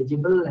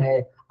 इंटेलिजिबल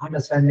है,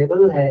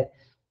 अंडरस्टैंडेबल है।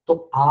 तो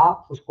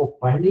आप उसको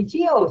पढ़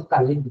लीजिए और उसका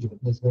लिंक जो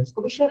अपने स्टूडेंट्स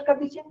को भी शेयर कर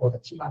दीजिए, बहुत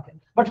अच्छी बात है।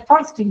 But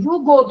first you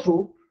go through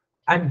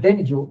and then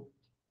you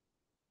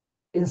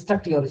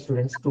instruct your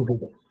students to do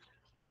that.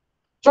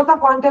 चौथा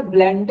पॉइंट है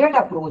blended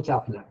approach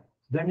of learning.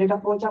 Blended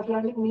approach of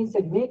learning means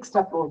a mixed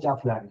approach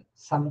of learning.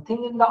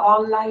 Something in the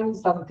online,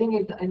 something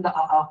in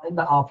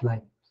the offline.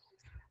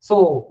 So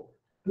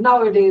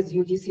nowadays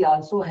UGC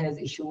also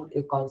has issued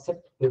a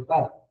concept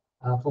paper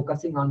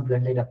focusing on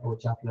blended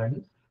approach of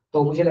learning.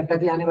 तो मुझे लगता है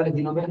कि आने वाले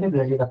दिनों में हमें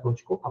blended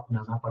approach को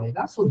अपनाना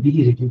पड़ेगा. So be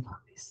ready for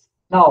this.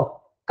 Now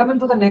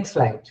coming to the next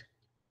slide.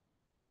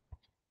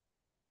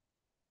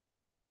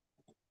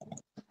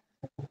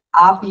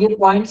 आप ये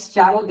पॉइंट्स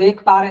चारों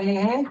देख पा रहे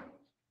हैं?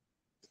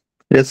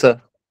 Yes sir.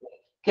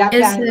 क्या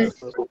क्या है?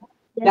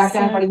 क्या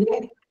क्या है पढ़िए?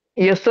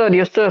 Yes sir,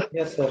 yes sir.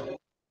 Yes sir.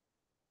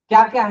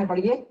 क्या क्या है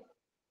पढ़िए?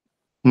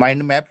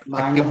 Mind map,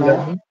 active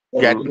learning,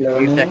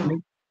 Jet2A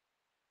technique,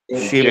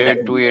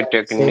 Jet2A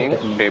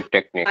technique, shape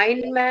technique.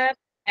 Mind map,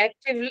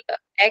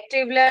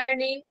 active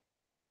learning,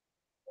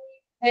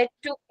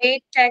 Jet2A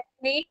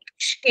technique,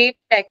 shape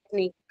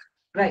technique.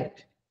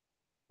 Right.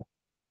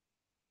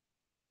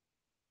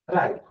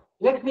 Right.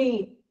 Let me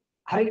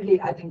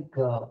hurriedly, I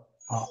think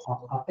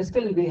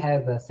still we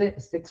have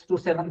 6 to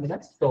 7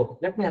 minutes, so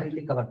let me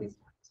hurriedly cover these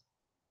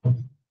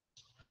points.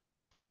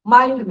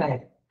 Mind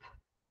map.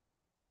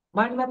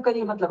 Mind map का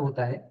ये मतलब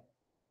होता है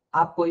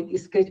आप कोई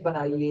sketch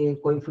बनाइए,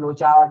 कोई flow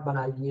chart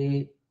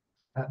बनाइए,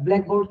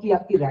 ब्लैक बोर्ड की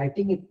आपकी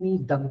राइटिंग इतनी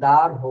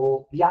दमदार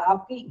हो या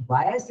आपकी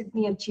वॉइस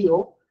इतनी अच्छी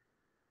हो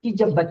कि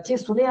जब बच्चे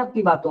सुने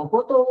आपकी बातों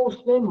को तो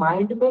उसमें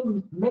माइंड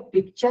में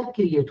पिक्चर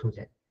क्रिएट हो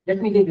जाए।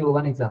 Let me give you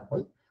one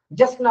example.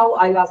 Just now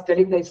I was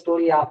telling the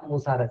story of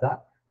मूसा रजा।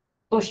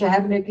 तो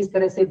शहर में किस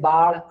तरह से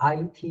बाढ़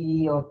आई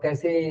थी और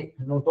कैसे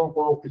नोटों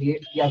को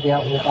क्रिएट किया गया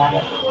होगा,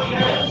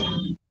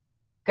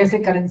 कैसे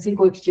करेंसी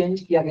को एक्सचेंज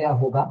किया गया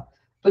होगा।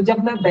 तो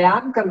जब मैं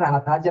बयान कर रहा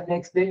था, जब मैं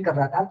एक्सप्लेन कर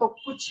रहा था, तो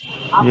कुछ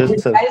आप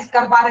विजुअलाइज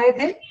कर पा रहे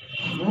थे?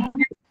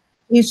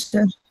 Yes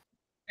sir.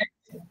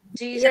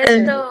 Ji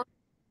sir.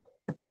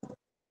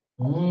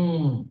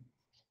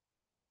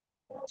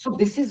 So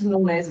this is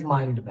known as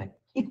mind map.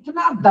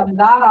 इतना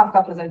दमदार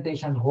आपका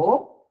प्रेजेंटेशन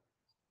हो,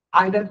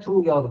 either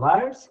through your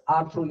words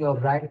or through your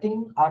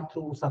writing or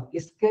through some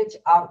sketch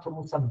or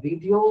through some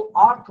video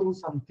or through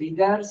some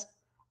figures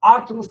or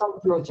through some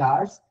flow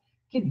charts,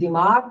 कि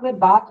दिमाग में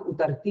बात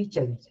उतरती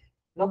चली जाए।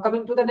 Now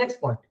coming to the next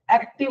point,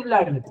 active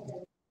learning.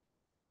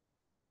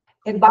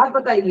 एक बात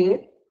बताइए,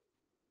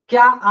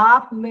 क्या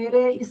आप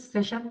मेरे इस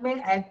सेशन में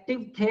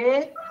एक्टिव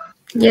थे?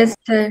 Yes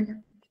sir.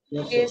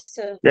 Yes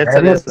sir. Yes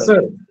sir. Yes sir.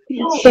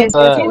 Yes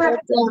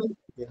sir.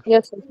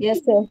 Yes sir. Yes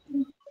sir.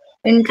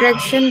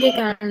 Interaction के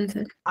कारण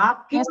सर।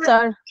 आप क्यों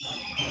sir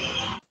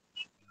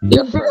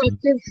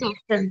Interactive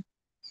session.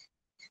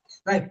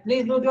 Right,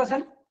 please mute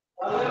yourself.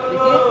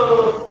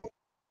 देखिए,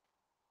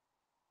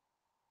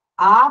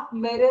 आप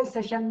मेरे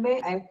सेशन में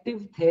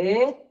एक्टिव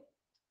थे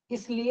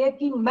इसलिए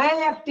कि मैं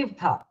एक्टिव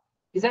था।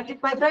 Isn't it,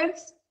 my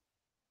friends?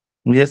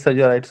 Yes, sir.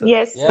 You're right, sir.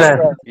 Yes,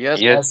 sir. Yes,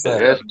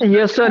 sir.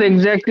 Yes, sir.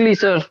 Exactly,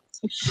 sir.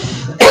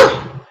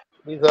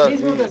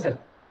 Please mute yourself.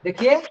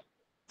 देखिए,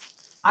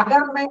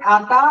 अगर मैं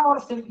आता और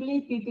सिंपली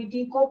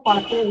पीपीटी को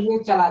पढ़ते हुए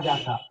चला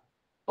जाता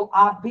तो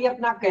आप भी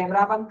अपना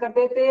कैमरा बंद कर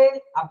देते,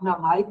 अपना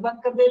माइक बंद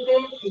कर देते,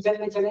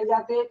 किचन में चले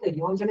जाते,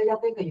 कहीं और चले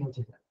जाते, कहीं और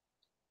चले जाते।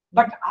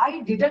 But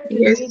I didn't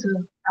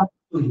leave up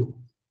to you.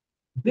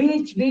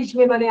 बीच बीच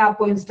में मैंने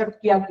आपको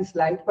इंस्ट्रक्ट किया कि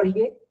स्लाइड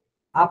पढ़िए,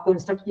 आपको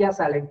इंस्ट्रक्ट किया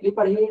साइलेंटली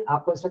पढ़िए,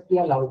 आपको इंस्ट्रक्ट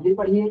किया लाउडली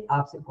पढ़िए,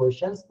 आपसे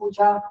क्वेश्चंस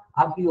पूछा,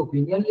 आपकी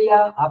ओपिनियन लिया,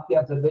 आपके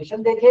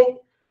ऑब्जर्वेशन देखे।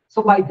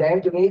 सो by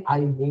that way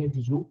I made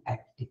you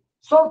active.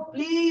 So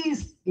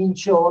please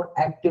ensure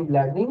active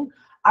learning.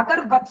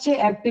 अगर बच्चे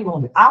एक्टिव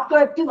होंगे, आप तो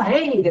एक्टिव है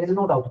ही, there is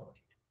no doubt,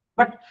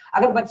 but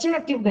अगर बच्चे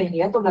एक्टिव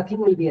नहीं है तो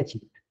नथिंग विल बी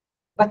अचीव्ड।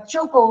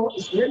 बच्चों को,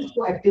 स्टूडेंट्स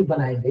को एक्टिव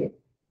बनाएंगे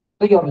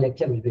तो your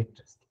lecture will be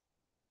interesting.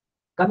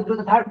 Coming to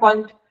the third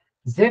point,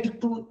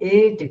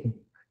 Z2A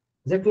technique.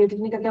 Z2A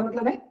technique का क्या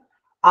मतलब है?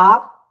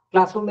 आप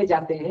क्लासरूम में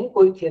जाते हैं,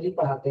 कोई थ्योरी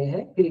पढ़ाते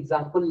हैं, फिर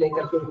एग्जांपल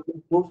लेकर के उसको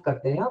प्रूव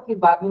करते हैं और फिर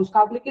बाद में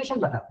उसका एप्लीकेशन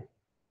बताते हैं।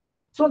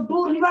 So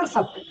do reverse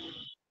up.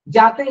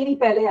 जाते ही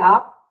पहले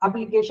आप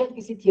एप्लीकेशन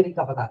किसी थ्योरी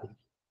का बता देंगे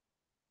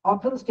और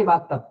फिर उसके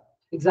बाद तब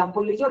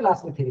एग्जांपल लीजिए और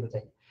लास्ट में थ्योरी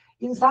बताइए।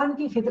 इंसान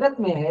की फितरत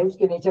में है,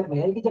 उसके नेचर में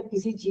है कि जब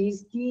किसी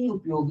चीज की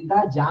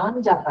उपयोगिता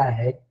जान जाता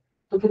है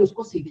तो फिर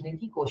उसको सीखने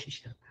की कोशिश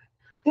करता है।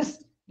 This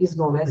is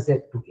known as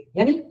Z2A.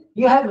 Yani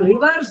you have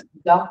reversed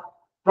the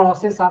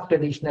process of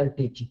traditional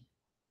teaching.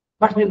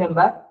 But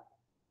remember,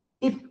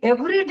 if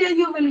every day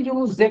you will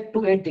use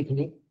Z2A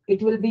technique, it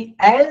will be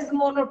as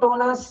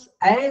monotonous,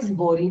 as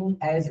boring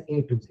as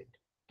A to Z.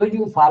 So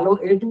you follow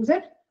A to Z,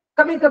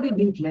 कभी-कभी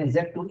बीच में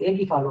Z2A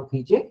भी follow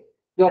कीजिए,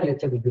 your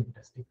lecture will be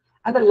interesting.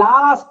 And the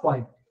last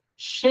point,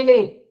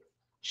 shape.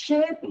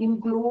 Shape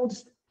includes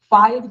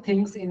 5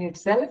 things in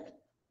itself,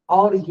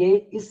 और ये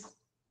इस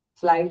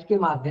slide के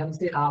माध्यम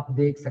से आप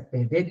देख सकते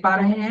हैं। देख पा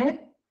रहे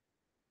हैं?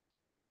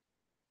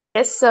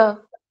 yes, sir.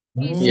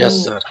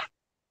 Yes, sir.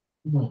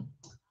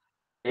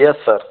 Yes,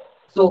 sir.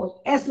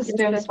 So S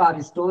stands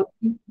for story,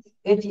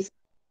 H is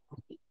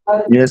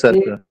Yes,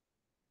 sir.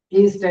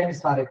 A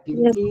stands for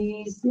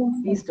activities,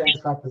 P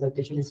stands for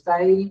presentation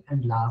style,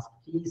 and last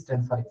E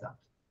stands for example.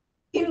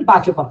 इन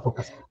पांचों पर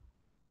फोकस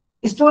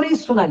करें। Story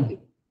सुनाइए,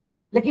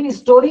 लेकिन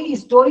story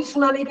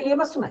सुनाने के लिए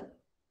मत सुनाइए।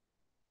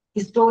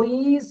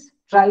 Stories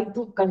try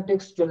to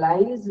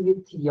कंटेक्सचुअलाइज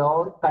with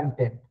your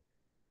content.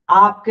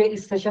 आपके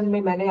इस सेशन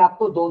में मैंने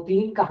आपको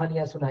 2-3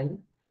 कहानियां सुनाई,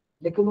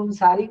 लेकिन उन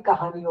सारी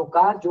कहानियों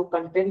का जो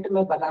कंटेंट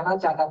में बताना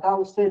चाहता था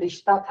उससे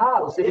रिश्ता था,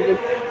 उससे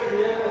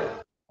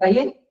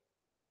बताइए।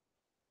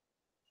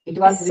 It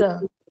was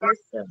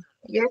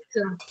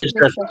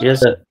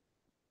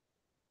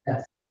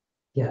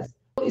yes.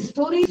 तो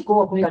स्टोरीज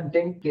को अपने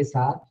कंटेंट के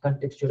साथ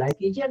कंटेक्सचुअलाइज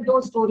कीजिए।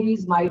 दो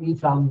stories might be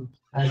from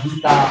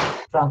Gita,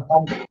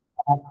 from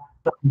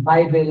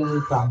Bible,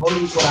 from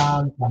Holy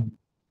Quran, from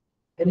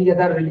any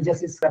other religious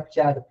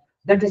scripture.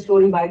 That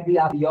story might be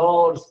of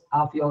yours,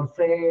 of your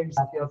friends,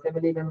 of your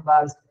family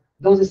members.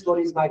 Those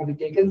stories might be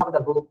taken from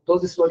the book.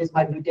 Those stories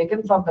might be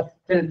taken from the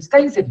films.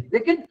 कहीं से भी।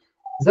 लेकिन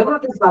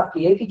जरूरत इस बात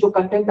की है कि जो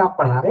कंटेंट आप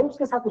पढ़ा रहे हैं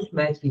उसके साथ उस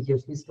मैच कीजिए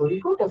उसकी स्टोरी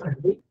को।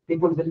 Definitely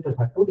people will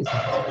prefer to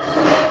listen.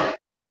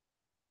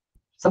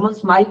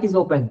 Someone's mic is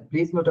open.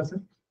 Please mute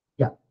yourself.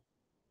 Yeah.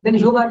 Then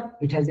humor,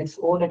 it has its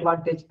own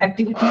advantage.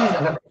 Activities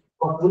अगर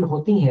पॉसिबल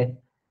होती हैं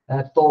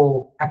तो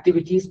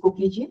एक्टिविटीज को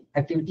कीजिए।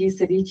 एक्टिविटीज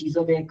से भी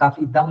चीजों में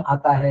काफी दम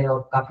आता है और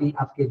काफी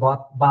आपके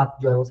बात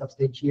जो है वो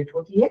सब्सटेंशिएट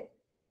होती है।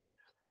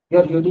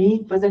 Your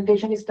unique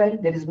presentation style,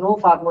 there is no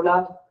formula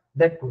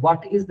that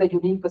what is the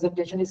unique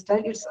presentation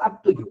style, it's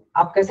up to you.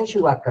 आप कैसे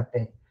शुरुआत करते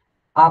हैं?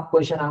 आप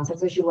क्वेश्चन आंसर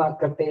से शुरुआत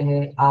करते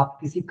हैं, आप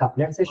किसी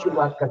कपलेट से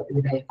शुरुआत करते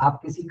हैं,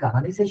 आप किसी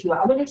कहानी से शुरुआत,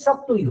 I mean it's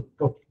up to you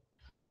totally,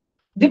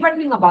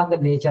 depending upon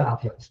the nature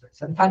of your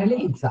students. And finally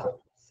example,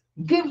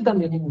 give the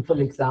meaningful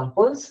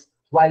examples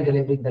while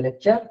delivering the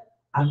lecture.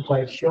 I'm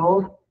quite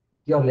sure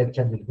your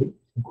lecture will be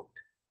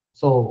good.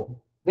 So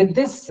with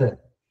this,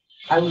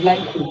 I would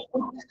like to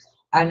put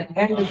an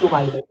end to my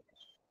lecture.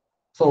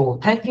 So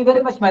thank you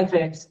very much, my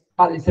friends,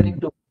 for listening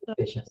to my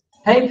session.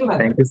 Thank you, my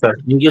Thank friends. you, sir.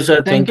 Thank you, sir.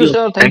 Thank you,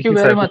 sir. Thank you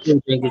very much.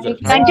 Thank you, sir.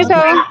 Thank you,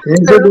 sir.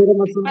 Thank you very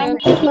much, sir.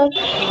 Thank you, sir.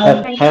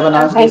 Have a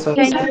nice day, sir.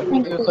 Thank you,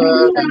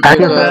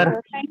 Thank you, sir.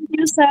 Thank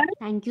you, sir.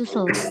 Thank you, sir. Thank you,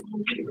 sir.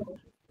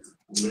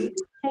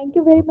 Thank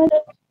you very much.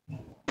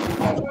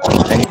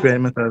 Thank you very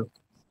much, sir.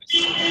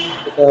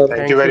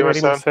 Thank you very much,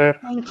 sir.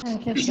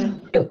 Thank you, sir.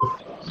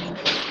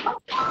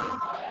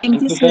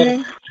 Thank you,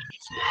 sir.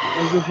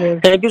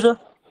 Thank you, sir.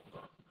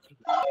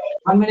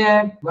 1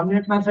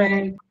 minute, my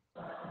friend.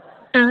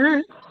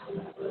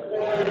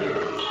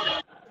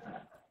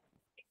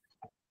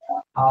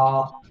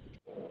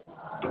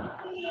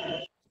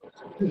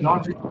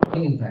 Not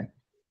in fact.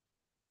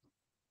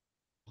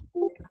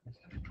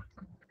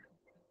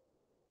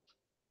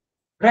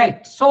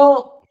 Right.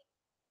 So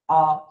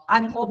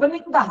I'm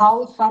opening the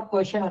house for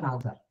question and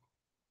answer.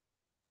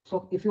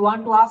 So if you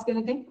want to ask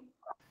anything,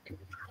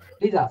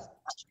 please ask.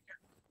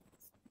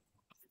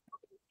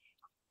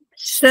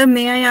 Sir,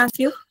 may I ask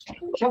you?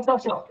 Sure.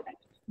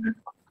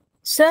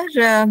 Sir,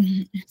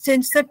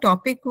 since the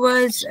topic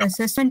was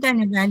assessment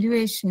and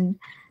evaluation,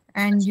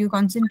 and you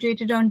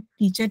concentrated on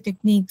teacher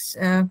techniques,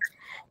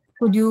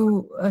 could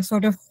you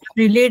sort of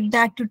relate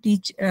that to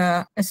teach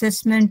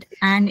assessment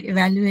and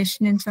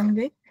evaluation in some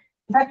way?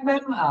 In fact,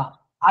 ma'am,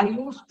 I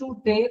used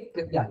to take,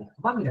 yeah,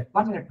 1 minute,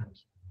 ma'am.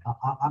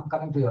 I'm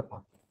coming to your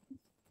point.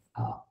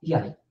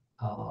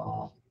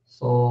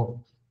 So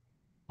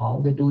how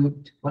they do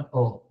it?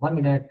 1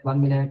 minute.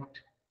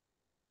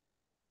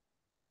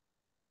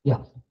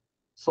 Yeah.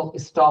 So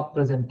stop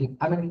presenting.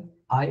 I mean,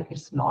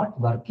 it's not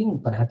working.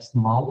 Perhaps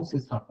mouse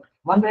is not working.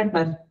 1 minute,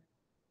 ma'am.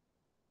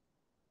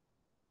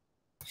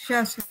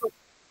 Sure, sir.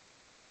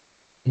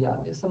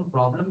 Yeah, there's some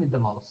problem with the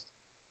mouse.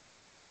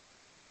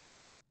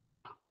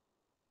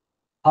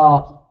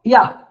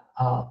 Yeah.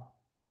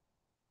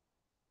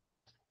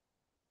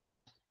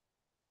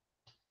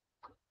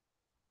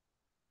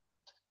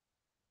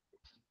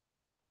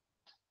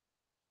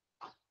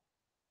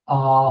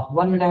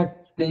 1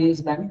 minute,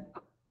 please, ma'am.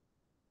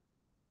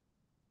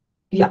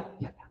 Yeah.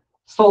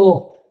 So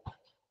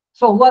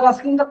who are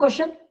asking the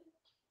question?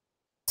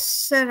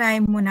 Sir,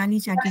 I'm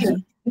Monali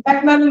Chatterjee. In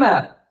fact,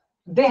 ma'am,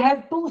 they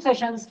have 2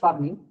 sessions for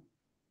me.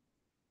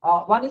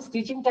 One is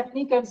teaching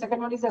technique and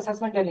second one is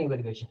assessment and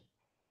evaluation.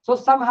 So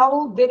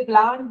somehow they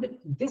planned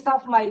this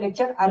of my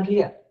lecture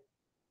earlier,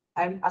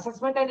 and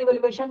assessment and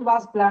evaluation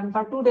was planned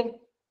for today.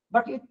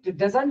 But it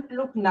doesn't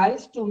look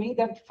nice to me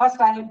that first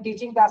I am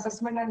teaching the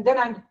assessment and then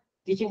I'm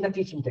teaching the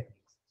teaching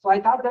techniques. So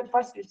I thought that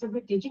first it should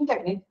be teaching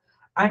technique,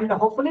 and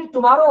hopefully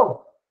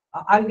tomorrow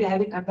I'll be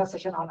having another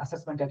session on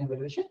assessment and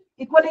evaluation,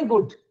 equally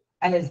good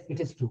as it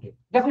is today.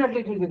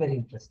 Definitely it will be very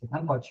interesting.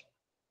 Unfortunately.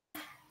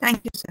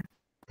 Thank you, sir.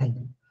 Thank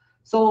you.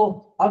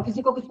 So और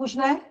किसी को कुछ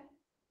पूछना है?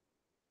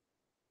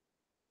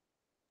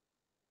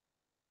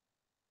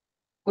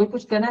 कोई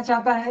कुछ कहना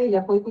चाहता है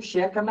या कोई कुछ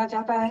शेयर करना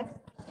चाहता है?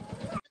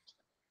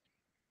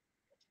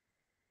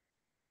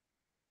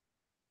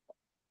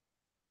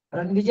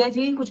 रणविजय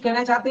जी कुछ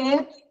कहना चाहते हैं?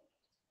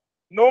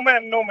 No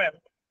ma'am.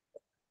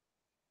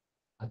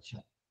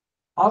 अच्छा,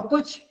 और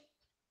कुछ?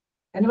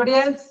 Anybody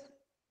else?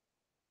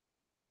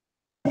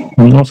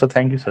 No, sir.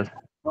 Thank you, sir.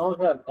 No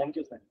sir, thank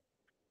you sir.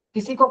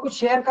 किसी को कुछ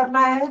शेयर करना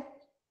है?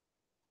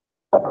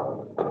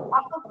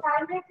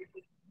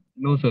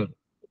 No sir.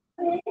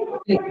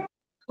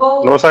 So,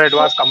 No sir, it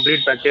was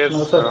complete package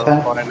No, sir,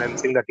 thank- for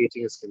enhancing the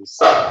teaching skills.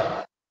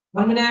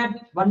 1 minute,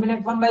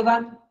 1 by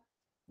 1.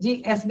 Ji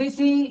SBC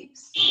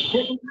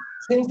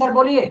Singh sir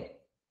बोलिए।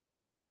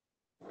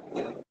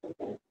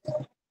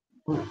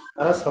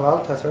 मेरा सवाल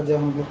था sir, जब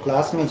हम लोग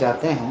क्लास में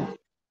जाते हैं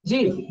जी,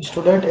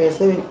 स्टूडेंट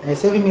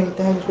ऐसे भी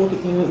मिलते हैं जिसको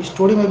कि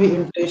स्टोरी में भी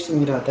इंटरेस्ट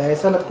नहीं रहता है,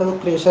 ऐसा लगता है वो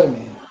प्रेशर में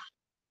है,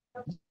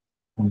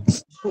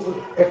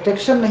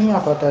 अट्रैक्शन नहीं आ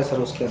पाता है सर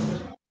उसके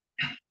अंदर।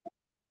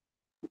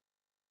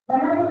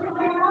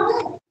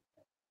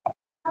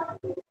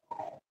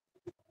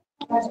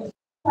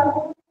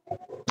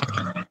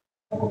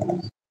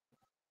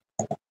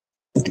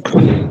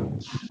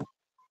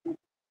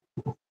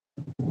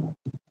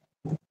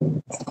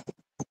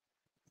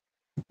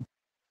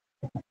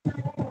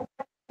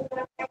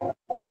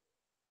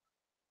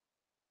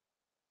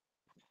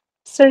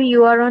 Sir,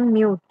 you are on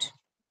mute.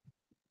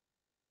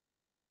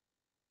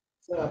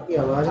 Sir आपकी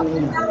आवाज नहीं आ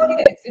रही है।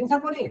 बोलिए सिंह सर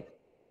बोलिए।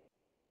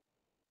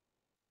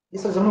 ये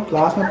सर जब हम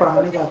क्लास में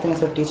पढ़ाने जाते हैं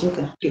सर, टीचिंग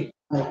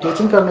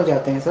करने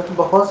जाते हैं सर, तो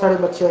बहुत सारे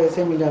बच्चे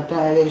ऐसे मिल जाते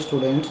हैं एज ए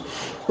स्टूडेंट्स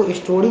को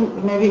स्टोरी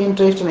में भी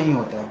इंटरेस्ट नहीं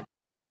होता है।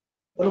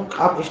 तो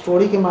आप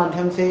स्टोरी के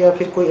माध्यम से या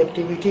फिर कोई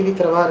एक्टिविटी भी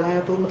करवा रहे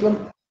हैं तो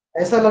मतलब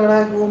ऐसा लग रहा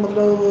है कि वो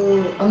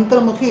मतलब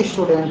अंतर्मुखी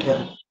स्टूडेंट है,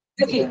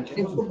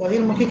 उसको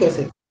बहिर्मुखी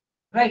कैसे,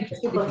 राइट,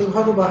 उसकी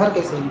प्रतिभा को बाहर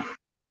कैसे?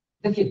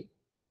 देखिए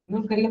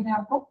म्यूट करिए मैं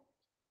आपको।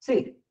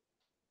 See,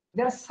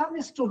 there are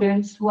some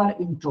students who are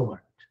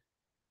introvert,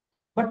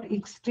 but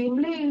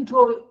extremely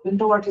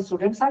introverted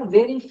students are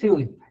very few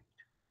in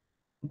fact.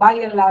 By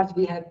and large,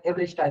 we have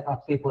average type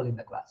of people in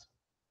the class.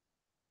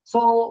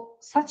 So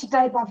such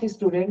type of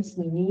students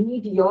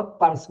need your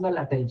personal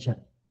attention.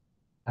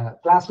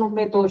 Classroom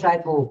में तो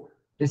शायद वो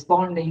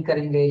respond नहीं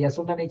करेंगे या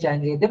सुनना नहीं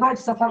चाहेंगे. They might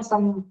suffer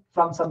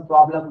from some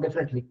problem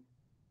definitely.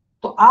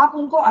 तो आप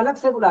उनको अलग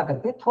से बुला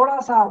करके थोड़ा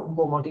सा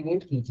उनको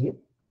मोटिवेट कीजिए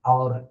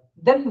और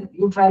then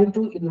you try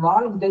to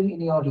involve them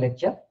in your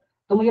lecture.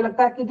 तो मुझे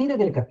लगता है कि धीरे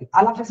धीरे करके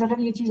all of a sudden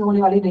ये चीज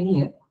होने वाली नहीं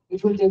है.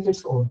 It will take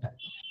its own time.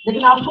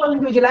 लेकिन आपको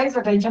individualized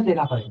attention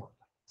देना पड़ेगा,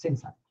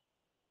 सिंसा,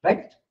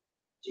 right?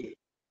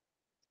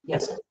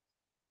 Yes.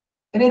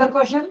 Any other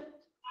question?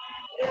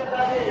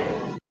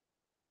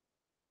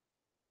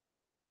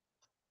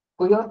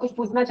 कोई और कुछ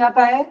पूछना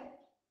चाहता है?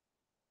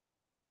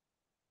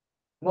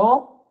 No?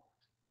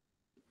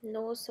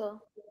 No, sir.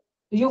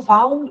 You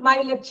found my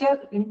lecture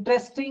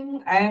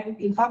interesting and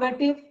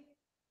informative?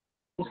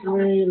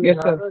 Yes,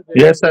 sir.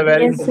 Yes, sir.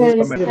 Very Yes, sir. interesting Yes,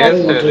 comment.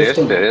 Very Yes, sir. Yes,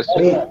 interesting. sir. Yes,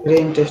 sir.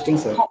 Very interesting,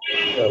 sir.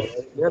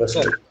 Yes,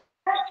 sir.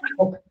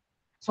 Okay.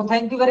 So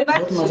thank you very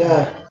much.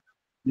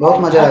 बहुत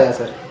मजा आया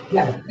sir.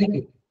 Yeah, thank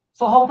you.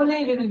 So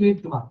hopefully we will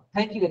meet tomorrow.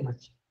 Thank you very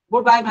much.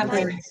 Goodbye, my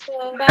friends.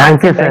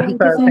 Thank you, sir.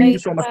 Thank you so Thank you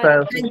much. so much,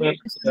 sir.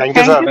 Thank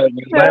you, sir.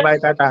 Bye bye,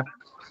 Tata.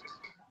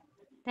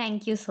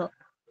 Thank you, sir.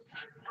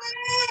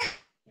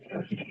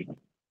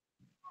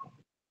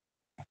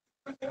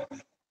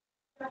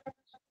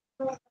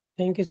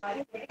 Thank you.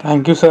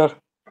 Thank you, sir.